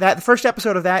 that the first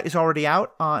episode of that is already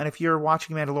out. And if you're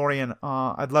watching Mandalorian,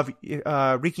 I'd love,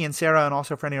 Riki and Sarah, and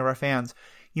also for any of our fans,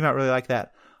 you might really like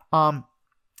that.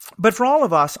 But for all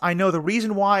of us, I know the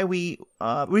reason why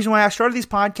I started these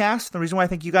podcasts, the reason why I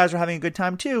think you guys are having a good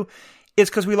time too, is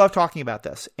because we love talking about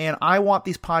this. And I want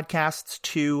these podcasts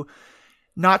to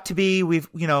not to be,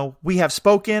 we have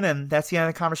spoken and that's the end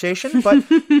of the conversation, but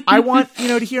I want,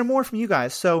 to hear more from you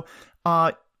guys. So,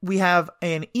 we have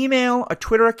an email, a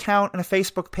Twitter account, and a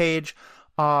Facebook page.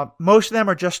 Most of them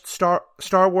are just Star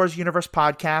Wars Universe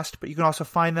Podcast, but you can also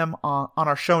find them on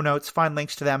our show notes, find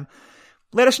links to them.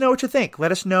 Let us know what you think.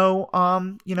 Let us know,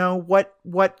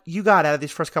 what you got out of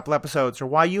these first couple episodes, or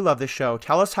why you love this show.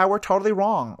 Tell us how we're totally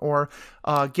wrong, or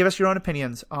give us your own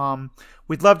opinions.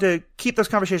 We'd love to keep those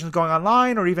conversations going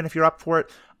online, or even if you're up for it,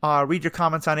 read your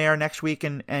comments on air next week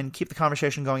and keep the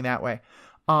conversation going that way.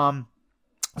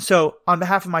 So on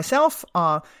behalf of myself,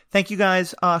 thank you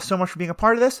guys so much for being a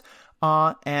part of this.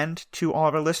 And to all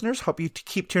of our listeners, hope you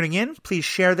keep tuning in. Please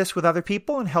share this with other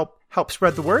people and help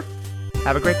spread the word.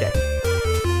 Have a great day.